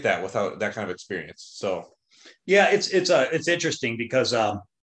get that without that kind of experience. So yeah, it's interesting because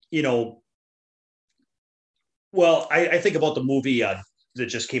you know, well, I think about the movie that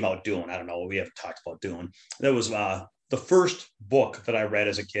just came out, Dune. I don't know, we haven't talked about Dune. That was the first book that I read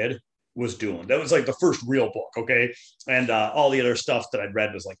as a kid was Dune. That was like the first real book, okay? And all the other stuff that I'd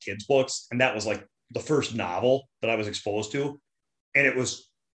read was like kids' books, and that was like the first novel that I was exposed to, and it was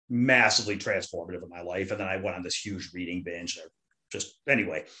massively transformative in my life. And then I went on this huge reading binge. Just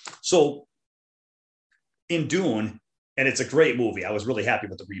anyway, so in Dune, and it's a great movie. I was really happy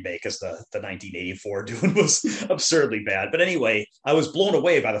with the remake because the 1984 Dune was absurdly bad. But anyway, I was blown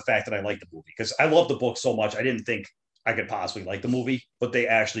away by the fact that I liked the movie because I loved the book so much. I didn't think I could possibly like the movie, but they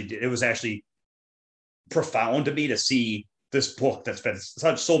actually did. It was actually profound to me to see this book that's been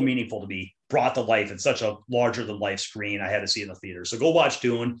so meaningful to me brought to life in such a larger than life screen. I had to see it in the theater. So go watch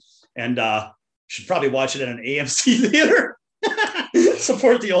Dune, and should probably watch it in an AMC theater.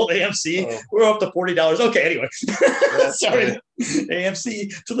 Support the old AMC. Oh. We're up to $40. Okay, anyway. Sorry.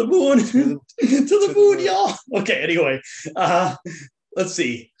 AMC to the moon. to the moon, y'all. Okay, anyway. Let's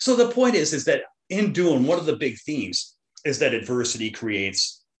see. So the point is that in Dune, one of the big themes is that adversity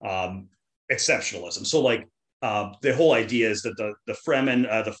creates exceptionalism. So like the whole idea is that the Fremen,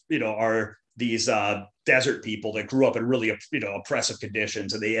 are these desert people that grew up in really oppressive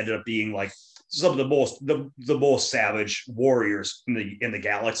conditions, and they ended up being like some of the most savage warriors in the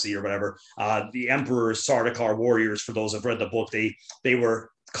galaxy or whatever. The Emperor Sardaukar warriors, for those who've read the book, they were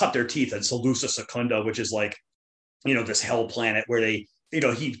cut their teeth at Salusa Secunda, which is like this hell planet where they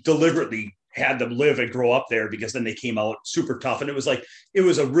he deliberately had them live and grow up there because then they came out super tough. And it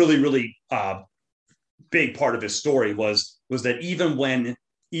was a really, really big part of his story was that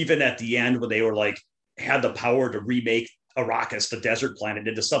even at the end when they were like had the power to remake Arrakis, the desert planet,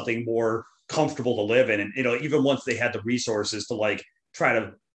 into something more comfortable to live in, and even once they had the resources to like try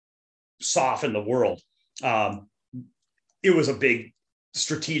to soften the world, it was a big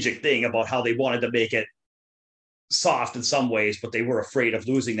strategic thing about how they wanted to make it soft in some ways, but they were afraid of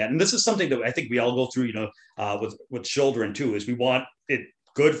losing that. And this is something that I think we all go through, with children too, is we want it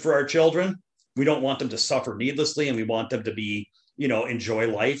good for our children. We don't want them to suffer needlessly, and we want them to be, enjoy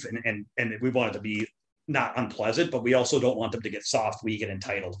life, and we want it to be not unpleasant, but we also don't want them to get soft, weak, and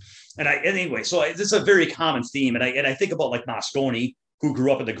entitled. Anyway, so this is a very common theme. And I think about like Mosconi, who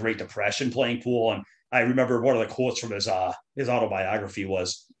grew up in the Great Depression playing pool. And I remember one of the quotes from his autobiography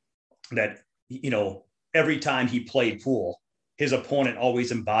was that, every time he played pool, his opponent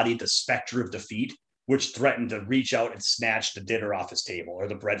always embodied the specter of defeat, which threatened to reach out and snatch the dinner off his table or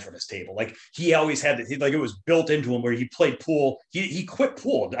the bread from his table. Like he always had like it was built into him where he played pool. He quit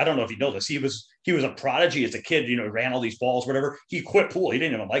pool. I don't know if you know this. He was a prodigy as a kid, ran all these balls, whatever. He quit pool. He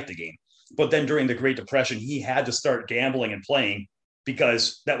didn't even like the game. But then during the Great Depression, he had to start gambling and playing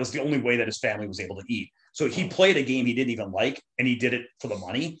because that was the only way that his family was able to eat. So he played a game he didn't even like, and he did it for the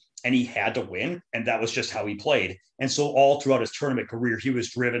money, and he had to win. And that was just how he played. And so all throughout his tournament career, he was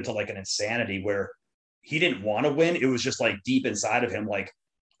driven to like an insanity where he didn't want to win. It was just like deep inside of him, like,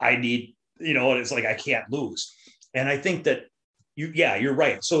 I need, it's like, I can't lose. And I think that you're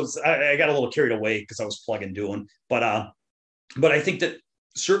right. So I got a little carried away because I was plugging Dune, but I think that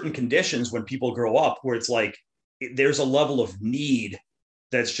certain conditions when people grow up where it's like, there's a level of need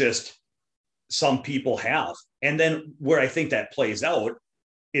that's just some people have. And then where I think that plays out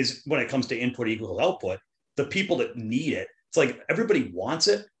is when it comes to input equals output, the people that need it, it's like everybody wants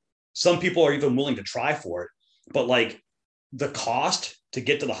it. Some people are even willing to try for it, but like the cost to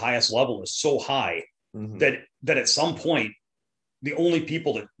get to the highest level is so high that at some point, the only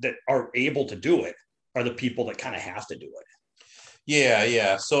people that are able to do it are the people that kind of have to do it.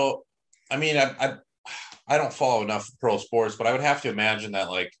 Yeah. So, I mean, I don't follow enough pro sports, but I would have to imagine that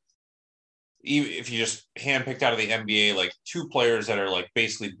like, even if you just handpicked out of the NBA, like two players that are like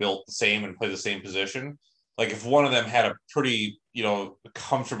basically built the same and play the same position, like if one of them had a pretty,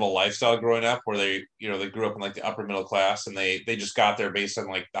 comfortable lifestyle growing up where they grew up in like the upper middle class and they just got there based on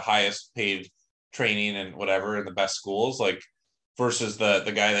like the highest paid training and whatever in the best schools, like versus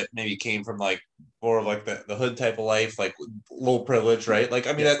the guy that maybe came from like more of like the hood type of life, like low privilege, right? Like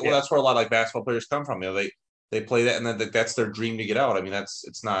I mean, that's where a lot of like basketball players come from. You know, they play that, and then that's their dream to get out. I mean,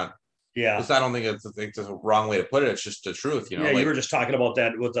 it's not. Yeah. It's I don't think it's a wrong way to put it. It's just the truth, you know. Yeah, like, you were just talking about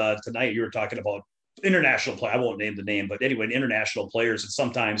that with tonight. You were talking about international play. I won't name the name, but anyway, international players, and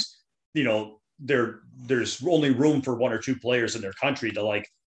sometimes there's only room for one or two players in their country to like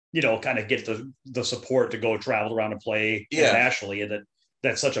kind of get the support to go travel around and play internationally, and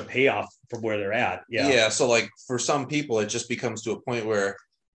that's such a payoff from where they're at. Yeah. So like for some people, it just becomes to a point where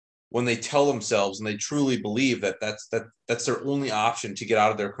when they tell themselves and they truly believe that that's their only option to get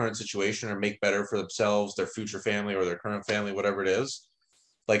out of their current situation or make better for themselves, their future family, or their current family, whatever it is.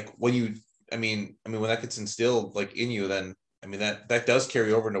 Like when you, I mean, when that gets instilled like in you, then I mean that does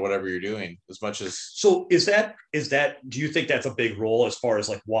carry over into whatever you're doing as much as. So is that do you think that's a big role as far as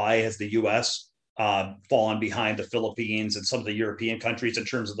like why has the U.S. Fallen behind the Philippines and some of the European countries in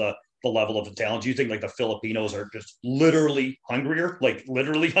terms of the level of the talent? Do you think like the Filipinos are just literally hungrier?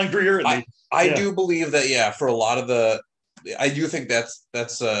 And I do believe that, yeah, for a lot of I do think that's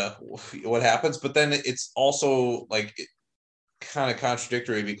what happens, but then it's also like kind of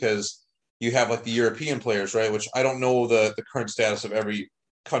contradictory because you have like the European players, right? Which I don't know the current status of every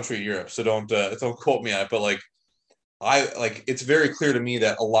country in Europe, so don't quote me on it, but like it's very clear to me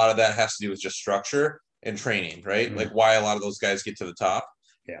that a lot of that has to do with just structure and training, right? Mm-hmm. Like why a lot of those guys get to the top.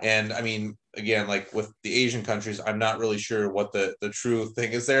 Yeah. And I mean, again, like with the Asian countries, I'm not really sure what the true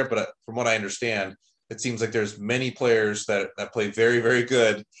thing is there, but from what I understand, it seems like there's many players that play very, very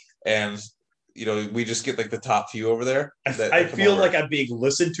good. And, we just get like the top few over there. I feel like I'm being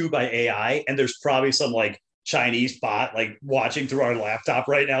listened to by AI, and there's probably some like Chinese bot like watching through our laptop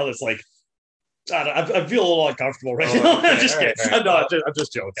right now that's like, I feel a little uncomfortable right now. Okay, I'm just kidding. Right. No, I'm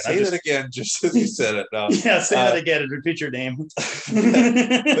just joking. Say that again, just as you said it. No. Yeah, say that again and repeat your name.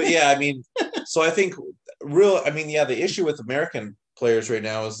 But yeah, I mean, so I think the issue with American players right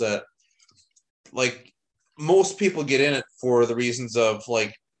now is that, like, most people get in it for the reasons of,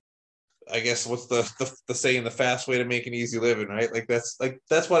 like, I guess what's the saying, the fast way to make an easy living, right? Like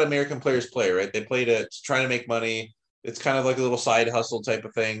that's what American players play, right? They play to try to make money. It's kind of like a little side hustle type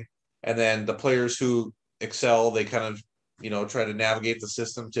of thing. And then the players who excel, they kind of, try to navigate the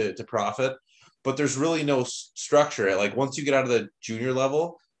system to profit. But there's really no structure. Like once you get out of the junior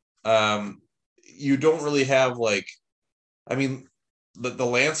level, you don't really have like, I mean, the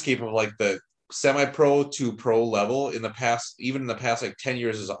landscape of like the semi-pro to pro level in the past like 10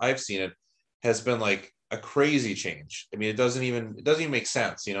 years as I've seen it, has been like a crazy change. I mean, it doesn't even make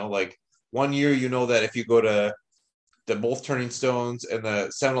sense. Like 1 year, that if you go to the both Turning Stones and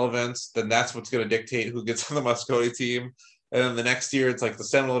the Seminole events, then that's what's going to dictate who gets on the Mosconi team. And then the next year, it's like the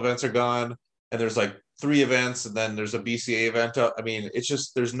Seminole events are gone, and there's like 3 events, and then there's a BCA event. I mean, it's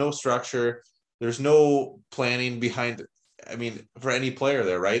just there's no structure, there's no planning behind. I mean, for any player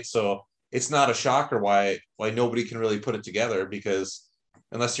there, right? So it's not a shocker why nobody can really put it together, because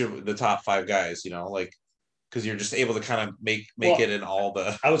unless you're the top 5 guys, like because you're just able to kind of make it in all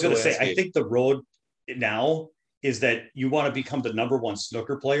the. I was going to say, I think the road now is that you want to become the number 1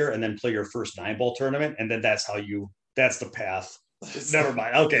 snooker player and then play your first 9-ball tournament. And then that's the path. Never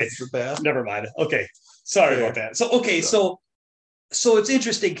mind. Okay. That's the path. Never mind. Okay. Sorry about that. So, okay. So it's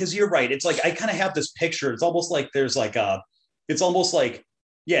interesting because you're right. It's like, I kind of have this picture. It's almost like there's like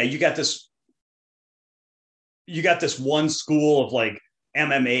yeah, you got this one school of like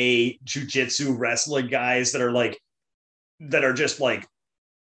MMA, jiu-jitsu, wrestling guys that are just like,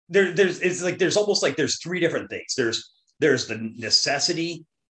 there's almost like there's 3 different things. There's the necessity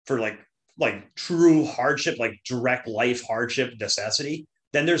for like true hardship, like direct life hardship necessity.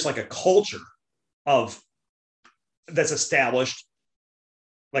 Then there's like a culture that's established.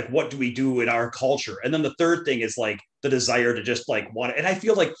 Like, what do we do in our culture? And then the third thing is like the desire to just like want it. And I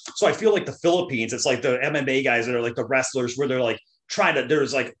feel like the Philippines, it's like the MMA guys that are like the wrestlers where they're like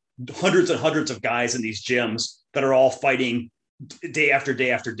there's like hundreds and hundreds of guys in these gyms that are all fighting day after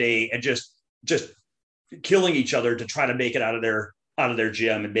day after day and just killing each other to try to make it out of their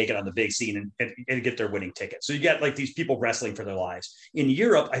gym and make it on the big scene and get their winning ticket. So you got like these people wrestling for their lives. In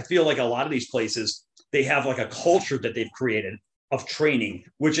Europe, I feel like a lot of these places, they have like a culture that they've created of training,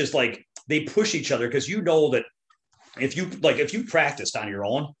 which is like they push each other, because that if you practiced on your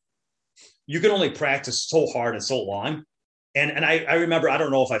own, you can only practice so hard and so long. And I remember, I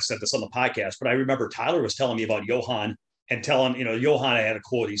don't know if I've said this on the podcast, but I remember Tyler was telling me about Johan and telling, Johan had a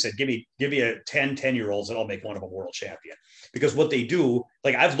quote. He said, give me a 10-year-olds and I'll make one of a world champion. Because what they do,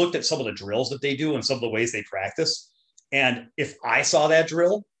 like I've looked at some of the drills that they do and some of the ways they practice. And if I saw that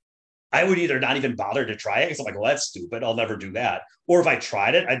drill, I would either not even bother to try it because I'm like, well, that's stupid. I'll never do that. Or if I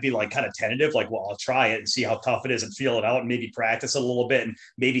tried it, I'd be like kind of tentative, like, well, I'll try it and see how tough it is and feel it out and maybe practice it a little bit and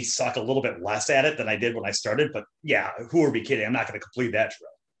maybe suck a little bit less at it than I did when I started. But yeah, who are we kidding? I'm not going to complete that drill.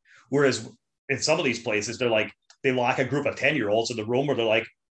 Whereas in some of these places, they're like, they lock a group of 10-year-olds in the room where they're like,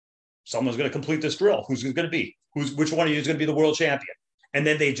 someone's going to complete this drill. Who's going to be? Which one of you is going to be the world champion? And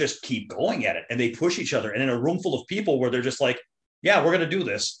then they just keep going at it and they push each other. And in a room full of people where they're just like, yeah, we're going to do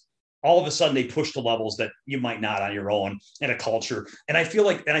this, all of a sudden they push to levels that you might not on your own in a culture. And I feel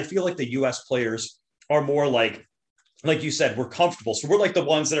like the US players are more like you said, we're comfortable. So we're like the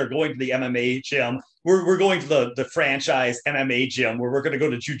ones that are going to the MMA gym. We're going to the franchise MMA gym where we're going to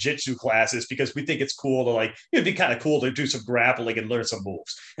go to jujitsu classes because we think it's cool to like, it'd be kind of cool to do some grappling and learn some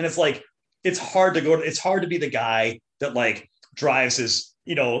moves. And it's like, it's hard to be the guy that like drives his,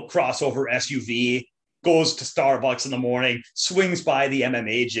 crossover SUV, goes to Starbucks in the morning, swings by the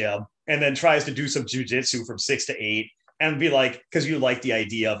MMA gym, and then tries to do some jujitsu from 6 to 8 and be like, because you like the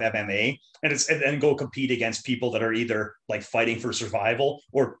idea of MMA and then go compete against people that are either like fighting for survival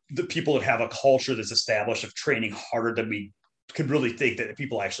or the people that have a culture that's established of training harder than we could really think that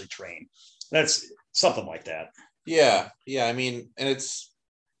people actually train. That's something like that. Yeah. I mean, and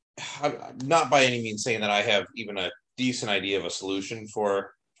I'm not by any means saying that I have even a decent idea of a solution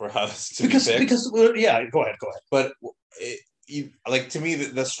for how this to be fixed. Because yeah, go ahead. But to me,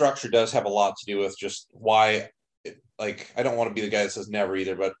 the structure does have a lot to do with just why. I don't want to be the guy that says never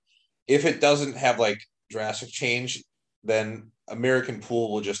either, but if it doesn't have like drastic change, then American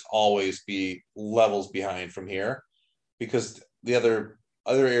pool will just always be levels behind from here because the other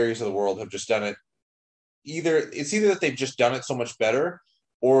areas of the world have just done it. It's either that they've just done it so much better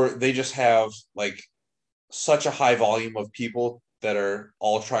or they just have like such a high volume of people that are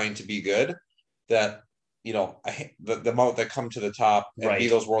all trying to be good that, the amount that come to the top and be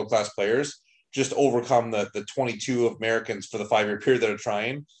those world-class players just overcome the 22 Americans for the 5-year period that are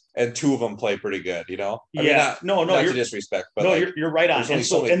trying, and 2 of them play pretty good. Not to disrespect, but no, you're right on.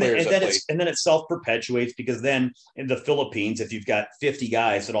 And then it self-perpetuates because then in the Philippines, if you've got 50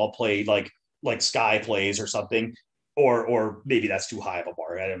 guys that all play like Sky plays or something, or maybe that's too high of a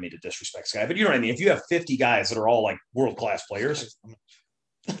bar. I don't mean to disrespect Sky, but you know what I mean. If you have 50 guys that are all like world-class players.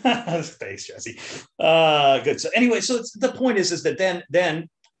 Thanks, Jesse. Good. So anyway, so the point is that then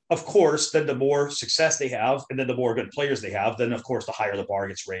of course, then the more success they have, and then the more good players they have, then of course the higher the bar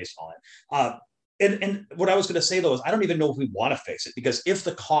gets raised on it. And what I was going to say though is I don't even know if we want to fix it because if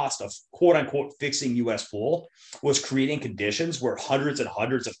the cost of quote unquote fixing US pool was creating conditions where hundreds and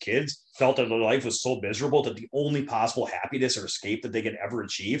hundreds of kids felt that their life was so miserable that the only possible happiness or escape that they could ever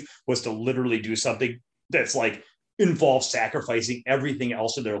achieve was to literally do something that's like involves sacrificing everything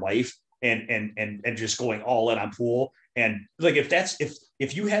else in their life and just going all in on pool. And like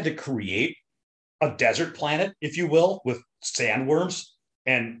if you had to create a desert planet, if you will, with sandworms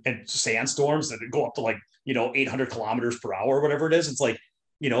and sandstorms that go up to 800 kilometers per hour or whatever it is, it's like,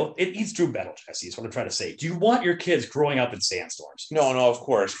 it eats through metal, Jesse, is what I'm trying to say. Do you want your kids growing up in sandstorms? No, of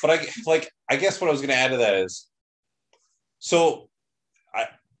course. But I guess what I was going to add to that is, so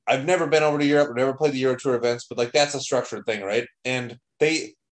I've never been over to Europe. I've never played the Euro Tour events, but that's a structured thing, right? And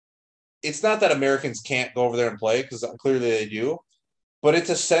it's not that Americans can't go over there and play because clearly they do, but it's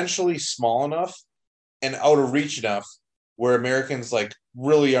essentially small enough and out of reach enough where Americans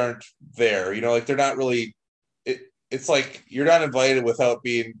really aren't there. They're not really. It's like you're not invited without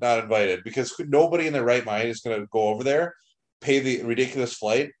being not invited because nobody in their right mind is going to go over there, pay the ridiculous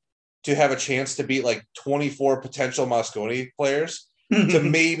flight to have a chance to beat 24 potential Mosconi players to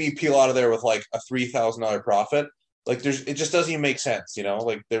maybe peel out of there with a $3,000 profit. It just doesn't even make sense,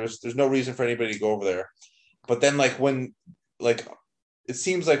 there's no reason for anybody to go over there. But then when it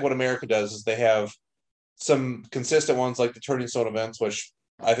seems like what America does is they have some consistent ones like the Turning Stone events, which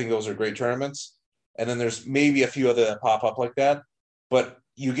I think those are great tournaments. And then there's maybe a few other that pop up like that. But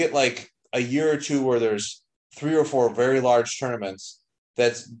you get a year or two where there's 3 or 4 very large tournaments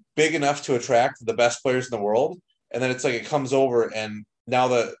that's big enough to attract the best players in the world. And then it's it comes over and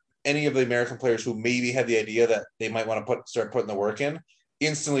now any of the American players who maybe had the idea that they might want to start putting the work in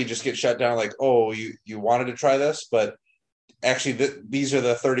instantly just get shut down. Oh, you wanted to try this, but actually these are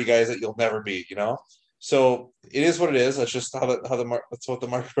the 30 guys that you'll never beat, So it is what it is. That's just that's what the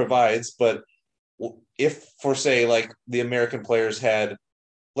market provides. But if for say the American players had,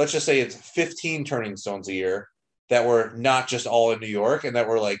 let's just say it's 15 Turning Stones a year that were not just all in New York and that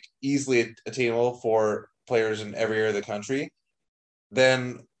were easily attainable for players in every area of the country,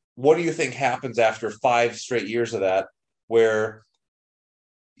 then what do you think happens after 5 straight years of that, where,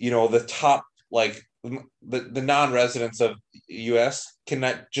 the top the non-residents of US can't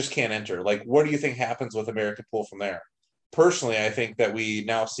enter. Like, what do you think happens with American pool from there? Personally, I think that we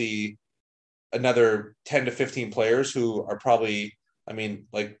now see another 10 to 15 players who are probably, I mean,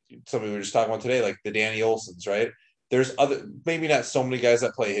 like somebody we were just talking about today, like the Danny Olsons, right? There's other, maybe not so many guys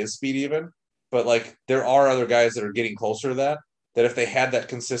that play his speed even, but like there are other guys that are getting closer to that if they had that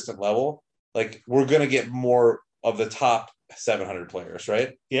consistent level, like we're going to get more of the top 700 players,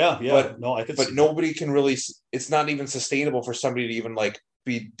 right? Yeah. But No, I could but see nobody can really, it's not even sustainable for somebody to even like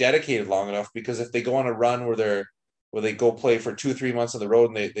be dedicated long enough, because if they go on a run where they go play for 2 or 3 months on the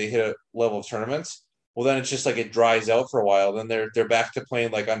road and they hit a level of tournaments, well then it's just like it dries out for a while. Then they're back to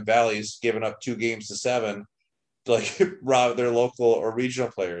playing like on Valleys, giving up 2 games to 7, like rob their local or regional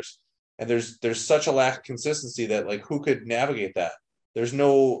players. And there's such a lack of consistency that like who could navigate that? There's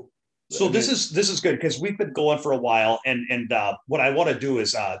no. So this is good because we've been going for a while, and what I want to do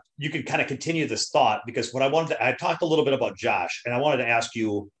is you can kind of continue this thought, because what I talked a little bit about Josh, and I wanted to ask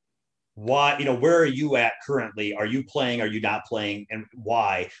you why, where are you at currently? Are you playing? Are you not playing? And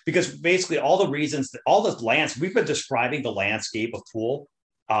why? Because basically all the reasons that all the lands we've been describing the landscape of pool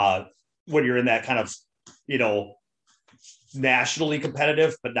when you're in that kind of nationally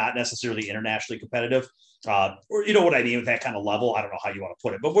competitive, but not necessarily internationally competitive. Or you know what I mean with that kind of level. I don't know how you want to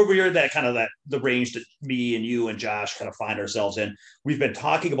put it, but where we're in that kind of the range that me and you and Josh kind of find ourselves in. We've been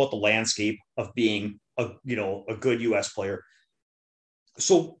talking about the landscape of being a good US player.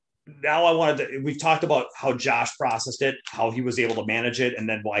 So now we've talked about how Josh processed it, how he was able to manage it, and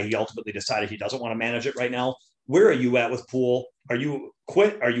then why he ultimately decided he doesn't want to manage it right now. Where are you at with pool? Are you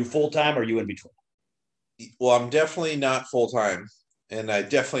quit? Are you full-time? Are you in between? Well, I'm definitely not full time, and I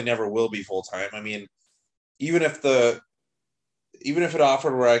definitely never will be full time. I mean, even if it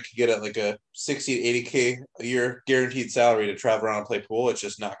offered where I could get at like a 60 to 80K a year guaranteed salary to travel around and play pool, it's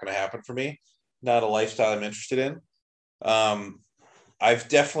just not going to happen for me. Not a lifestyle I'm interested in. I've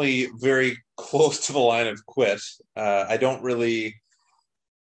definitely very close to the line of quit. I don't really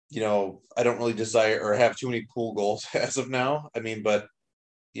desire or have too many pool goals as of now. I mean, but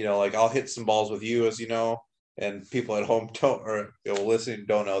like I'll hit some balls with you, as you know, and people at home don't, or listening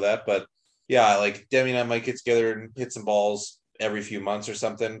don't know that. But yeah, like Demi and I might get together and hit some balls every few months or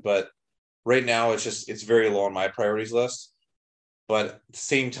something. But right now it's very low on my priorities list. But at the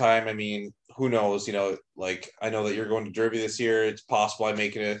same time, I mean, who knows, like I know that you're going to Derby this year. It's possible I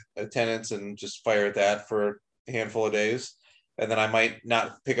make an attendance and just fire at that for a handful of days. And then I might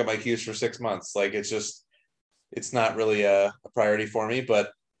not pick up my cues for 6 months. Like it's not really a priority for me.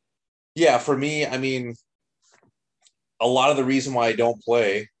 But yeah, for me, I mean, a lot of the reason why I don't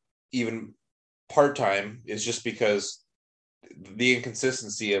play even part-time is just because the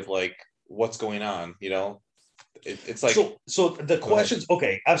inconsistency of like what's going on, it's like, so the questions.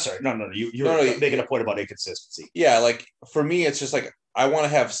 Okay, I'm sorry. No. You're making a point about inconsistency. Yeah, like for me, it's just like I want to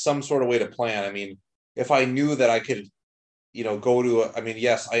have some sort of way to plan. I mean, if I knew that I could, go to. I mean,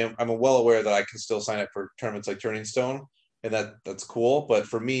 yes, I'm well aware that I can still sign up for tournaments like Turning Stone, and that's cool. But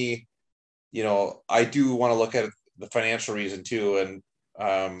for me, I do want to look at the financial reason too, and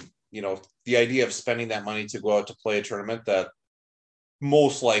the idea of spending that money to go out to play a tournament that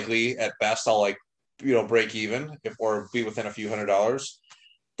most likely at best I'll like break even or be within a few $100s.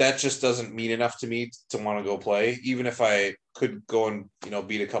 That just doesn't mean enough to me to want to go play, even if I could go and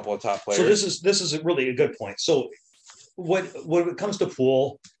beat a couple of top players. So this is really a good point. So when it comes to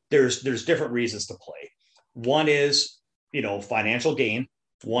pool, there's different reasons to play. One is financial gain,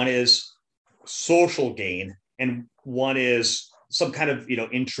 one is social gain, and one is some kind of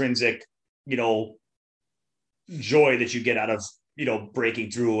intrinsic joy that you get out of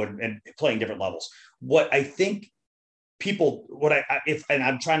breaking through and playing different levels. What I think and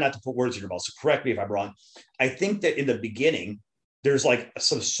I'm trying not to put words in your mouth, so correct me if I'm wrong. I think that in the beginning, there's like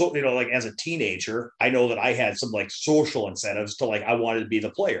like as a teenager, I know that I had some like social incentives to like, I wanted to be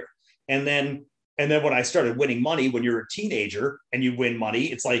the player. And then when I started winning money, when you're a teenager and you win money,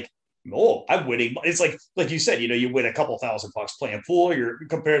 it's like, oh, I'm winning. It's like you said, you win a couple $1,000 playing pool. You're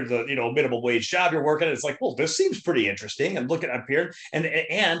compared to the minimum wage job you're working. It's like, well, this seems pretty interesting. And look at up here.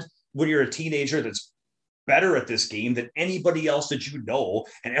 And when you're a teenager that's better at this game than anybody else that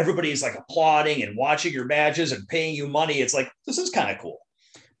and everybody's like applauding and watching your matches and paying you money, it's like, this is kind of cool.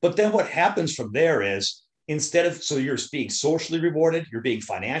 But then what happens from there is so you're being socially rewarded, you're being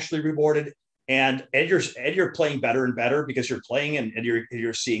financially rewarded, and you're playing better and better because you're playing and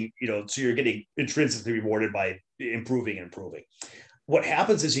you're seeing, so you're getting intrinsically rewarded by improving and improving. What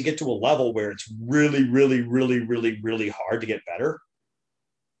happens is you get to a level where it's really, really, really, really, really hard to get better.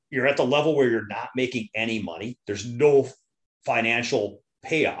 You're at the level where you're not making any money. There's no financial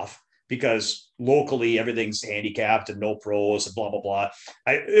payoff because locally everything's handicapped and no pros and blah, blah, blah.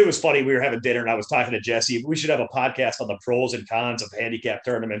 It was funny. We were having dinner and I was talking to Jesse. We should have a podcast on the pros and cons of handicap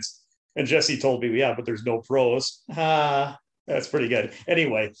tournaments. And Jesse told me, yeah, but there's no pros. That's pretty good.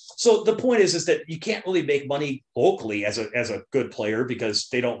 Anyway, so the point is that you can't really make money locally as a good player because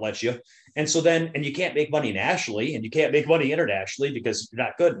they don't let you. And so then, and you can't make money nationally and you can't make money internationally because you're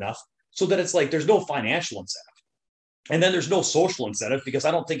not good enough. So that it's like there's no financial incentive. And then there's no social incentive because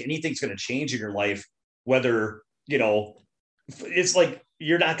I don't think anything's going to change in your life, whether, it's like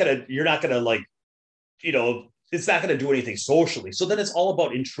you're not gonna like, it's not going to do anything socially. So then it's all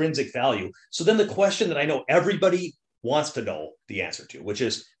about intrinsic value. So then the question that I know everybody wants to know the answer to, which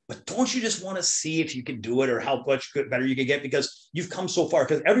is, but don't you just want to see if you can do it or how much better you can get because you've come so far?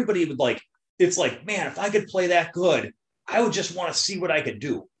 Because everybody would like, it's like, man, if I could play that good, I would just want to see what I could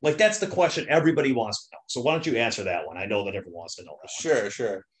do. Like, that's the question everybody wants to know. So why don't you answer that one? I know that everyone wants to know that one.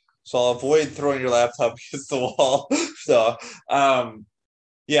 Sure. So I'll avoid throwing your laptop against the wall. So,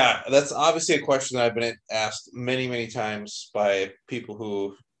 yeah, that's obviously a question that I've been asked many, many times by people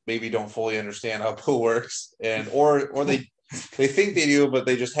who maybe don't fully understand how pool works, and or they think they do, but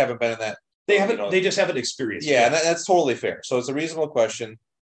they just haven't been in that. They haven't. They just haven't experienced. Yeah, and that's totally fair. So it's a reasonable question.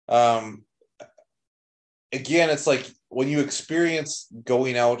 Again, it's like when you experience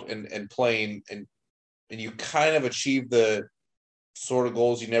going out and playing, and you kind of achieve the sort of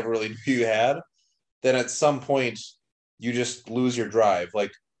goals you never really knew you had, then at some point you just lose your drive.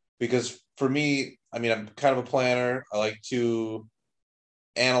 Like, because for me, I mean, I'm kind of a planner. I like to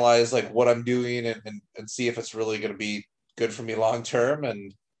analyze like what I'm doing and see if it's really going to be good for me long term.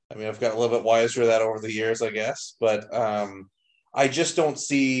 And I mean, I've got a little bit wiser to that over the years, I guess. But I just don't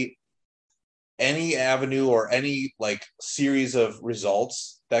see any avenue or any like series of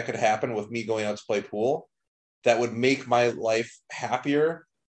results that could happen with me going out to play pool that would make my life happier,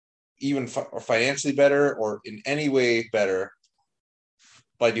 even or financially better, or in any way better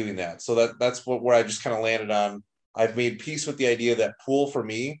by doing that. So that's where I just kind of landed on. I've made peace with the idea that pool for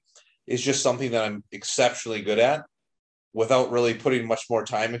me is just something that I'm exceptionally good at without really putting much more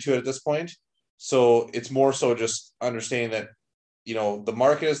time into it at this point. So it's more so just understanding that, the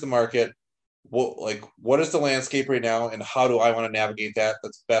market is the market. What is the landscape right now, and how do I want to navigate that?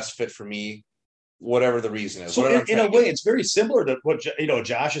 That's best fit for me, whatever the reason is. So in a way, it's very similar to what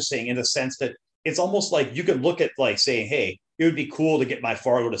Josh is saying, in the sense that it's almost like you can look at like saying, hey, it would be cool to get my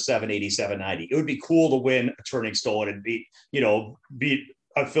Fargo to 780, 790. It would be cool to win a Turning Stone and beat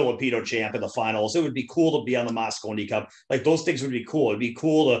a Filipino champ in the finals. It would be cool to be on the Mosconi Cup. Like, those things would be cool. It'd be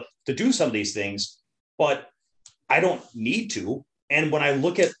cool to do some of these things, but I don't need to. And when I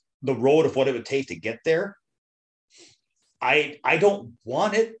look at the road of what it would take to get there, I don't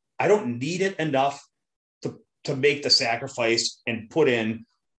want it. I don't need it enough to make the sacrifice and put in,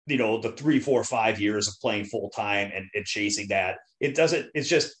 the 3, 4, 5 years of playing full time and chasing that. It doesn't, it's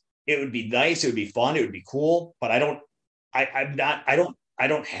just, it would be nice. It would be fun. It would be cool, but I don't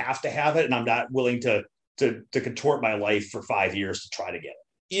have to have it. And I'm not willing to contort my life for 5 years to try to get it.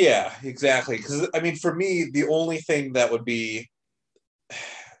 Yeah, exactly. Cause I mean, for me, the only thing that would be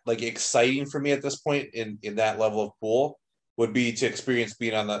like exciting for me at this point in that level of pool would be to experience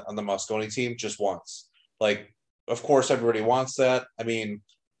being on the Mosconi team just once. Like, of course, everybody wants that. I mean,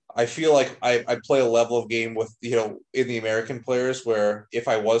 I feel like I play a level of game with, in the American players where if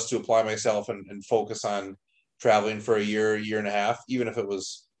I was to apply myself and focus on traveling for a year and a half, even if it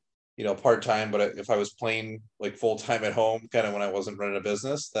was, part-time, but if I was playing like full-time at home, kind of when I wasn't running a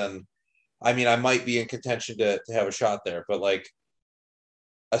business, then I mean, I might be in contention to have a shot there. But like,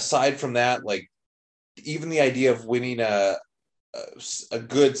 aside from that, like even the idea of winning a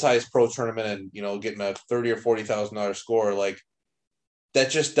good sized pro tournament and, getting a $30,000 or $40,000 score, like that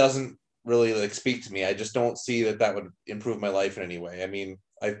just doesn't really like speak to me. I just don't see that would improve my life in any way. I mean,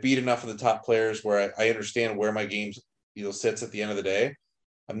 I've beat enough of the top players where I understand where my game, sits at the end of the day.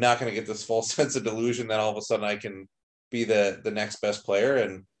 I'm not going to get this false sense of delusion that all of a sudden I can be the next best player.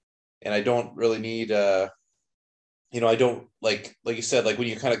 And I don't really need, I don't like you said, like when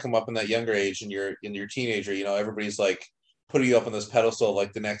you kind of come up in that younger age and you're in your teenager, everybody's like putting you up on this pedestal,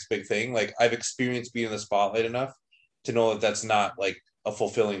 like the next big thing. Like, I've experienced being in the spotlight enough to know that that's not like a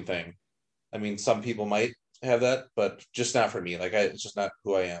fulfilling thing. I mean, some people might have that, but just not for me. Like, it's just not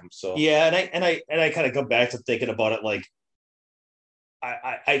who I am. So yeah. And I kind of come back to thinking about it. Like,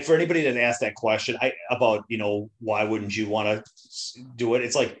 I for anybody that asked that question, about, why wouldn't you want to do it?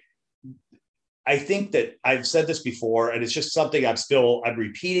 It's like, I think that I've said this before, and it's just something I'm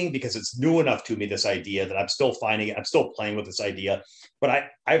repeating because it's new enough to me, this idea that I'm still finding it. I'm still playing with this idea, but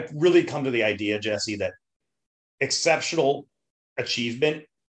I've really come to the idea, Jesse, that exceptional achievement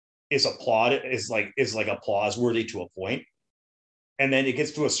is like applause worthy to a point. And then it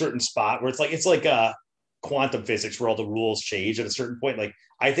gets to a certain spot where it's like quantum physics where all the rules change at a certain point. Like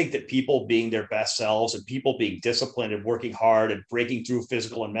I think that people being their best selves and people being disciplined and working hard and breaking through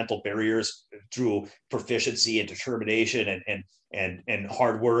physical and mental barriers through proficiency and determination and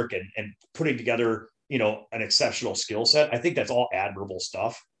hard work and putting together, an exceptional skill set. I think that's all admirable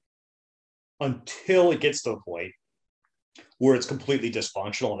stuff until it gets to a point where it's completely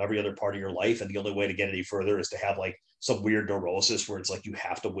dysfunctional in every other part of your life. And the only way to get any further is to have like some weird neurosis where it's like you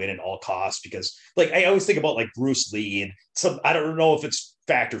have to win at all costs. Because like I always think about like Bruce Lee and I don't know if it's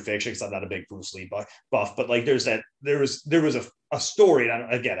fact or fiction because I'm not a big Bruce Lee buff, but like there was a story,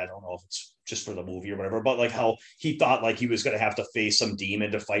 and again, I don't know if it's just for the movie or whatever, but like how he thought like he was going to have to face some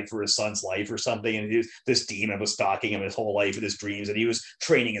demon to fight for his son's life or something. And this demon was stalking him his whole life in his dreams. And he was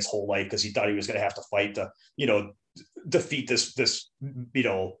training his whole life because he thought he was going to have to fight to, defeat this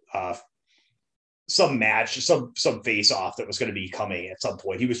some match, some face off that was going to be coming at some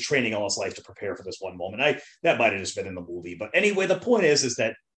point. He was training all his life to prepare for this one moment. That might have just been in the movie, but anyway, the point is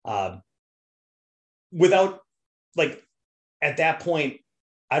that without like at that point,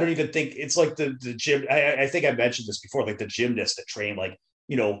 I don't even think it's like the gym. I think I mentioned this before, like the gymnasts that train like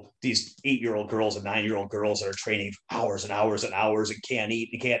these 8-year-old girls and 9-year-old girls that are training hours and hours and hours and can't eat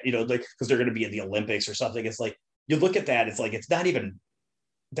and can't like because they're going to be in the Olympics or something. It's like you look at that, it's like it's not even.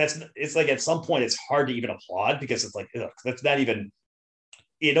 It's like at some point it's hard to even applaud because it's like ugh, that's not even,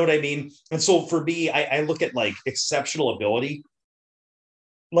 you know what I mean? And so for me, I look at like exceptional ability.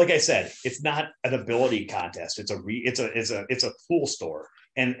 Like I said, it's not an ability contest. It's a pool store.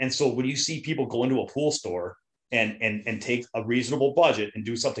 And so when you see people go into a pool store and take a reasonable budget and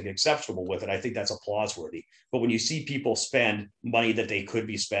do something exceptional with it, I think that's applause worthy. But when you see people spend money that they could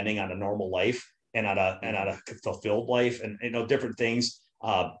be spending on a normal life and on a fulfilled life and different things,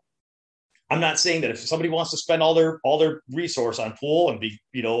 I'm not saying that if somebody wants to spend all their resource on pool and be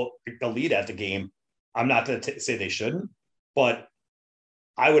elite at the game, I'm not going to say they shouldn't, but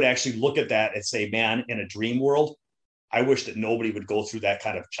I would actually look at that and say, man, in a dream world, I wish that nobody would go through that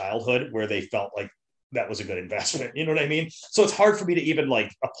kind of childhood where they felt like that was a good investment. You know what I mean? So it's hard for me to even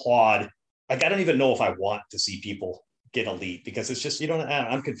like applaud. Like I don't even know if I want to see people get elite because it's just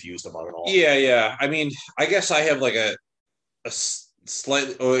I'm confused about it all. Yeah. I mean, I guess I have like a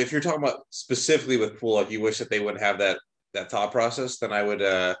slightly, or if you're talking about specifically with pool, if you wish that they would have that thought process, then I would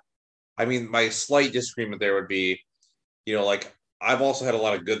I mean my slight disagreement there would be, like I've also had a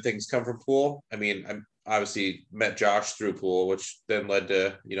lot of good things come from pool. I mean, I'm obviously met Josh through pool, which then led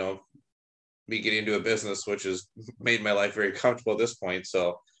to, me getting into a business, which has made my life very comfortable at this point.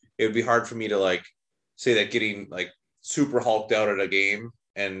 So it would be hard for me to like say that getting like super hulked out at a game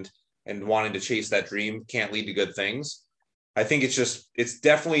and wanting to chase that dream can't lead to good things. I think it's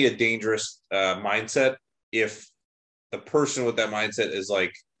definitely a dangerous mindset if the person with that mindset is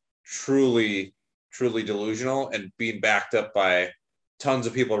like truly delusional and being backed up by tons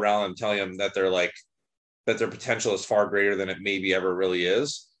of people around them telling them that that their potential is far greater than it maybe ever really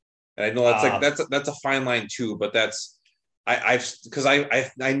is. And I know that's a fine line too, but because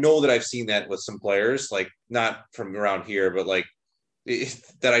I know that I've seen that with some players, like not from around here, but like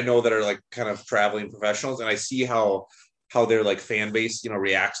that I know that are like kind of traveling professionals, and I see how their like fan base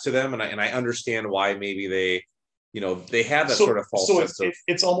reacts to them, and I understand why maybe they have that sort of false sense of.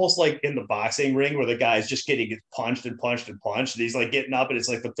 It's almost like in the boxing ring where the guy's just getting punched and punched and punched, and he's like getting up, and it's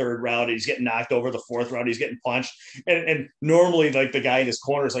like the third round, and he's getting knocked over. The fourth round, he's getting punched, and normally like the guy in his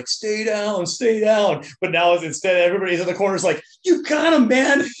corner is like, stay down, but now instead everybody's in the corner is like, you got him,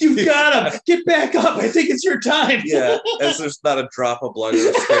 man, you got him, get back up. I think it's your time. Yeah, as there's not a drop of blood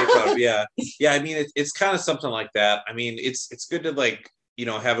or straight up. Yeah. I mean, it's kind of something like that. I mean, it's good to like.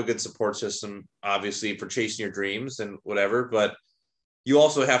 Have a good support system, obviously, for chasing your dreams and whatever, but you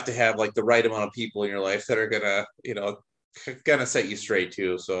also have to have like the right amount of people in your life that are gonna set you straight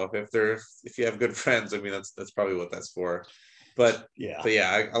too. So if you have good friends, I mean, that's probably what that's for. But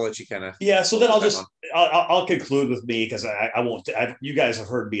I'll let you kind of. Yeah. So then I'll conclude with me because I won't, you guys have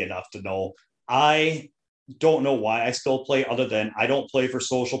heard me enough to know, I don't know why I still play other than I don't play for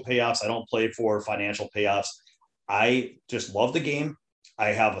social payoffs. I don't play for financial payoffs. I just love the game.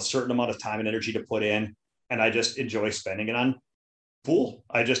 I have a certain amount of time and energy to put in, and I just enjoy spending it on pool.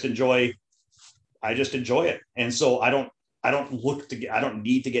 I just enjoy it. And so I don't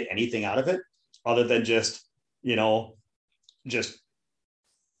need to get anything out of it other than just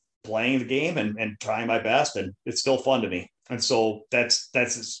playing the game and trying my best. And it's still fun to me. And so that's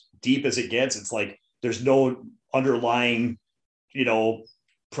as deep as it gets. It's like, there's no underlying,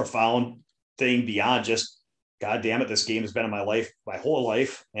 profound thing beyond just God damn it, this game has been in my life, my whole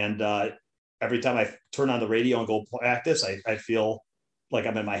life. And every time I turn on the radio and go practice, I feel like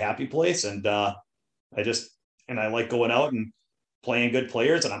I'm in my happy place. And I like going out and playing good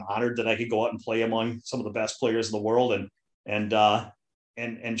players. And I'm honored that I could go out and play among some of the best players in the world and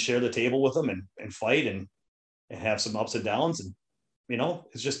share the table with them and fight and have some ups and downs. And,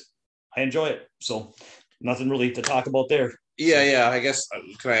 it's just, I enjoy it. So nothing really to talk about there. Yeah. I guess,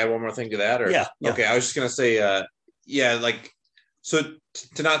 can I add one more thing to that? Or Yeah. Okay. I was just going to say, so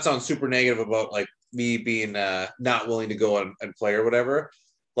to not sound super negative about like me being not willing to go and play or whatever,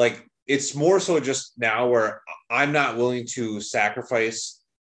 like it's more so just now where I'm not willing to sacrifice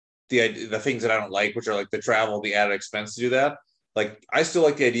the things that I don't like, which are like the travel, the added expense to do that. Like I still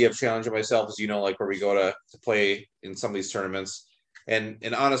like the idea of challenging myself, as like where we go to play in some of these tournaments. And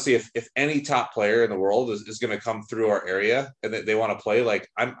honestly, if any top player in the world is going to come through our area and they want to play, like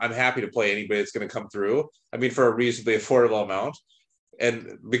I'm happy to play anybody that's going to come through. I mean, for a reasonably affordable amount,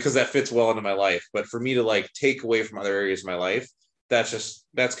 and because that fits well into my life. But for me to like take away from other areas of my life, that's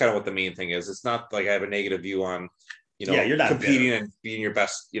kind of what the main thing is. It's not like I have a negative view on, you're not competing bitter. and being your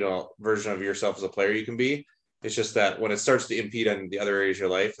best, version of yourself as a player you can be. It's just that when it starts to impede on the other areas of your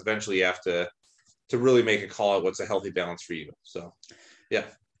life, eventually you have to really make a call at what's a healthy balance for you. So, yeah.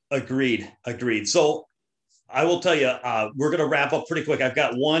 Agreed. So I will tell you, we're going to wrap up pretty quick. I've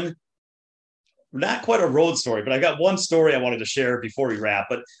got one, not quite a road story, but I got one story I wanted to share before we wrap.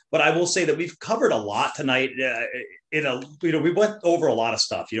 But I will say that we've covered a lot tonight. We went over a lot of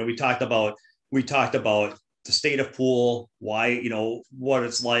stuff. We talked about the state of pool, why, what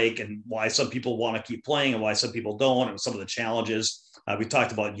it's like, and why some people want to keep playing and why some people don't, and some of the challenges. We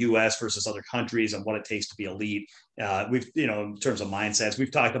talked about U.S. versus other countries and what it takes to be elite. We've, in terms of mindsets,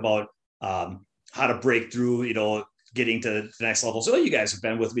 we've talked about how to break through, getting to the next level. So you guys have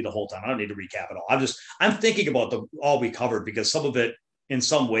been with me the whole time. I don't need to recap it all. I'm thinking about all we covered, because some of it, in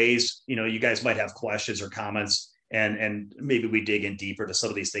some ways, you guys might have questions or comments, and maybe we dig in deeper to some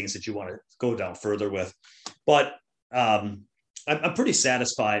of these things that you want to go down further with. But I'm pretty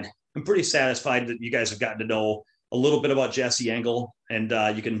satisfied. I'm pretty satisfied that you guys have gotten to know a little bit about Jesse Engel, and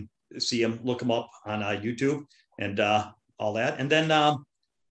you can see him, look him up on YouTube and all that. And then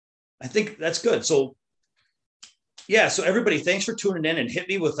I think that's good. So everybody, thanks for tuning in, and hit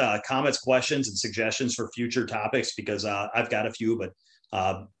me with comments, questions, and suggestions for future topics, because I've got a few. But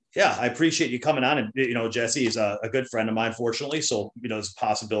I appreciate you coming on. And Jesse is a good friend of mine, fortunately. So there's a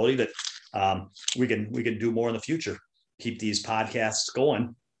possibility that we can do more in the future, keep these podcasts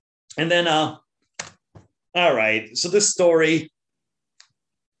going. And then all right, so this story,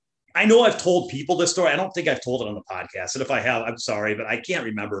 I know I've told people this story. I don't think I've told it on the podcast. And if I have, I'm sorry, but I can't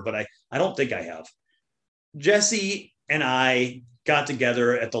remember. But I don't think I have. Jesse and I got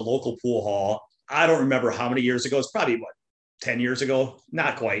together at the local pool hall. I don't remember how many years ago. It's probably 10 years ago?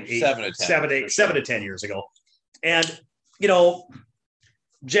 Not quite. 7 to 10 years ago. And,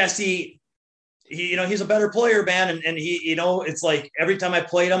 Jesse, he's a better player, man. And he, it's like every time I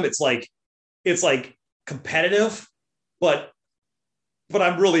played him, it's like competitive, but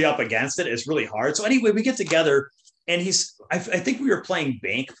I'm really up against it. It's really hard. So anyway, we get together, and I think we were playing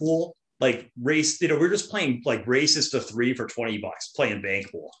bank pool, like race, we're just playing like races to 3 for $20, playing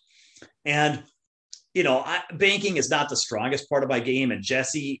bank pool. And, banking is not the strongest part of my game. And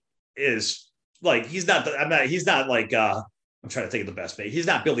Jesse is like, he's not like, I'm trying to think of the best bank. He's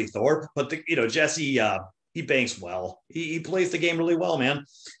not Billy Thorpe, but Jesse, he banks well. He plays the game really well, man.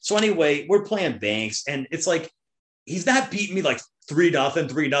 So anyway, we're playing banks, and it's like, he's not beating me like 3-0, 3-0,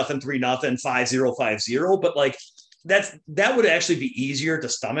 3-0, 5-0, 5-0, but like that would actually be easier to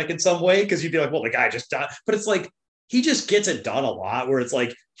stomach in some way, because you'd be like, well, the guy just died. But it's like, he just gets it done a lot, where it's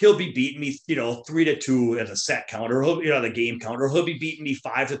like, he'll be beating me, 3-2 at the set counter, the game counter. He'll be beating me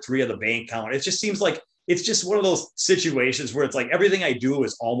 5-3 at the bank counter. It just seems like it's just one of those situations where it's like everything I do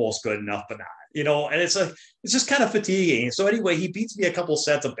is almost good enough, but not, and it's just kind of fatiguing. So anyway, he beats me a couple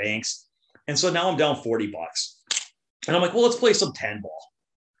sets of banks. And so now I'm down $40. And I'm like, well, let's play some 10 ball.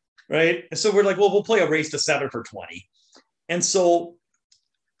 Right. And so we're like, well, we'll play a race to 7 for 20. And so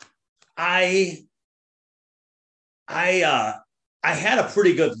I had a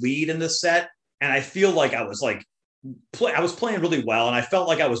pretty good lead in this set. And I feel like I was playing really well. And I felt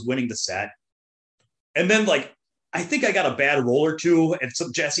like I was winning the set. And then I think I got a bad roll or two, and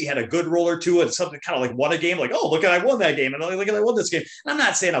Jesse had a good roll or two, and something kind of like won a game. Like, oh, look, I won that game, and look, I won this game. And I'm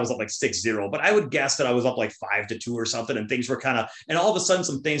not saying I was up like 6-0, but I would guess that I was up like 5-2 or something, and things were and all of a sudden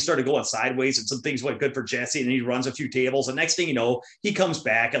some things started going sideways, and some things went good for Jesse, and he runs a few tables, and next thing you know, he comes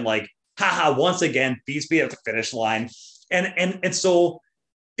back and once again beats me at the finish line, and so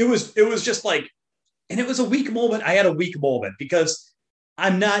it was just like And it was a weak moment. I had a weak moment because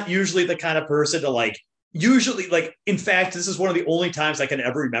I'm not usually the kind of person to like, usually like, in fact, this is one of the only times I can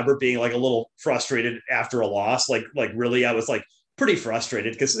ever remember being like a little frustrated after a loss. Like really, I was like pretty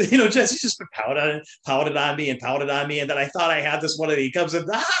frustrated because, Jesse's just been pounded on me and pounded on me. And then I thought I had this one and he comes in,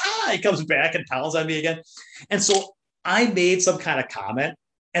 he comes back and pounds on me again. And so I made some kind of comment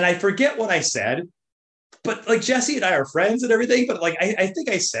and I forget what I said, but like Jesse and I are friends and everything. But like, I think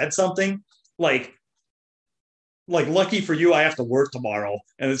I said something like, lucky for you, I have to work tomorrow,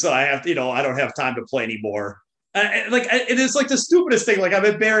 and so I have to, I don't have time to play anymore. It is like the stupidest thing. Like I'm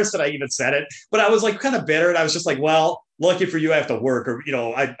embarrassed that I even said it, but I was like kind of bitter, and I was just like, well, lucky for you, I have to work, or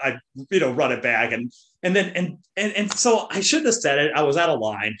I run it back, and so I shouldn't have said it. I was out of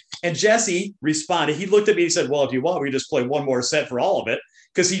line, and Jesse responded. He looked at me and said, well, if you want, we just play one more set for all of it.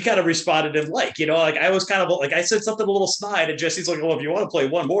 Because he kind of responded in like I was kind of like I said something a little snide, and Jesse's like, well, if you want to play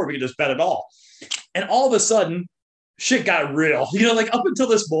one more, we can just bet it all. And all of a sudden, shit got real. Like up until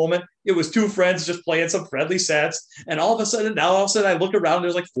this moment, it was two friends just playing some friendly sets. And all of a sudden, I look around,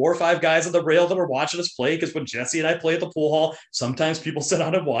 there's like 4 or 5 guys on the rail that are watching us play. Because when Jesse and I play at the pool hall, sometimes people sit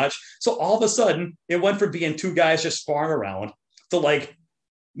down and watch. So all of a sudden, it went from being 2 guys just sparring around to like,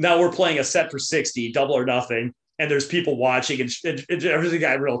 now we're playing a set for 60, double or nothing. And there's people watching and everything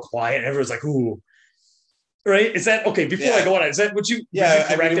got real quiet. Everyone's like, ooh. Right? Is that okay? Before I go on, is that would you? Yeah,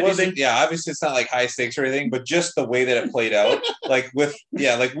 you correct anything? Yeah, obviously it's not like high stakes or anything, but just the way that it played out, like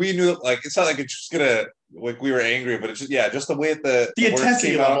we knew, like it's not like it's just gonna like we were angry, but it's just the way that the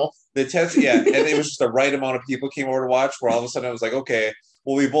intensity level, the intensity, and it was just the right amount of people came over to watch. Where all of a sudden it was like, okay,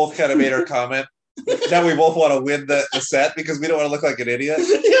 well, we both kind of made our comment. Now we both want to win the set because we don't want to look like an idiot.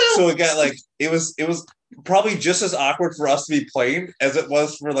 Yeah. So it got like it was probably just as awkward for us to be playing as it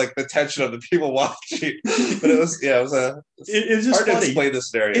was for like the tension of the people watching. But it was just hard to explain the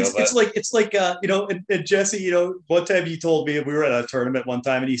scenario. It's like and Jesse, one time he told me we were at a tournament one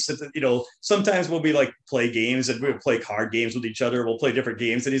time and he said that, sometimes when we like play games and we play card games with each other, we'll play different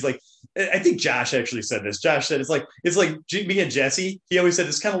games. And he's like, I think Josh actually said this. Josh said it's like me and Jesse, he always said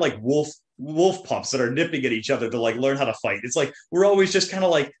it's kind of like wolf pups that are nipping at each other to like learn how to fight. It's like we're always just kind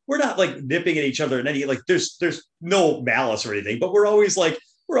of like we're not like nipping at each other in any like there's no malice or anything, but we're always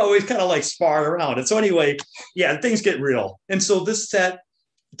kind of like sparring around. And so anyway, things get real. And so this set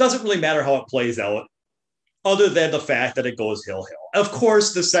doesn't really matter how it plays out, other than the fact that it goes hill. Of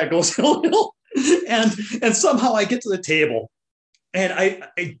course, the set goes hill, and somehow I get to the table, and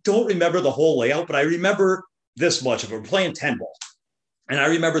I don't remember the whole layout, but I remember this much of it. We're playing 10 ball. And I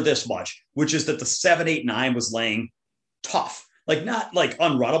remember this much, which is that the 7, 8, 9 was laying tough, like not like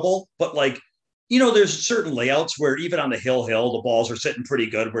unrunnable, but like, there's certain layouts where even on the hill, the balls are sitting pretty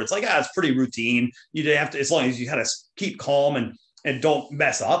good, where it's like, it's pretty routine. You have to, as long as you kind of keep calm and don't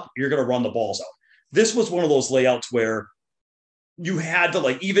mess up, you're going to run the balls out. This was one of those layouts where you had to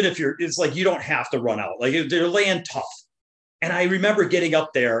like, even if it's like, you don't have to run out, like they're laying tough. And I remember getting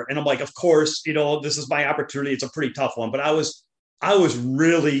up there and I'm like, of course, this is my opportunity. It's a pretty tough one, but I was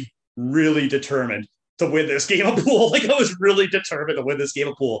really, really determined to win this game of pool. Like I was really determined to win this game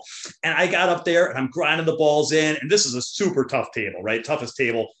of pool. And I got up there and I'm grinding the balls in. And this is a super tough table, right? Toughest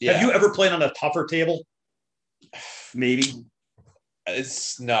table. Yeah. Have you ever played on a tougher table? Maybe.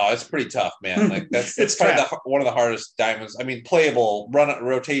 It's pretty tough, man. Like it's probably one of the hardest diamonds. I mean,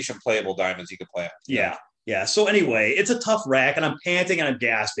 rotation playable diamonds you can play on. Yeah. Yeah. So anyway, it's a tough rack and I'm panting and I'm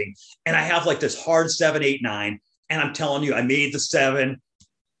gasping. And I have like this hard 7, 8, 9. And I'm telling you, I made the 7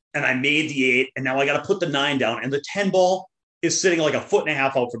 and I made the 8. And now I got to put the 9 down. And the 10 ball is sitting like 1.5 foot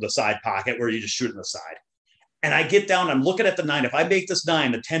out from the side pocket where you just shoot in the side. And I get down, I'm looking at the 9. If I make this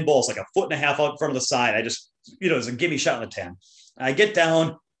 9, the 10 ball is like 1.5 foot out in front of the side. I just, it's a gimme shot on the 10. And I get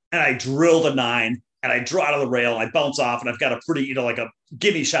down and I drill the 9 and I draw out of the rail. And I bounce off and I've got a pretty, like a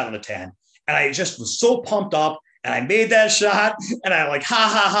gimme shot on the 10. And I just was so pumped up. And I made that shot, and I like,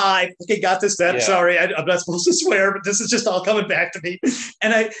 I fucking got this set. Yeah. Sorry, I'm not supposed to swear, but this is just all coming back to me.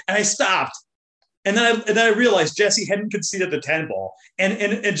 And I stopped, and then I realized Jesse hadn't conceded the 10 ball,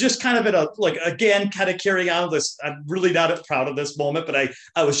 and just kind of kind of carrying on this. I'm really not proud of this moment, but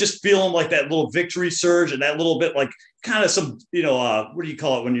I was just feeling like that little victory surge and that little bit like kind of some what do you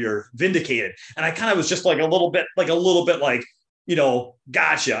call it when you're vindicated? And I kind of was just like a little bit like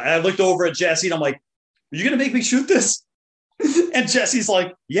gotcha. And I looked over at Jesse, and I'm like, are you going to make me shoot this? And Jesse's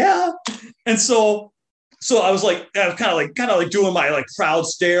like, yeah. And so I was like, kind of like doing my like proud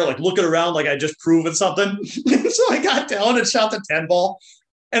stare, like looking around like I just proven something. So I got down and shot the 10 ball.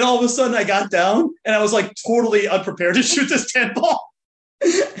 And all of a sudden I got down and I was like totally unprepared to shoot this 10 ball.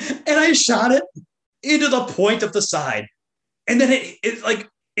 And I shot it into the point of the side. And then it like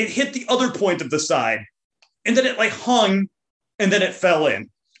it hit the other point of the side, and then it like hung, and then it fell in.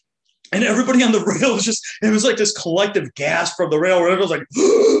 And everybody on the rail was just, it was like this collective gasp from the rail where it was like,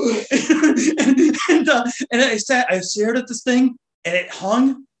 and I stared at this thing, and it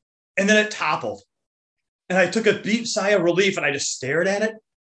hung, and then it toppled. And I took a deep sigh of relief, and I just stared at it,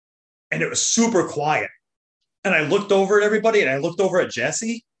 and it was super quiet. And I looked over at everybody, and I looked over at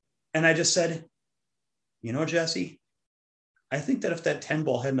Jesse, and I just said, you know, Jesse, I think that if that 10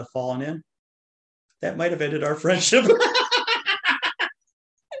 ball hadn't have fallen in, that might have ended our friendship.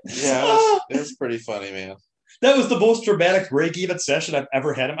 Yeah, it was pretty funny, man. That was the most dramatic break-even session I've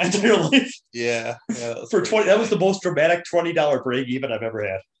ever had in my entire life. Yeah, that was the most dramatic $20 break-even I've ever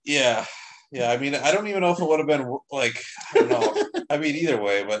had. Yeah. I mean, I don't even know if it would have been like, I don't know. I mean, either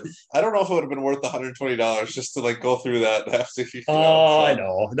way, but I don't know if it would have been worth $120 just to like go through that. I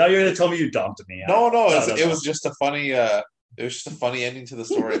know. Now you're gonna tell me you dumped me. No, it was just a funny. It was just a funny ending to the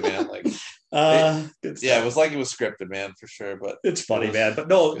story, man. Like, it was like it was scripted, man, for sure. But it's funny, man. But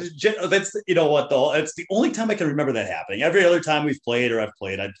no, that's you know what though. It's the only time I can remember that happening. Every other time we've played or I've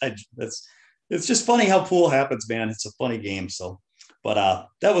played, it's just funny how pool happens, man. It's a funny game. So, but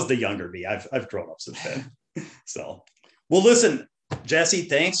that was the younger me. I've grown up since then. So, well, listen, Jesse,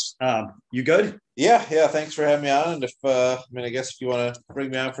 thanks. You good? Yeah. Thanks for having me on. And I guess if you want to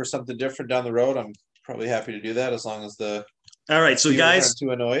bring me on for something different down the road, I'm probably happy to do that as long as all right, so guys,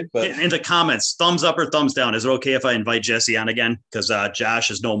 too annoyed, but in the comments, thumbs up or thumbs down. Is it okay if I invite Jesse on again? Because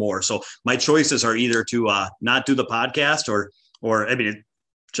Josh is no more. So my choices are either to not do the podcast or I mean,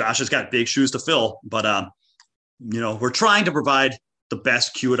 Josh has got big shoes to fill, but we're trying to provide the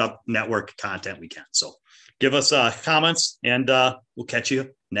best Cue It Up network content we can. So give us comments, and we'll catch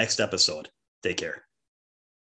you next episode. Take care.